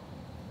 No.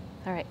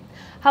 All right.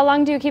 How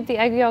long do you keep the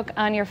egg yolk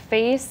on your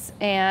face,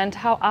 and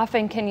how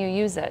often can you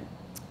use it?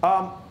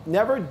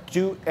 Never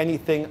do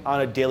anything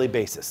on a daily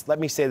basis. Let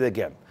me say that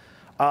again.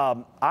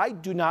 I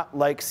do not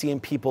like seeing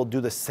people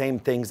do the same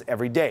things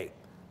every day.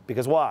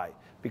 Because why?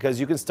 Because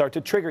you can start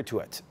to trigger to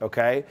it,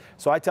 okay?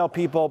 So I tell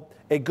people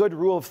a good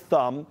rule of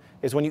thumb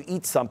is when you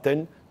eat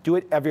something, do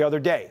it every other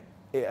day.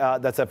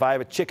 That's if I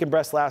have a chicken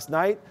breast last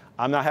night,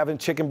 I'm not having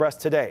chicken breast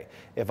today.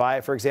 If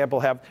I, for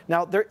example,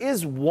 now there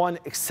is one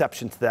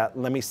exception to that,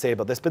 let me say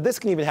about this, but this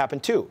can even happen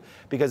too,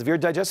 because if your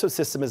digestive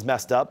system is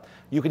messed up,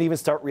 you can even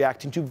start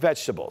reacting to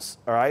vegetables,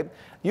 all right?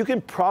 You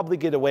can probably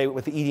get away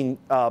with eating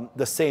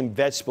the same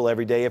vegetable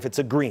every day if it's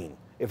a green.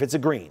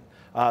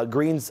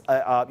 Greens,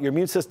 your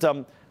immune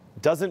system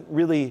doesn't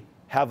really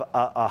have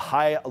a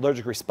high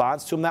allergic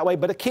response to them that way,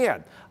 but it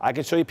can. I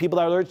can show you people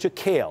that are allergic to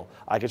kale.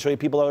 I can show you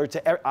people that are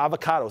allergic to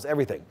avocados,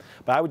 everything.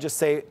 But I would just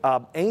say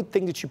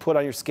anything that you put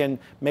on your skin,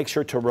 make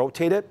sure to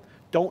rotate it.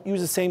 Don't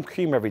use the same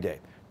cream every day.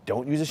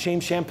 Don't use the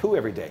same shampoo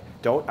every day.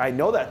 I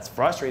know that's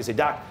frustrating. Say,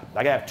 Doc,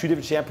 I gotta have 2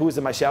 different shampoos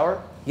in my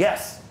shower?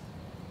 Yes,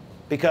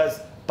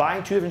 because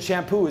buying 2 different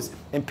shampoos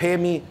and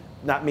paying me,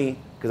 not me,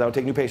 because I don't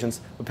take new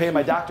patients, but paying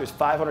my doctors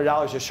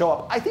 $500 to show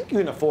up, I think you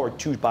can afford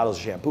 2 bottles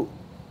of shampoo.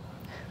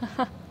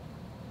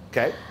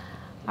 Okay.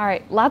 All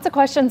right, lots of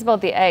questions about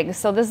the eggs.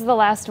 So this is the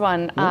last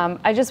one.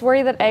 I just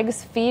worry that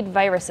eggs feed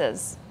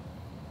viruses.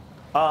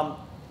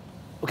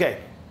 Okay,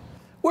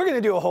 we're going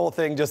to do a whole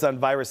thing just on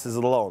viruses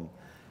alone.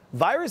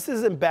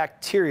 Viruses and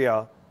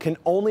bacteria can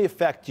only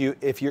affect you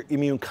if you're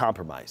immune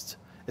compromised,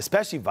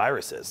 especially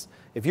viruses.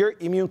 If you're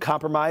immune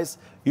compromised,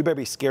 you better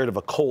be scared of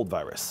a cold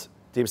virus.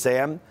 Do you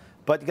understand?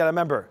 But you got to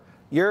remember,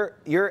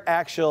 your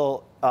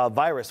actual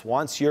virus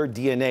wants your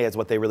DNA is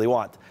what they really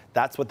want.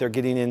 That's what they're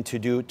getting in to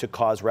do to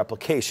cause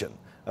replication,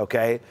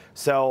 okay?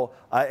 So,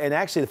 and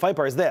actually the funny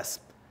part is this.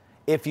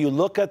 If you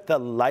look at the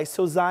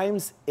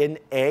lysozymes in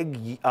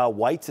egg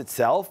whites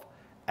itself,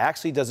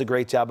 actually does a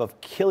great job of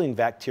killing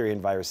bacteria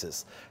and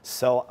viruses.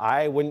 So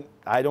I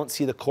don't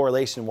see the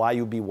correlation why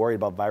you'd be worried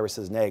about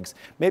viruses in eggs.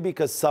 Maybe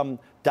because some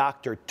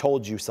doctor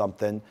told you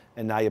something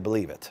and now you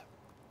believe it.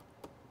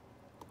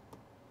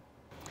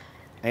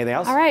 Anything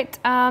else? All right.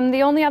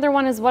 The only other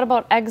one is, what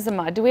about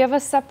eczema? Do we have a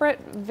separate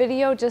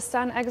video just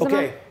on eczema?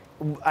 Okay.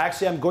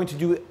 Actually, I'm going to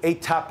do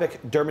atopic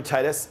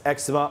dermatitis,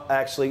 eczema,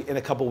 actually in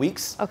a couple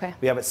weeks. Okay.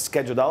 We have it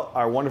scheduled out.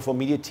 Our wonderful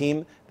media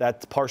team,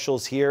 that's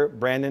partials here,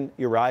 Brandon,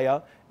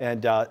 Uriah,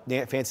 and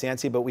Fancy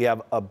Nancy, but we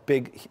have a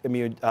big,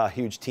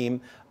 huge team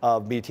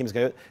of media teams.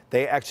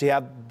 They actually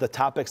have the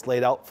topics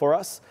laid out for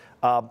us.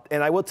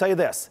 And I will tell you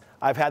this.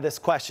 I've had this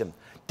question.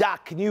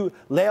 Doc, can you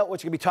lay out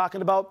what you're going to be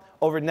talking about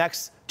over the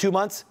next 2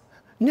 months?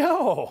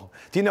 No.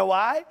 Do you know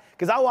why?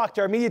 Because I'll walk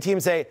to our media team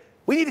and say,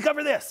 we need to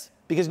cover this.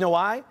 Because you know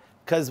why?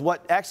 Because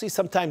what actually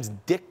sometimes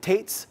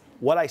dictates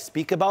what I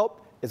speak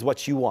about is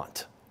what you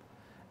want.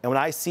 And when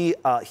I see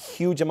a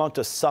huge amount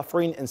of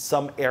suffering in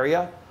some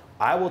area,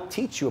 I will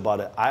teach you about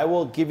it. I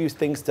will give you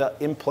things to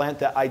implant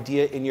that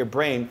idea in your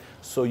brain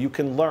so you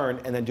can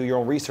learn and then do your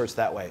own research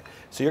that way.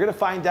 So you're going to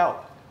find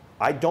out.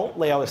 I don't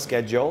lay out a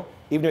schedule,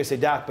 even though you say,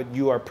 Doc, but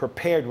you are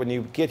prepared when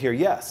you get here.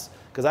 Yes,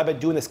 because I've been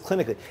doing this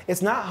clinically.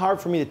 It's not hard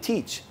for me to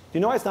teach. Do you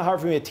know why it's not hard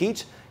for me to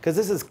teach? Because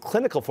this is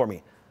clinical for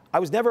me. I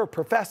was never a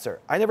professor.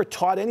 I never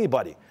taught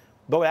anybody.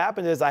 But what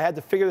happened is I had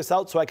to figure this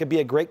out so I could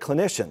be a great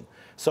clinician.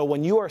 So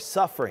when you are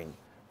suffering,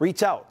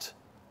 reach out.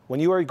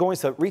 When you are going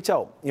to reach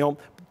out,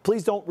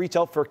 please don't reach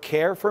out for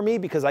care for me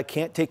because I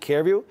can't take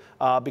care of you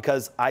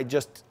because I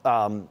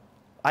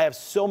have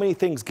so many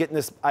things getting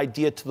this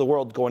idea to the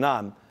world going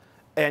on.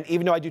 And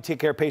even though I do take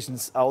care of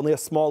patients, only a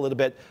small little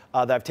bit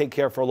that I've taken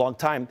care of for a long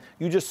time,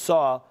 you just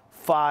saw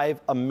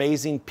 5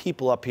 amazing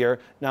people up here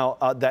now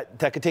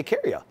that could take care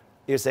of you.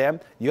 You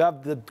understand? You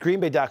have the Green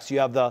Bay docs, you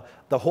have the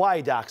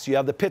Hawaii docs, you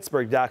have the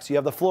Pittsburgh docs, you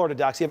have the Florida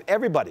docs, you have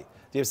everybody. Do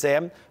you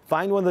understand?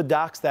 Find one of the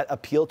docs that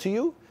appeal to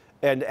you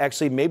and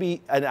actually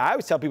maybe, and I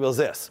always tell people is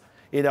this,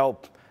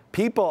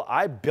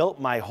 I built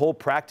my whole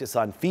practice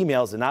on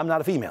females and I'm not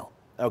a female,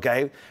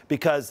 okay?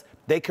 Because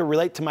they can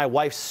relate to my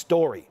wife's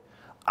story.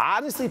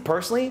 Honestly,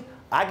 personally,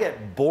 I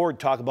get bored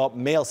talking about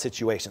male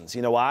situations.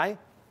 You know why?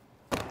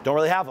 Don't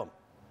really have them.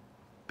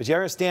 But you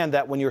understand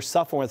that when you're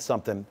suffering with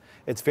something,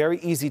 it's very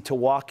easy to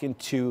walk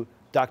into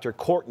Dr.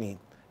 Courtney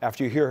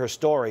after you hear her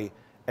story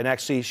and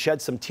actually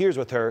shed some tears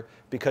with her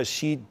because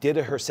she did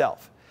it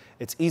herself.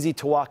 It's easy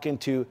to walk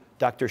into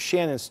Dr.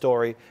 Shannon's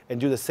story and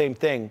do the same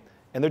thing,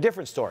 and they're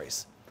different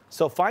stories.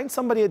 So find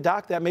somebody, a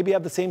doc, that maybe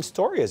have the same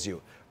story as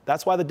you.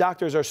 That's why the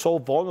doctors are so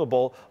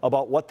vulnerable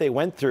about what they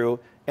went through,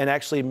 and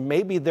actually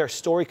maybe their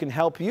story can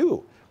help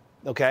you,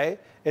 okay?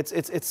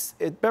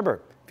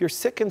 Remember, if you're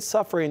sick and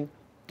suffering,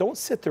 don't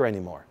sit there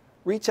anymore.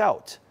 Reach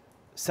out,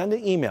 send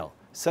an email,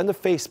 send a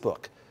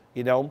Facebook.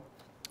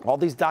 All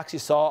these docs you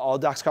saw, all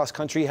docs across the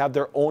country have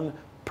their own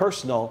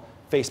personal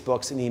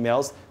Facebooks and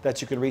emails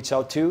that you can reach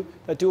out to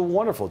that do a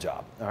wonderful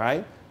job, all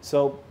right?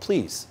 So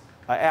please,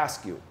 I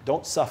ask you,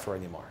 don't suffer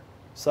anymore.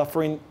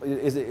 Suffering,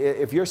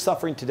 if you're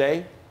suffering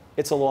today,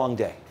 it's a long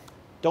day.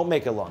 Don't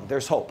make it long.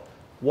 There's hope.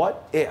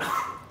 What if,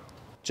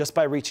 just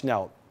by reaching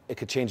out, it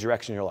could change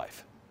direction in your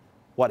life?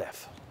 What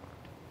if?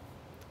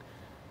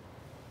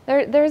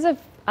 There's a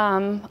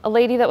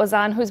lady that was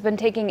on who's been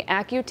taking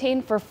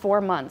Accutane for 4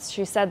 months.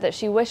 She said that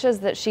she wishes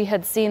that she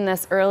had seen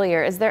this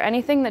earlier. Is there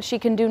anything that she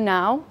can do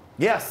now?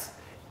 Yes.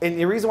 And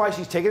the reason why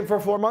she's taking it for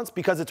 4 months,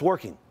 because it's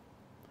working.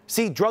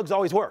 See, drugs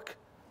always work.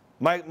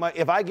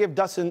 If I give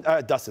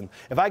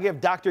if I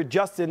give Dr.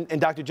 Justin and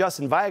Dr.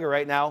 Justin Viagra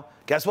right now,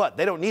 guess what?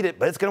 They don't need it,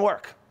 but it's going to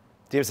work.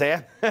 Do you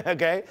understand?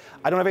 Okay?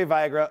 I don't have any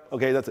Viagra.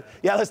 Okay, that's it.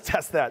 Yeah, let's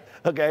test that.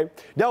 Okay?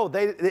 No,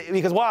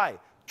 because why?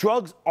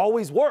 Drugs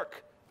always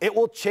work. It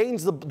will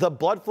change the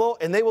blood flow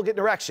and they will get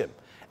direction.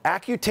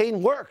 Accutane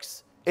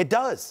works. It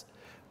does.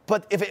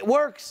 But if it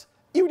works,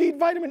 you need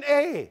vitamin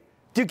A.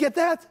 Do you get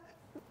that?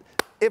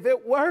 If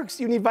it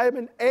works, you need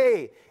vitamin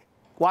A.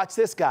 Watch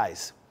this,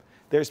 guys.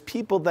 There's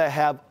people that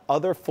have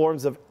other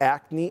forms of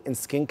acne and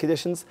skin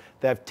conditions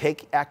that have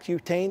taken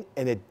Accutane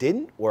and it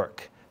didn't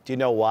work. Do you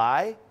know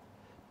why?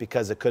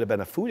 Because it could have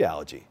been a food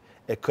allergy.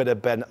 It could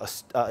have been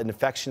an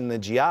infection in the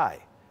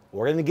GI.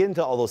 We're going to get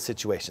into all those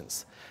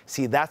situations.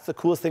 See, that's the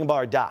coolest thing about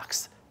our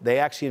docs. They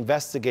actually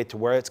investigate to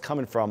where it's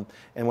coming from,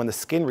 and when the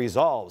skin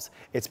resolves,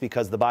 it's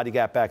because the body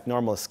got back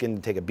normal, the skin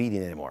didn't take a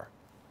beating anymore.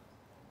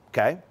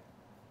 Okay?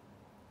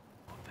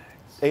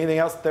 Anything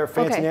else there,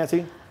 Fancy okay.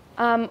 Nancy?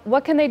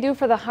 What can they do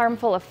for the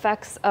harmful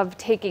effects of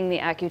taking the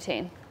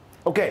Accutane?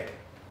 Okay,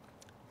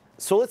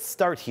 so let's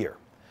start here.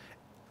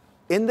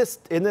 I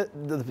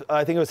think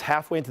it was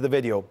halfway into the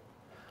video,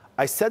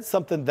 I said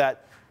something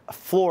that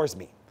floors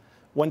me.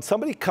 When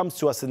somebody comes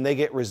to us and they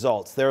get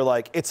results, they're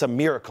like, it's a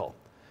miracle.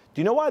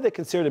 Do you know why they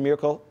consider it a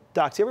miracle?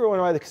 Docs, you ever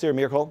wonder why they consider it a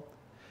miracle?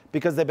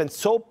 Because they've been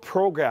so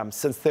programmed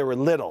since they were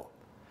little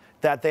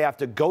that they have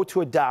to go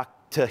to a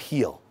doc to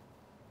heal.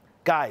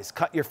 Guys,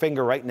 cut your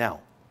finger right now.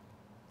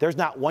 There's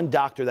not one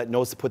doctor that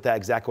knows to put that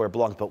exactly where it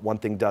belongs, but one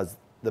thing does,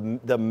 the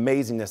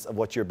amazingness of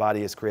what your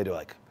body is created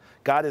like.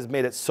 God has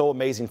made it so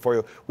amazing for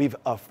you.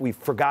 We've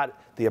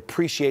forgot the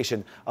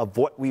appreciation of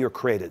what we were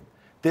created.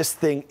 This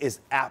thing is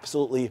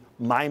absolutely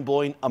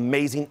mind-blowing,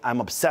 amazing. I'm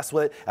obsessed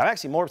with it. I'm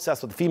actually more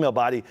obsessed with the female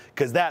body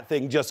because that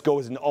thing just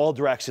goes in all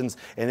directions.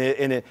 And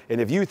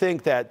if you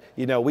think that,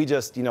 we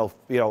just,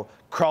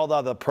 crawled out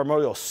of the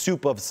primordial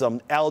soup of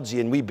some algae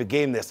and we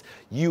became this,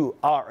 you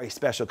are a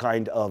special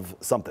kind of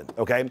something,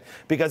 okay?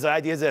 Because the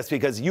idea is this,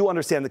 because you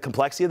understand the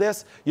complexity of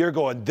this, you're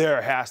going,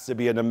 there has to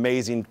be an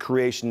amazing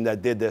creation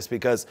that did this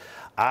because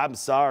I'm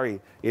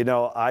sorry,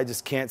 I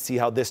just can't see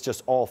how this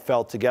just all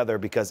fell together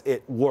because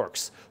it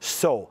works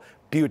so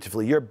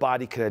beautifully. Your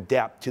body can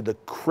adapt to the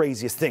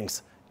craziest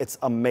things. It's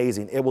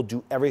amazing. It will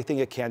do everything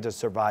it can to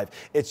survive.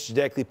 It's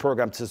genetically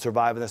programmed to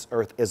survive on this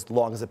earth as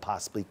long as it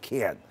possibly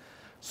can.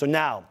 So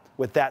now,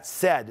 with that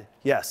said,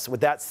 guess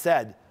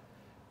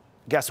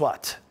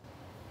what?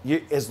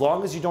 As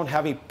long as you don't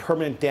have any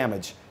permanent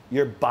damage,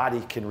 your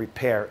body can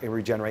repair and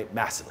regenerate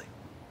massively.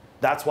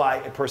 That's why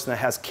a person that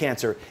has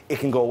cancer, it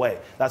can go away.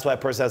 That's why a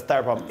person that has a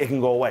thyroid problem, it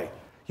can go away.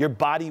 Your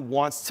body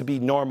wants to be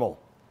normal,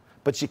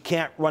 but you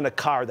can't run a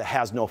car that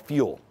has no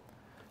fuel.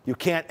 You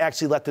can't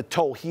actually let the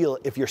toe heal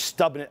if you're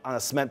stubbing it on a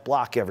cement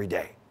block every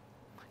day.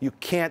 You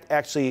can't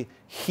actually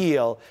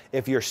heal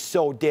if you're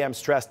so damn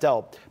stressed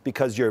out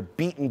because you're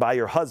beaten by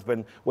your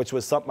husband, which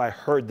was something I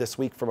heard this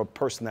week from a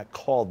person that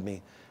called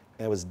me,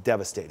 and it was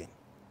devastating.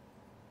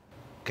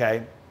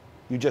 Okay?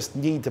 You just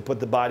need to put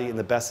the body in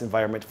the best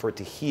environment for it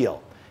to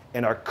heal.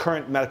 And our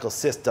current medical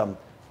system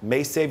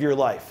may save your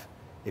life.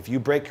 If you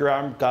break your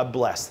arm, God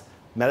bless.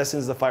 Medicine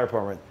is the fire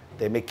department.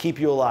 They may keep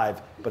you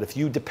alive, but if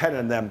you depend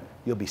on them,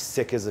 you'll be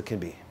sick as it can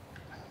be.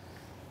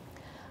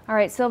 All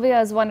right, Sylvia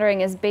is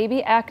wondering, is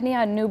baby acne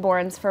on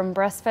newborns from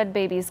breastfed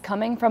babies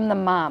coming from the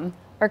mom?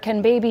 Or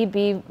can baby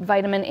be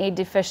vitamin A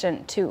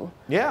deficient too?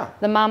 Yeah.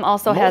 The mom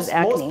also has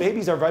acne. Most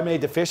babies are vitamin A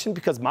deficient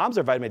because moms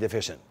are vitamin A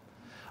deficient.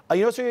 You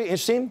know what's really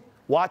interesting?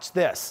 Watch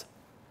this.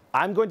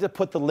 I'm going to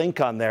put the link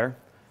on there.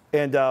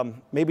 And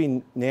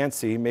maybe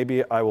Nancy,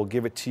 maybe I will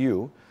give it to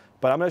you.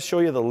 But I'm going to show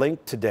you the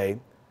link today.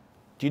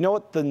 Do you know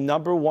what the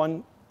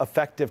 #1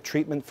 effective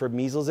treatment for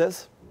measles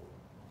is?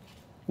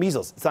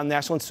 Measles. It's on the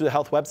National Institute of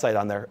Health website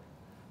on there.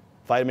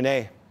 Vitamin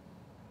A.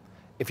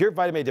 If you're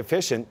vitamin A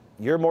deficient,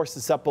 you're more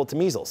susceptible to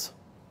measles.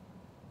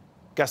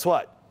 Guess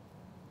what?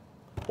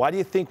 Why do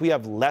you think we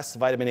have less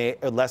vitamin A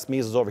or less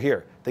measles over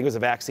here? Think it was a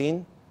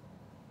vaccine?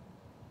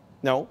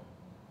 No.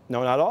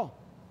 No, not at all.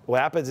 What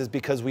happens is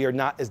because we are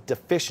not as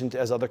deficient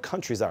as other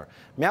countries are.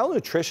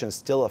 Malnutrition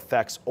still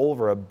affects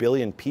over 1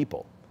 billion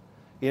people.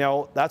 You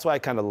know, that's why I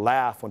kind of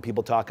laugh when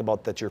people talk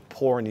about that you're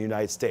poor in the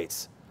United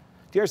States.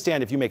 Do you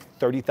understand if you make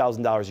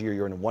 $30,000 a year,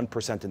 you're in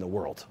 1% in the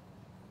world? Do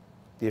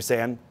you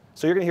understand?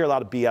 So you're going to hear a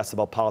lot of BS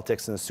about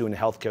politics and soon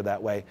healthcare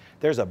that way.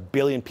 There's 1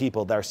 billion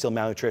people that are still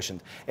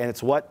malnutritioned. And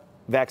it's what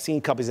vaccine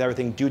companies and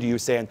everything do to you,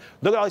 saying,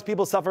 look at all these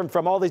people suffering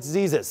from all these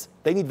diseases.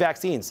 They need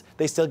vaccines.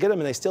 They still get them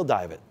and they still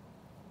die of it.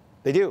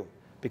 They do,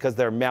 because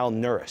they're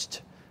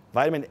malnourished.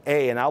 Vitamin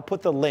A, and I'll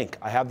put the link.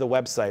 I have the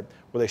website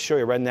where they show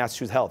you right in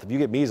Massachusetts Health. If you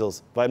get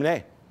measles, vitamin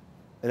A.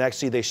 And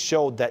actually they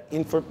showed that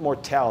infant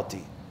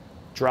mortality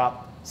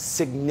dropped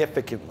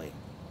significantly.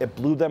 It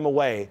blew them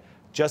away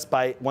just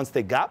by, once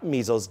they got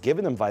measles,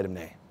 giving them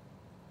vitamin A.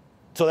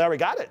 So they already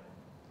got it.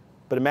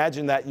 But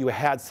imagine that you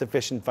had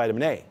sufficient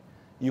vitamin A.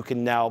 You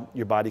can now,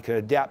 your body can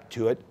adapt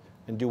to it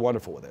and do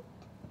wonderful with it.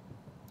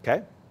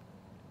 Okay?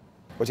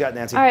 What you got,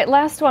 Nancy? All right,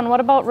 last one. What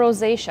about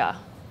rosacea?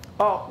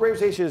 Oh,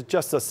 rosacea is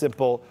just a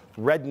simple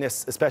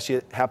redness, especially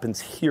it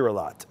happens here a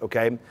lot,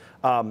 okay?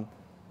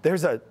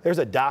 There's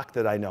a doc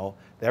that I know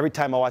that every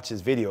time I watch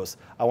his videos,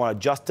 I want to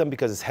adjust him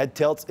because his head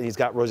tilts and he's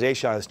got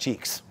rosacea on his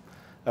cheeks,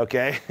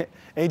 okay?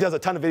 And he does a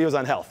ton of videos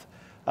on health.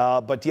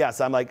 But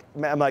yes, I'm like,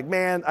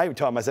 man, I even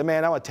told him, I said,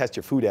 man, I want to test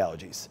your food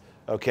allergies,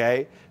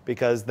 okay?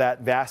 Because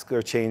that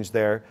vascular change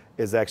there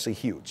is actually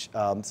huge.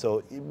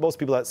 So most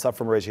people that suffer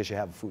from rosacea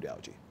have a food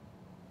allergy.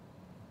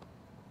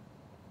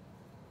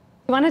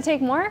 You want to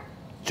take more?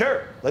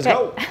 Sure, let's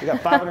go. We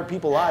got 500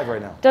 people live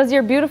right now. Does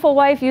your beautiful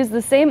wife use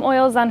the same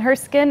oils on her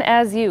skin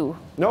as you?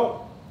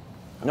 No,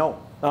 no.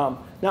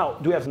 Now,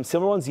 do we have some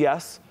similar ones?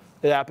 Yes,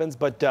 it happens,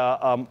 but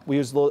we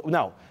use a little,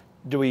 no.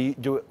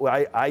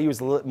 I use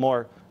a little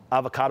more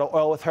avocado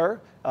oil with her.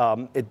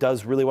 It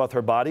does really well with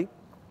her body.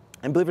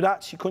 And believe it or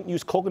not, she couldn't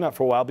use coconut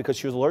for a while because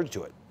she was allergic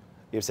to it.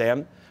 You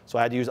understand? So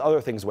I had to use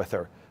other things with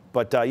her.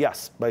 But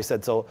yes, like I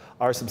said, so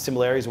are some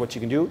similarities of what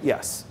you can do?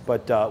 Yes,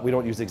 but we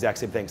don't use the exact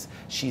same things.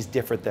 She's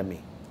different than me.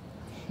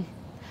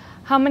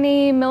 How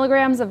many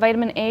milligrams of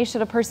vitamin A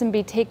should a person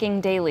be taking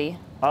daily?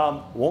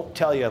 Won't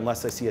tell you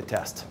unless I see a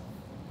test,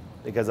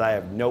 because I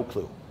have no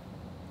clue.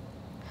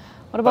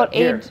 What about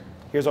age?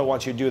 Here's what I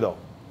want you to do though.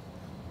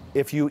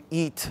 If you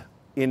eat,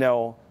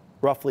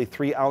 roughly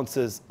 3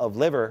 ounces of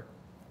liver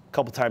a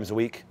couple times a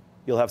week,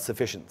 you'll have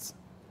sufficiency.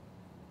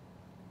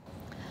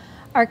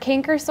 Are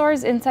canker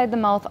sores inside the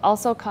mouth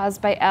also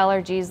caused by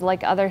allergies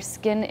like other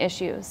skin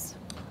issues?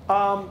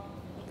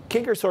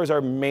 Canker sores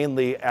are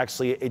mainly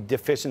actually a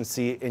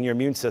deficiency in your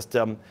immune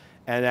system,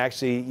 and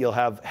actually you'll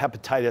have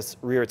hepatitis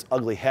rear its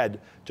ugly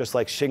head, just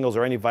like shingles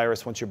or any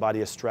virus once your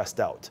body is stressed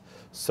out.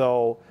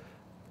 So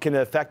can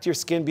it affect your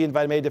skin being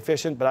vitamin A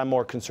deficient, but I'm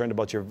more concerned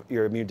about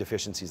your immune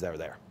deficiencies that are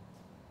there.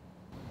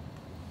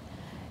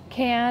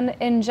 Can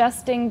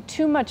ingesting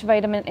too much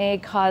vitamin A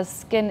cause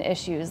skin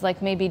issues,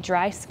 like maybe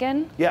dry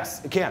skin?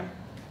 Yes, it can.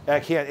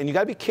 It can, and you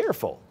gotta be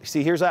careful.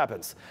 See, here's what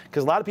happens,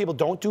 because a lot of people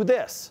don't do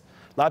this.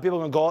 A lot of people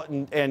are gonna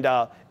go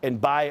out and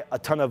buy a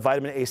ton of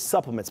vitamin A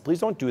supplements. Please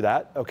don't do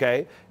that,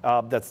 okay?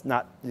 That's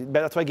why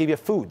I gave you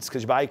foods,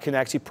 because your body can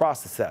actually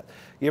process that.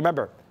 You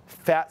remember,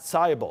 fat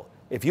soluble.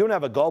 If you don't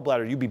have a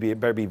gallbladder, you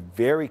better be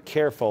very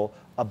careful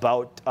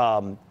about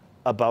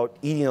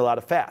eating a lot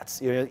of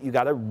fats. You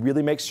got to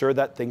really make sure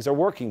that things are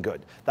working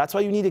good. That's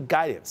why you needed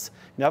guidance.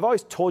 I've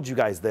always told you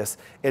guys this,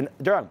 and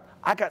Durham,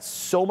 I got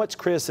so much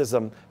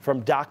criticism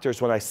from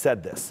doctors when I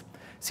said this.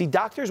 See,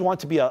 doctors want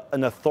to be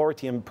an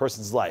authority in a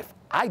person's life.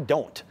 I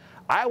don't.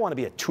 I want to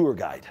be a tour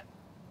guide.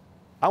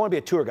 I want to be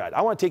a tour guide.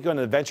 I want to take you on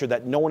an adventure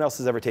that no one else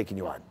has ever taken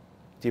you on.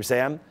 Do you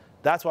understand?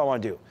 That's what I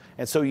want to do.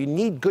 And so you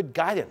need good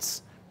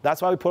guidance.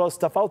 That's why we put all this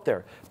stuff out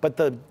there. But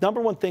the number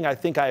one thing I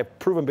think I have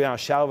proven beyond a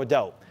shadow of a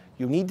doubt,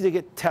 you need to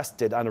get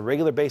tested on a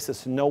regular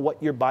basis to know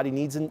what your body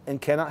needs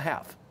and cannot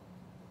have.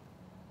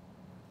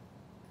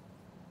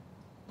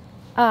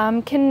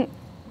 Can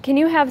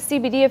you have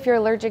CBD if you're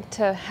allergic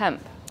to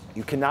hemp?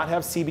 You cannot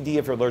have CBD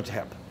if you're allergic to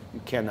hemp.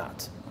 You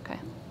cannot. Okay.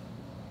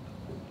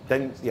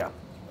 Then, yeah.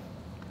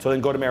 So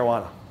then go to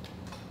marijuana.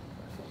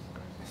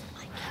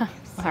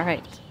 All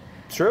right.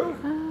 True?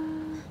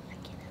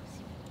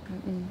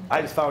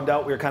 I just found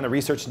out, we were kind of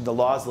researching the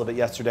laws a little bit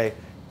yesterday.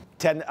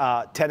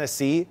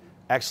 Tennessee,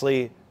 in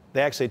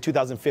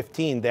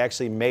 2015, they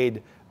actually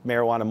made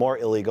marijuana more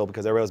illegal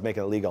because everybody was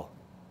making it legal.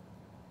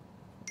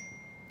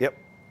 Yep.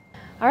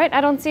 All right,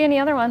 I don't see any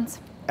other ones.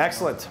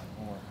 Excellent.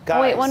 Guys.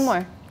 Oh, wait, one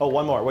more. Oh,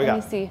 one more. What do you got?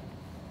 Let me see.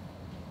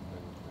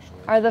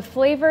 Are the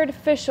flavored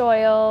fish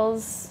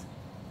oils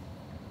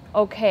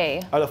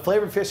okay? Are the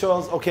flavored fish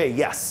oils okay?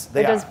 Yes,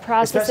 they or are. does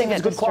processing Especially if it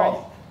it's good destroy?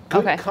 quality. Good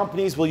Okay.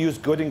 companies will use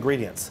good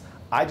ingredients.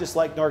 I just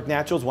like Nordic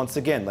Naturals. Once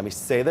again, let me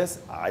say this.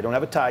 I don't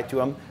have a tie to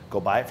them.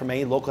 Go buy it from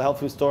any local health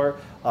food store.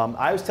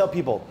 I always tell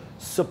people,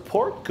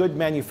 support good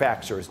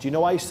manufacturers. Do you know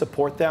why you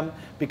support them?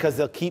 Because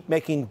they'll keep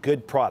making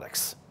good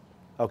products,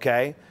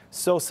 okay?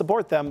 So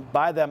support them,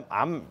 buy them.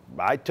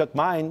 I took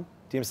mine,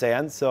 do you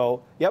understand?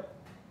 So, yep.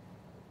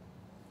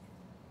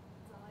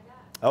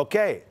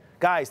 Okay,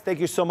 guys, thank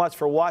you so much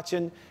for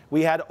watching.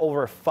 We had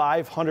over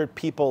 500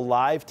 people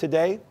live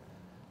today,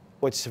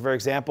 which, for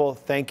example,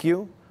 thank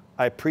you.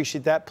 I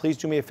appreciate that. Please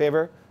do me a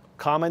favor,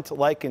 comment,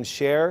 like, and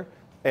share,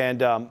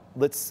 and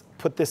let's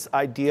put this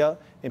idea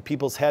in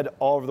people's head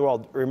all over the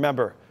world.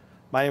 Remember,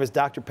 my name is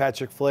Dr.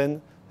 Patrick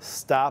Flynn.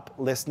 Stop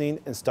listening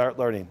and start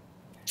learning.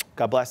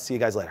 God bless. See you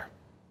guys later.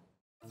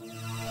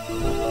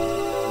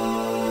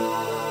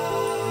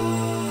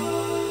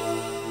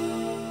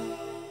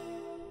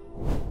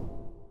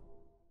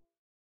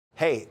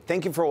 Hey,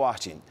 thank you for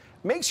watching.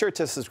 Make sure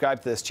to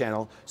subscribe to this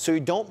channel so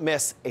you don't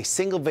miss a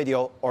single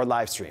video or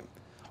live stream.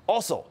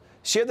 Also,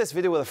 share this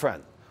video with a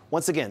friend.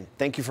 Once again,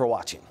 thank you for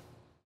watching.